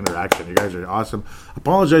much for the interaction. You guys are awesome.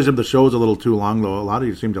 Apologize if the show's a little too long, though. A lot of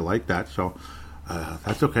you seem to like that. So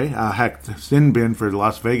that's okay. Heck, Sin Bin for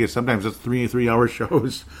Las Vegas, sometimes it's 3-hour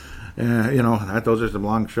shows. Those are some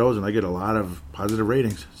long shows, and I get a lot of positive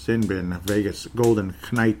ratings. Sin Bin, Vegas, Golden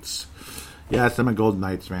Knights. Yes, I'm a Golden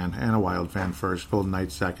Knights fan, and a Wild fan first, Golden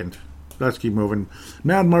Knights second. Let's keep moving.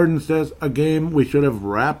 Mad Martin says, a game we should have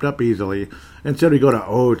wrapped up easily. Instead we go to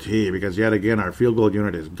OT, because yet again our field goal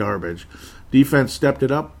unit is garbage. Defense stepped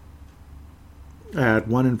it up at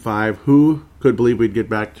 1-5. Who could believe we'd get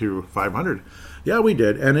back to 500? Yeah, we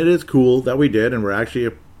did, and it is cool that we did, and we're actually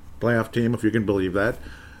a playoff team, if you can believe that.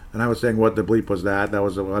 And I was saying, what the bleep was that? That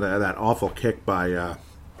was that awful kick by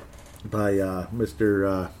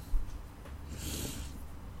Mr.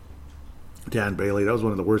 Dan Bailey. That was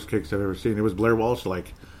one of the worst kicks I've ever seen. It was Blair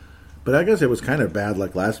Walsh-like. But I guess it was kind of bad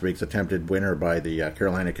like last week's attempted winner by the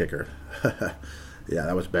Carolina kicker. Yeah,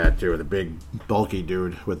 that was bad too. The big, bulky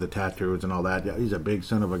dude with the tattoos and all that. Yeah, he's a big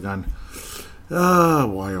son of a gun. Oh,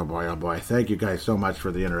 boy, oh, boy, oh, boy. Thank you guys so much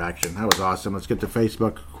for the interaction. That was awesome. Let's get to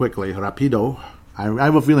Facebook quickly. Rapido. I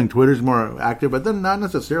have a feeling Twitter's more active, but then not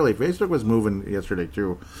necessarily. Facebook was moving yesterday,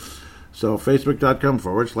 too. So,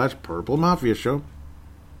 facebook.com/Purple Mafia Show.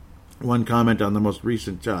 One comment on the most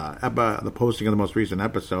recent, the posting of the most recent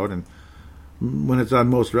episode, and when it's on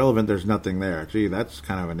most relevant, there's nothing there. Gee, that's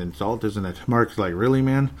kind of an insult, isn't it? Mark's like, really,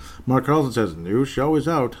 man? Mark Carlson says, new show is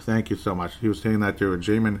out. Thank you so much. He was saying that to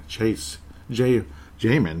Jamin Chase. J.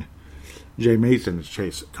 Mason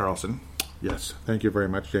Chase Carlson. Yes, thank you very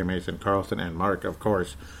much, J. Mason, Carlson, and Mark, of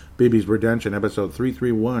course. BB's Redemption, episode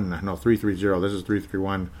 331. No, 330. This is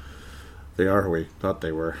 331. They are who we thought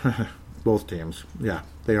they were. Both teams. Yeah,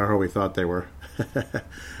 they are who we thought they were.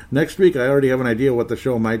 Next week, I already have an idea what the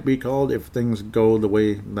show might be called if things go the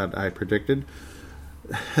way that I predicted.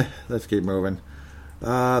 Let's keep moving.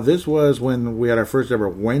 This was when we had our first ever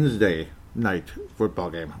Wednesday night football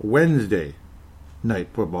game. Wednesday night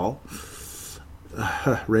football.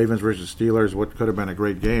 Ravens versus Steelers, what could have been a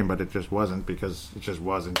great game, but it just wasn't because it just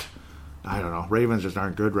wasn't. I don't know. Ravens just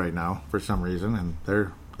aren't good right now for some reason, and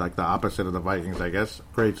they're like the opposite of the Vikings, I guess.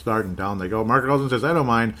 Great start, and down they go. Mark Carlson says, I don't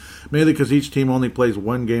mind, mainly because each team only plays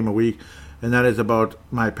one game a week, and that is about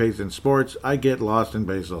my pace in sports. I get lost in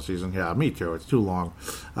baseball season. Yeah, me too. It's too long.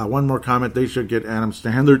 One more comment. They should get Adam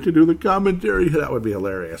Sandler to do the commentary. That would be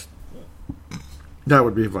hilarious. That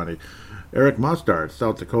would be funny. Eric Mostard,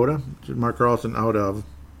 South Dakota. Mark Carlson out of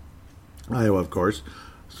Iowa, of course.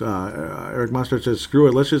 So, Eric Mustard says, screw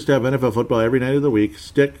it, let's just have NFL football every night of the week.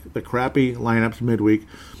 Stick the crappy lineups midweek.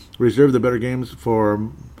 Reserve the better games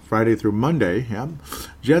for Friday through Monday. Yeah.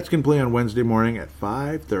 Jets can play on Wednesday morning at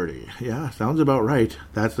 5:30. Yeah, sounds about right.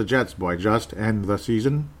 That's the Jets, boy. Just end the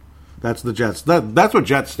season. That's the Jets. That's what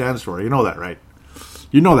Jets stands for. You know that, right?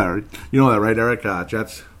 You know that, right, Eric?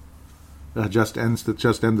 Jets. Just end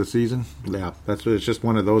the season. Yeah, it's just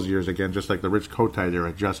one of those years again, just like the Rich Kotite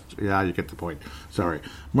era. You get the point. Sorry.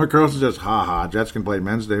 Mark Carlson says, Jets can play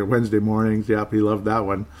Wednesday mornings. Yep, he loved that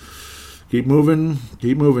one. Keep moving,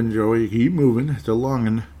 Joey. Keep moving. It's a long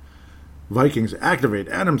one. Vikings activate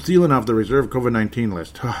Adam Thielen off the reserve COVID-19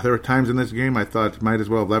 list. There were times in this game I thought might as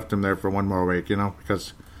well have left him there for one more week,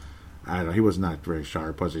 because I don't know, he was not very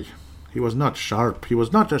sharp, was he? He was not sharp. He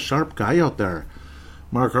was not a sharp guy out there.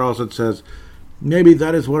 Mark Carlson says, maybe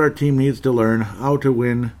that is what our team needs to learn, how to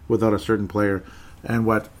win without a certain player, and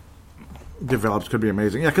what develops could be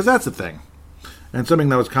amazing. Yeah, because that's the thing. And something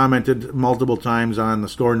that was commented multiple times on the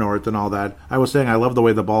Score North and all that, I was saying I love the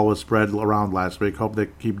way the ball was spread around last week. Hope they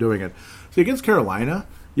keep doing it. See, against Carolina,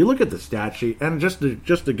 you look at the stat sheet, and just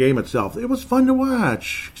the game itself, it was fun to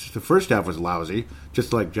watch. The first half was lousy,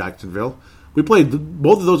 just like Jacksonville. We played,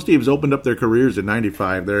 both of those teams opened up their careers in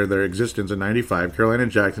 95, their existence in 95. Carolina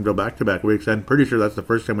and Jacksonville back-to-back weeks. I'm pretty sure that's the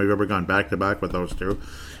first time we've ever gone back-to-back with those two.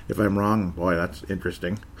 If I'm wrong, boy, that's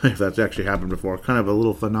interesting. If that's actually happened before. Kind of a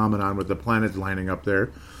little phenomenon with the planets lining up there,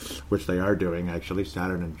 which they are doing, actually.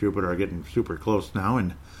 Saturn and Jupiter are getting super close now,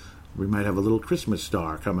 and we might have a little Christmas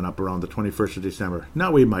star coming up around the 21st of December.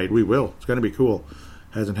 Not we might, we will. It's going to be cool.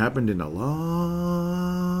 Hasn't happened in a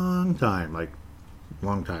long time,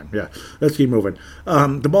 long time. Yeah, let's keep moving.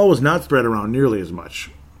 The ball was not spread around nearly as much.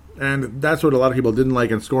 And that's what a lot of people didn't like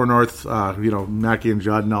in Score North, Mackey and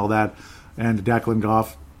Judd and all that, and Declan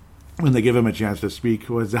Goff, when they give him a chance to speak,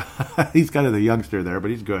 was he's kind of the youngster there, but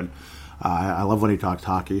he's good. I love when he talks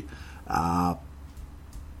hockey. How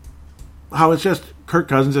it's just Kirk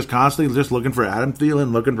Cousins is constantly just looking for Adam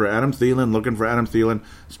Thielen.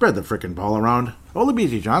 Spread the frickin' ball around.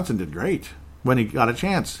 Olabisi Johnson did great when he got a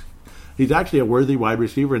chance. He's actually a worthy wide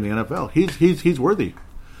receiver in the NFL. He's worthy.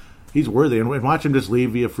 He's worthy. And watch him just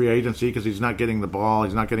leave via free agency because he's not getting the ball.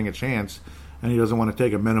 He's not getting a chance. And he doesn't want to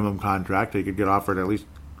take a minimum contract. He could get offered at least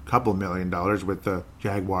a couple $1 million with the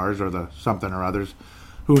Jaguars or the something or others.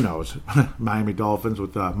 Who knows? Miami Dolphins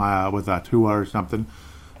with Tua or something.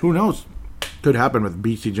 Who knows? Could happen with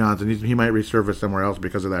BC Johnson. He might resurface somewhere else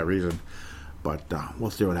because of that reason. But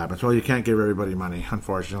we'll see what happens. Well, you can't give everybody money,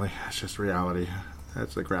 unfortunately. That's just reality.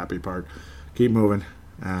 That's the crappy part. Keep moving.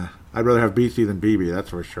 I'd rather have BC than BB,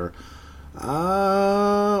 that's for sure.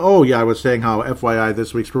 I was saying how, FYI,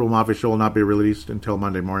 this week's Purple Mafia show will not be released until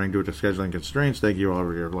Monday morning due to scheduling constraints. Thank you all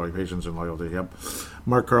for your loyal patience and loyalty. Yep.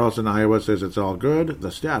 Mark Carlson, Iowa, says it's all good.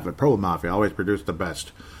 The staff at Purple Mafia always produce the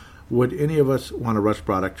best. Would any of us want a Rush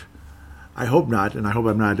product? I hope not, and I hope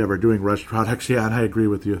I'm not ever doing Rush products. Yeah, and I agree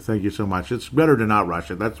with you. Thank you so much. It's better to not rush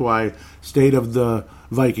it. That's why State of the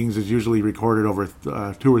Vikings is usually recorded over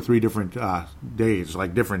 2 or 3 different days,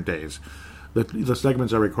 like different days. The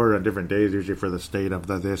segments are recorded on different days, usually for the state of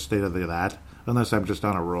this, state of that, unless I'm just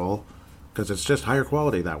on a roll, because it's just higher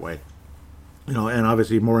quality that way. And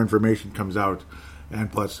obviously more information comes out, and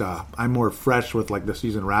plus I'm more fresh with the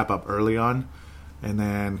season wrap-up early on. And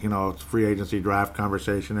then, it's free agency draft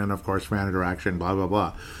conversation and, of course, fan interaction, blah, blah,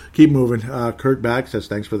 blah. Keep moving. Kurt Back says,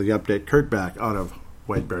 thanks for the update. Kurt Back out of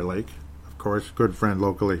White Bear Lake, of course. Good friend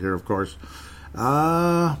locally here, of course.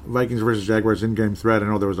 Vikings versus Jaguars in-game threat. I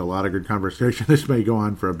know there was a lot of good conversation. This may go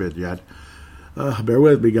on for a bit yet. Bear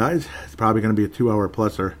with me, guys. It's probably going to be a 2-hour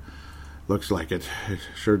pluser. Looks like it. It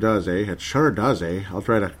sure does, eh? It sure does, eh? I'll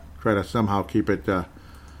try to somehow keep it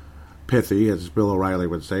pithy, as Bill O'Reilly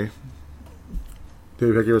would say.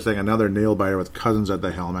 Dave Hickey was saying another nail biter with Cousins at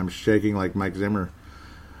the helm. I'm shaking like Mike Zimmer.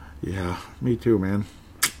 Yeah, me too, man.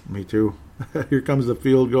 Me too. Here comes the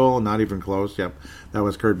field goal. Not even close. Yep, that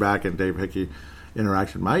was Kurt Back and Dave Hickey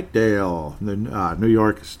interaction. Mike Dale, the New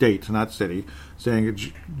York State, not city, saying,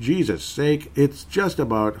 Jesus sake, it's just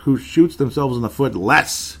about who shoots themselves in the foot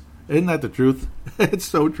less. Isn't that the truth? It's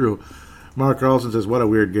so true. Mark Carlson says, what a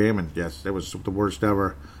weird game. And yes, it was the worst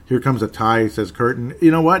ever. Here comes a tie, says Curtin. You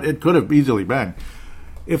know what? It could have easily been.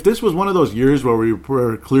 If this was one of those years where we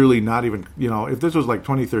were clearly not even, if this was like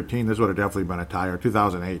 2013, this would have definitely been a tie, or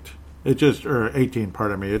 2008. Or 18,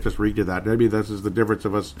 pardon me. It just reeked of that. Maybe this is the difference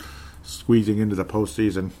of us squeezing into the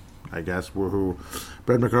postseason, I guess. Woohoo.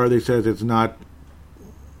 Brett McCarthy says it's not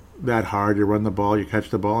that hard. You run the ball, you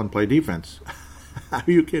catch the ball, and play defense. Are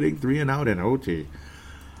you kidding? 3 and out in OT.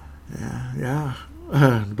 Yeah.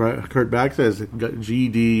 Kurt Back says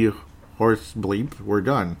GD horse bleep, we're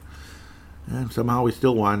done. And somehow we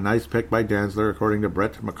still won. Nice pick by Dantzler, according to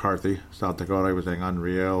Brett McCarthy. South Dakota, he was saying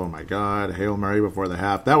unreal. Oh my God. Hail Mary before the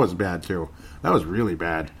half. That was bad too. That was really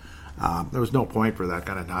bad. There was no point for that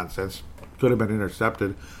kind of nonsense. Could have been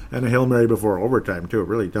intercepted. And a Hail Mary before overtime too.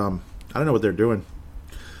 Really dumb. I don't know what they're doing.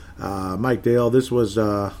 Mike Dale, this was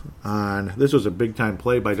a big time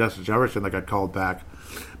play by Justin Jefferson that got called back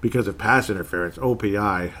because of pass interference.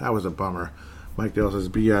 OPI. That was a bummer. Mike Dale says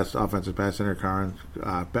BS offensive pass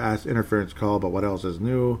interference call, but what else is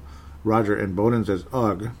new? Roger and Bowden says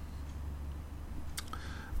ugh.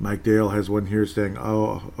 Mike Dale has one here saying,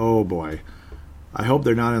 oh boy. I hope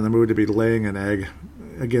they're not in the mood to be laying an egg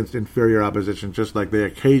against inferior opposition just like they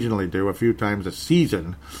occasionally do a few times a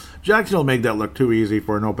season. Jacksonville made that look too easy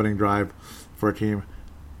for an opening drive for a team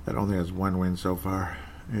that only has one win so far.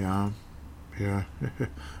 Yeah.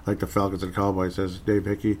 Like the Falcons and Cowboys, says Dave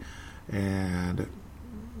Hickey. And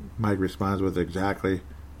Mike responds with exactly.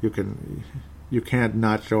 You can't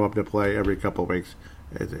not show up to play every couple of weeks.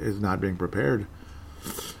 It is not being prepared.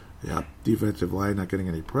 Yeah, defensive line not getting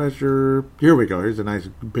any pressure. Here we go. Here's a nice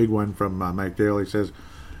big one from Mike Dale. He says,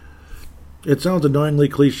 it sounds annoyingly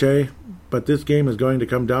cliche, but this game is going to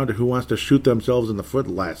come down to who wants to shoot themselves in the foot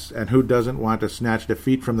less and who doesn't want to snatch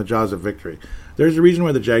defeat from the jaws of victory. There's a reason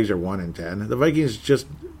why the Jags are 1-10. The Vikings just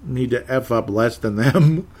need to F up less than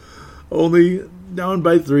them. Only down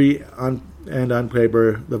by 3, and on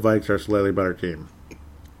paper, the Vikes are a slightly better team.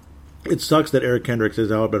 It sucks that Eric Kendricks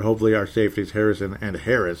is out, but hopefully our safeties, Harrison and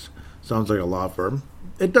Harris, sounds like a law firm.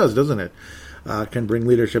 It does, doesn't it? Can bring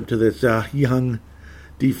leadership to this young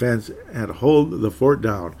defense and hold the fort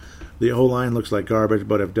down. The O-line looks like garbage,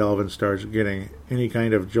 but if Dalvin starts getting any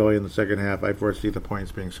kind of joy in the second half, I foresee the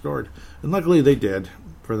points being scored. And luckily they did,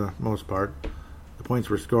 for the most part. The points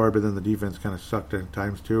were scored, but then the defense kind of sucked at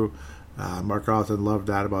times too. Mark Carlson loved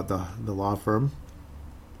that about the law firm.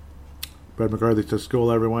 Brett McCarthy says,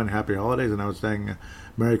 school everyone, happy holidays. And I was saying,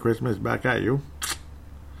 Merry Christmas, back at you.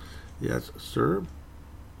 Yes, sir.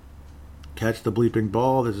 Catch the bleeping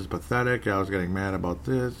ball. This is pathetic. I was getting mad about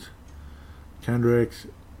this. Kendricks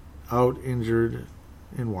out injured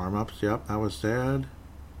in warm-ups. Yep, that was sad.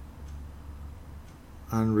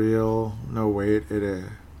 Unreal. No, wait.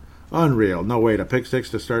 Unreal. No, wait. A pick six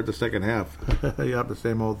to start the second half. Yep, the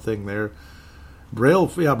same old thing there.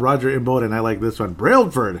 Roger Imboden. I like this one.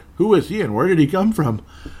 Brailford. Who is he and where did he come from?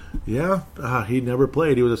 Yeah, he never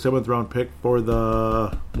played. He was a 7th-round pick for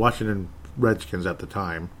the Washington Redskins at the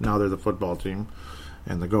time. Now they're the football team.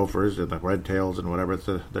 And the Gophers and the Red Tails and whatever it's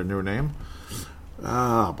their new name.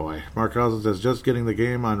 Oh, boy. Mark Cousins says, just getting the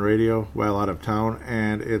game on radio while out of town,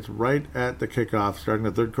 and it's right at the kickoff starting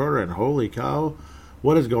the third quarter, and holy cow,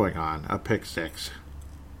 what is going on? A pick six.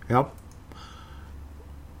 Yep.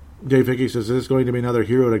 Dave Hickey says, is this going to be another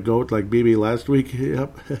hero to GOAT like BB last week?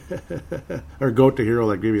 Yep. Or GOAT to hero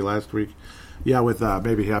like BB last week. Yeah, with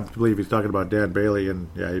maybe, I believe he's talking about Dan Bailey, and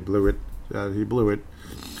yeah, he blew it.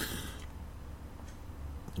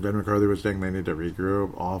 Ben McCarthy was saying they need to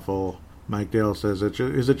regroup. Awful. Mike Dale says,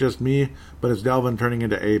 is it just me, but is Dalvin turning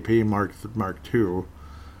into AP Mark II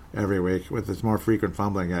every week with this more frequent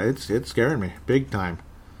fumbling? Yeah, it's scaring me big time.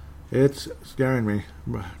 It's scaring me.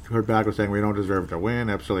 Kurt Back was saying we don't deserve to win.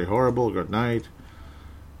 Absolutely horrible. Good night.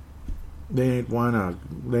 They ain't won a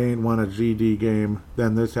GD game.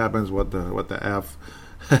 Then this happens. What the F?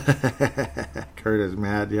 Kurt is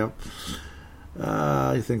mad. Yep.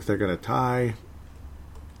 He thinks they're gonna tie.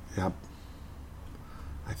 Yep.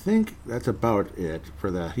 I think that's about it for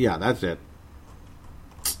the. Yeah, that's it.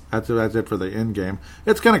 That's it for the end game.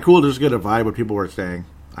 It's kind of cool to just get a vibe what people were saying.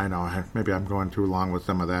 I know, maybe I'm going too long with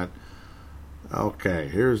some of that. Okay,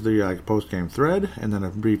 here's the post-game thread, and then a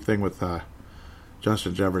brief thing with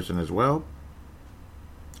Justin Jefferson as well.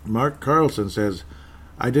 Mark Carlson says,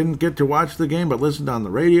 I didn't get to watch the game, but listened on the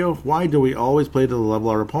radio. Why do we always play to the level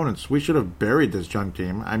of our opponents? We should have buried this junk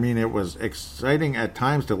team. I mean, it was exciting at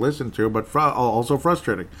times to listen to, but also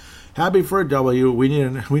frustrating. Happy for a W. We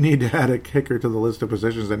need to add a kicker to the list of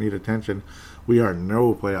positions that need attention. We are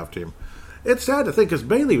no playoff team. It's sad to think because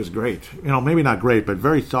Bailey was great. Maybe not great, but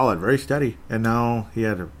very solid, very steady. And now he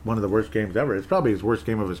had one of the worst games ever. It's probably his worst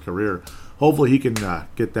game of his career. Hopefully he can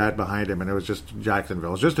get that behind him. And it was just Jacksonville.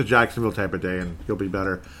 It was just a Jacksonville type of day, and he'll be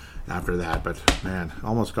better after that. But, man,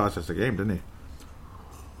 almost cost us the game, didn't he?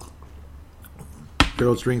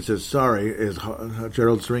 Gerald String says,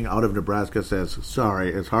 Gerald String out of Nebraska says,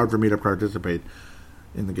 sorry, it's hard for me to participate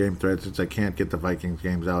in the game thread since I can't get the Vikings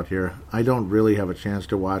games out here. I don't really have a chance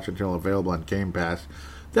to watch until available on Game Pass.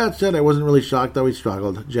 That said, I wasn't really shocked though he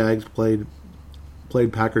struggled. Jags played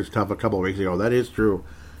Packers tough a couple of weeks ago. That is true.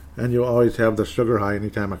 and you'll always have the sugar high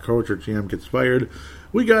anytime a coach or GM gets fired.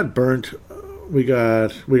 We got burnt. We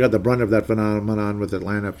got the brunt of that phenomenon with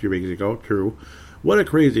Atlanta a few weeks ago. True. What a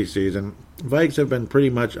crazy season. Vikes have been pretty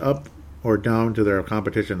much up or down to their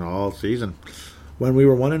competition all season. When we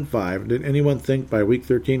were 1-5, did anyone think by week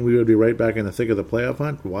 13 we would be right back in the thick of the playoff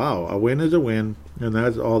hunt? Wow, a win is a win, and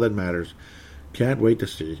that's all that matters. Can't wait to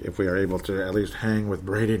see if we are able to at least hang with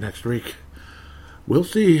Brady next week. We'll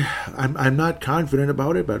see. I'm not confident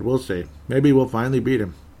about it, but we'll see. Maybe we'll finally beat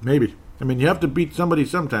him. Maybe. I mean, you have to beat somebody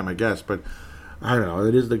sometime, I guess, but I don't know.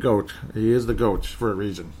 It is the GOAT. He is the GOAT for a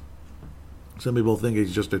reason. Some people think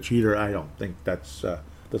he's just a cheater. I don't think that's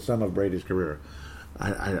the sum of Brady's career.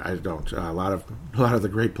 I don't. A lot of the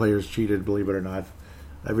great players cheated, believe it or not.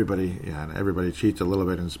 Everybody cheats a little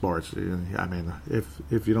bit in sports. I mean,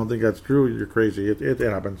 if you don't think that's true, you're crazy. It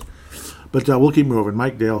happens. But we'll keep moving.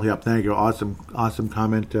 Mike Dale, yep, thank you. Awesome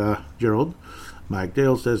comment, Gerald. Mike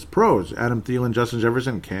Dale says, pros, Adam Thielen, Justin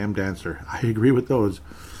Jefferson, Cam Dancer. I agree with those.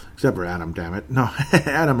 Except for Adam, damn it. No,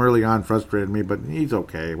 Adam early on frustrated me, but he's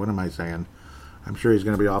okay. What am I saying? I'm sure he's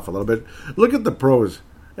going to be off a little bit. Look at the pros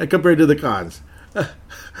compared to the cons.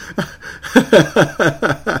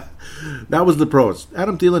 That was the pros.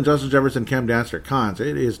 Adam Thielen, Justin Jefferson, Cam Dancer. Cons.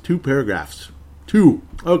 It is 2 paragraphs. 2.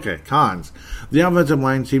 Okay, cons. The offensive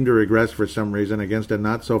line seemed to regress for some reason against a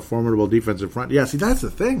not-so-formidable defensive front. Yeah, see, that's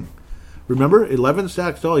the thing. Remember, 11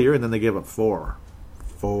 sacks all year, and then they gave up 4.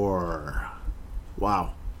 4.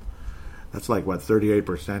 Wow. That's like,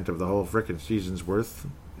 38% of the whole frickin' season's worth?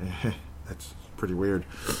 That's pretty weird.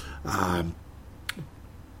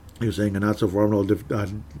 He was saying a not-so-formidable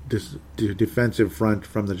defensive front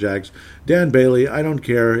from the Jags. Dan Bailey, I don't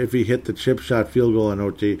care if he hit the chip shot field goal in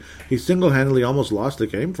OT. He single-handedly almost lost the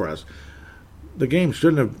game for us. The game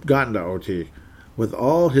shouldn't have gotten to OT. With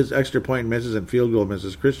all his extra point misses and field goal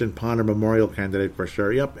misses, Christian Ponder memorial candidate for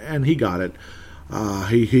sure. Yep, and he got it.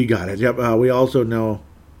 He got it. Yep, we also know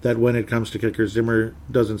that when it comes to kickers, Zimmer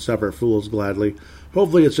doesn't suffer fools gladly.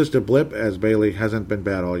 Hopefully it's just a blip, as Bailey hasn't been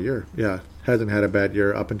bad all year. Yeah, hasn't had a bad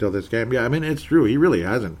year up until this game. Yeah, I mean, it's true. He really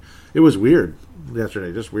hasn't. It was weird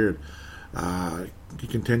yesterday, just weird. He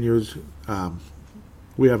continues,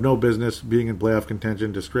 we have no business being in playoff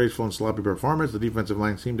contention. Disgraceful and sloppy performance. The defensive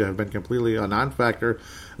line seemed to have been completely a non-factor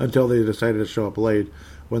until they decided to show up late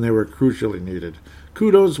when they were crucially needed.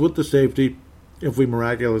 Kudos with the safety. If we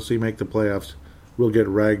miraculously make the playoffs, we'll get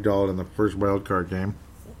ragdolled in the first wild card game.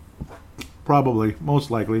 Probably, most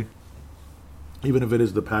likely. Even if it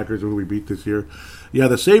is the Packers who we beat this year. Yeah,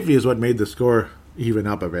 the safety is what made the score even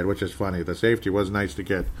up a bit, which is funny. The safety was nice to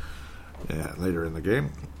get later in the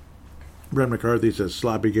game. Brent McCarthy says,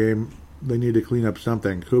 sloppy game. They need to clean up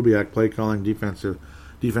something. Kubiak play calling defense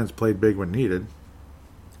played big when needed.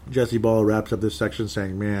 Jesse Ball wraps up this section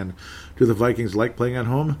saying, man, do the Vikings like playing at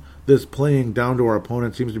home? This playing down to our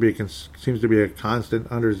opponent seems to be a constant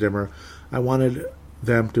under Zimmer. I wanted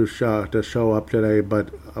them to show up today, but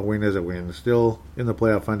a win is a win. Still in the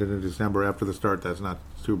playoff hunt in December after the start. That's not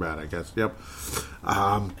too bad, I guess. Yep.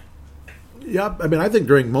 Yep. I mean, I think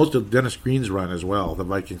during most of Dennis Green's run as well, the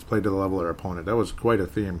Vikings played to the level of their opponent. That was quite a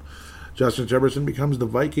theme. Justin Jefferson becomes the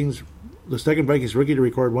second Vikings rookie to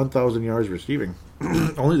record 1,000 yards receiving.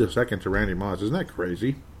 Only the second to Randy Moss. Isn't that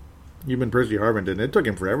crazy? Even Percy Harvin didn't. It took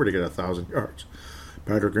him forever to get 1,000 yards.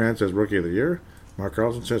 Patrick Grant says Rookie of the Year. Mark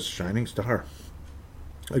Carlson says Shining Star.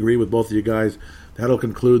 Agree with both of you guys. That'll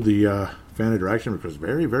conclude the fan interaction, which was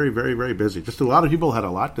very, very, very, very busy. Just a lot of people had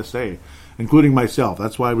a lot to say, including myself.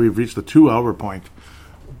 That's why we've reached the 2-hour point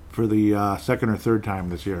for the second or third time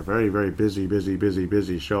this year. Very, very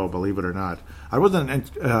busy show, believe it or not. I wasn't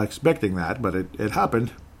expecting that, but it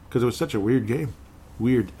happened because it was such a weird game.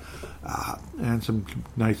 Weird. And some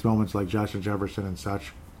nice moments like Justin Jefferson and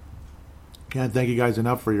such. Can't thank you guys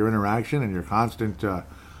enough for your interaction and your constant...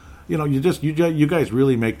 you guys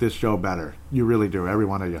really make this show better. You really do, every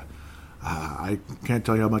one of you. I can't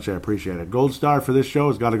tell you how much I appreciate it. Gold star for this show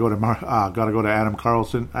has got to go to Adam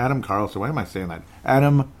Carlson. Adam Carlson. Why am I saying that?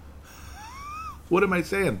 What am I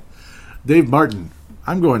saying? Dave Martin.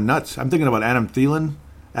 I'm going nuts. I'm thinking about Adam Thielen,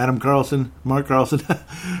 Adam Carlson, Mark Carlson.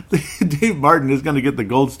 Dave Martin is going to get the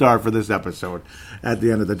gold star for this episode at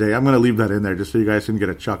the end of the day. I'm going to leave that in there just so you guys can get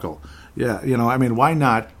a chuckle. Yeah, why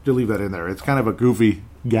not to leave that in there? It's kind of a goofy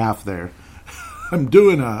gaff there. I'm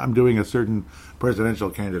doing a certain presidential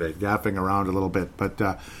candidate, gaffing around a little bit, but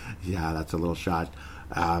that's a little shot.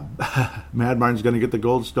 Mad Martin's going to get the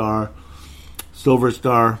gold star. Silver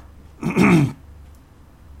star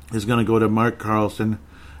is going to go to Mark Carlson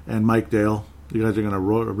and Mike Dale. You guys are going to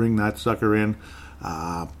ring that sucker in.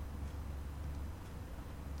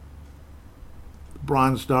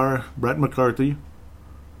 Bronze star, Brett McCarthy.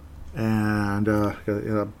 And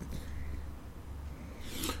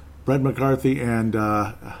Brett McCarthy and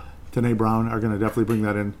Tanae Brown are going to definitely bring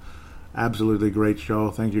that in. Absolutely great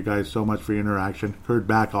show. Thank you guys so much for your interaction. Kurt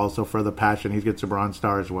Back also for the passion. He gets a Bronze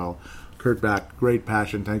Star as well. Kurt Back, great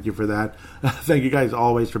passion. Thank you for that. Thank you guys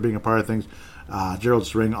always for being a part of things. Gerald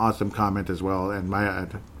String, awesome comment as well. And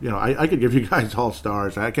I could give you guys all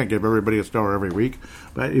stars. I can't give everybody a star every week,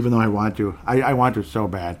 but even though I want to, I want to so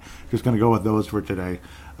bad. Just going to go with those for today.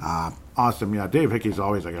 Awesome. Yeah, Dave Hickey's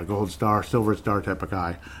always like a gold star, silver star type of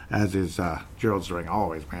guy, as is Gerald String,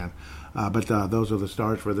 always, man. But those are the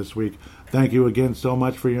stars for this week. Thank you again so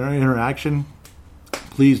much for your interaction.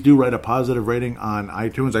 Please do write a positive rating on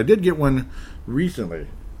iTunes. I did get one recently.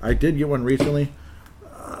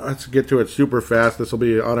 Let's get to it super fast. This will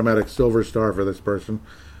be an automatic silver star for this person.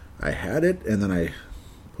 I had it, and then I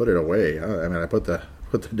put it away. I put the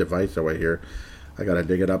device away here. I got to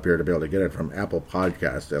dig it up here to be able to get it from Apple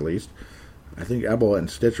Podcasts, at least. I think Apple and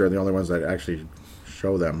Stitcher are the only ones that actually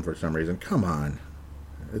show them for some reason. Come on.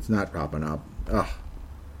 It's not popping up. Ugh.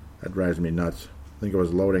 That drives me nuts. I think it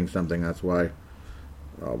was loading something, that's why.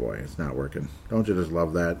 Oh boy, it's not working. Don't you just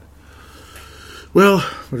love that? Well,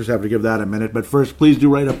 we'll just have to give that a minute. But first, please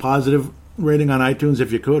do write a positive rating on iTunes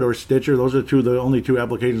if you could, or Stitcher. Those are the only two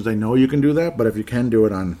applications I know you can do that. But if you can do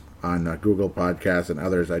it on Google Podcasts and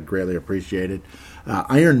others, I'd greatly appreciate it.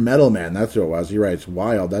 Iron Metal Man, that's who it was. He writes,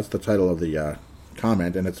 Wild. That's the title of the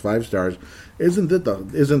comment, and it's 5 stars. Isn't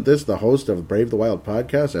this the host of Brave the Wild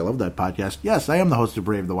podcast? I love that podcast. Yes, I am the host of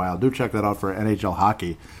Brave the Wild. Do check that out for NHL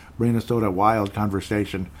hockey. Minnesota Wild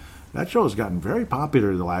conversation. That show has gotten very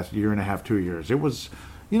popular the last year and a half, 2 years. It was,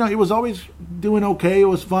 it was always doing okay. It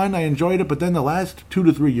was fun. I enjoyed it, but then the last 2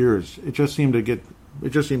 to 3 years, it just seemed to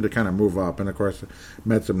kind of move up. And of course,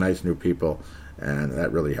 met some nice new people, and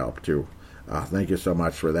that really helped too. Thank you so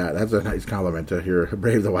much for that. That's a nice compliment to hear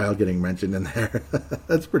Brave the Wild getting mentioned in there.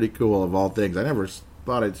 That's pretty cool of all things. I never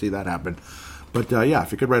thought I'd see that happen. But yeah,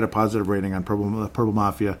 if you could write a positive rating on Purple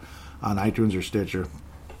Mafia on iTunes or Stitcher,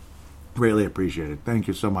 greatly appreciate it. Thank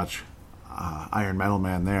you so much, Iron Metal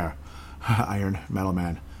Man there. Iron Metal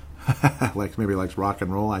Man. maybe likes rock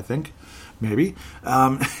and roll, I think. Maybe.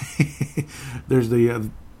 There's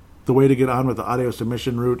the way to get on with the audio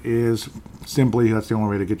submission route is simply, that's the only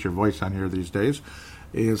way to get your voice on here these days,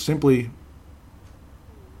 is simply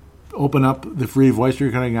open up the free voice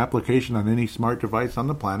recording application on any smart device on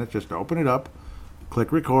the planet. Just open it up,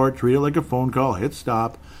 click record, treat it like a phone call, hit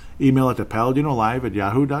stop, email it to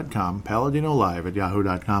paladinolive@yahoo.com,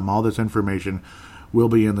 paladinolive@yahoo.com. All this information will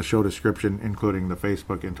be in the show description, including the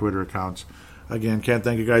Facebook and Twitter accounts. Again, can't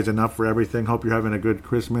thank you guys enough for everything. Hope you're having a good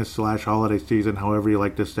Christmas/holiday season, however you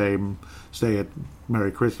like to say it. Merry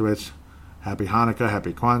Christmas, Happy Hanukkah,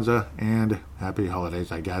 Happy Kwanzaa, and Happy Holidays,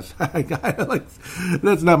 I guess.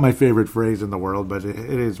 That's not my favorite phrase in the world, but it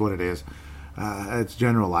is what it is. It's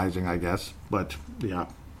generalizing, I guess. But, yeah,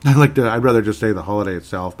 I'd rather just say the holiday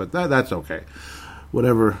itself, but that's okay.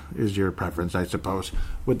 Whatever is your preference, I suppose.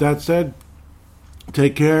 With that said,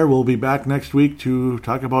 take care. We'll be back next week to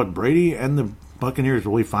talk about Brady and the Buccaneers.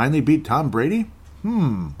 Will he finally beat Tom Brady?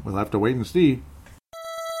 We'll have to wait and see.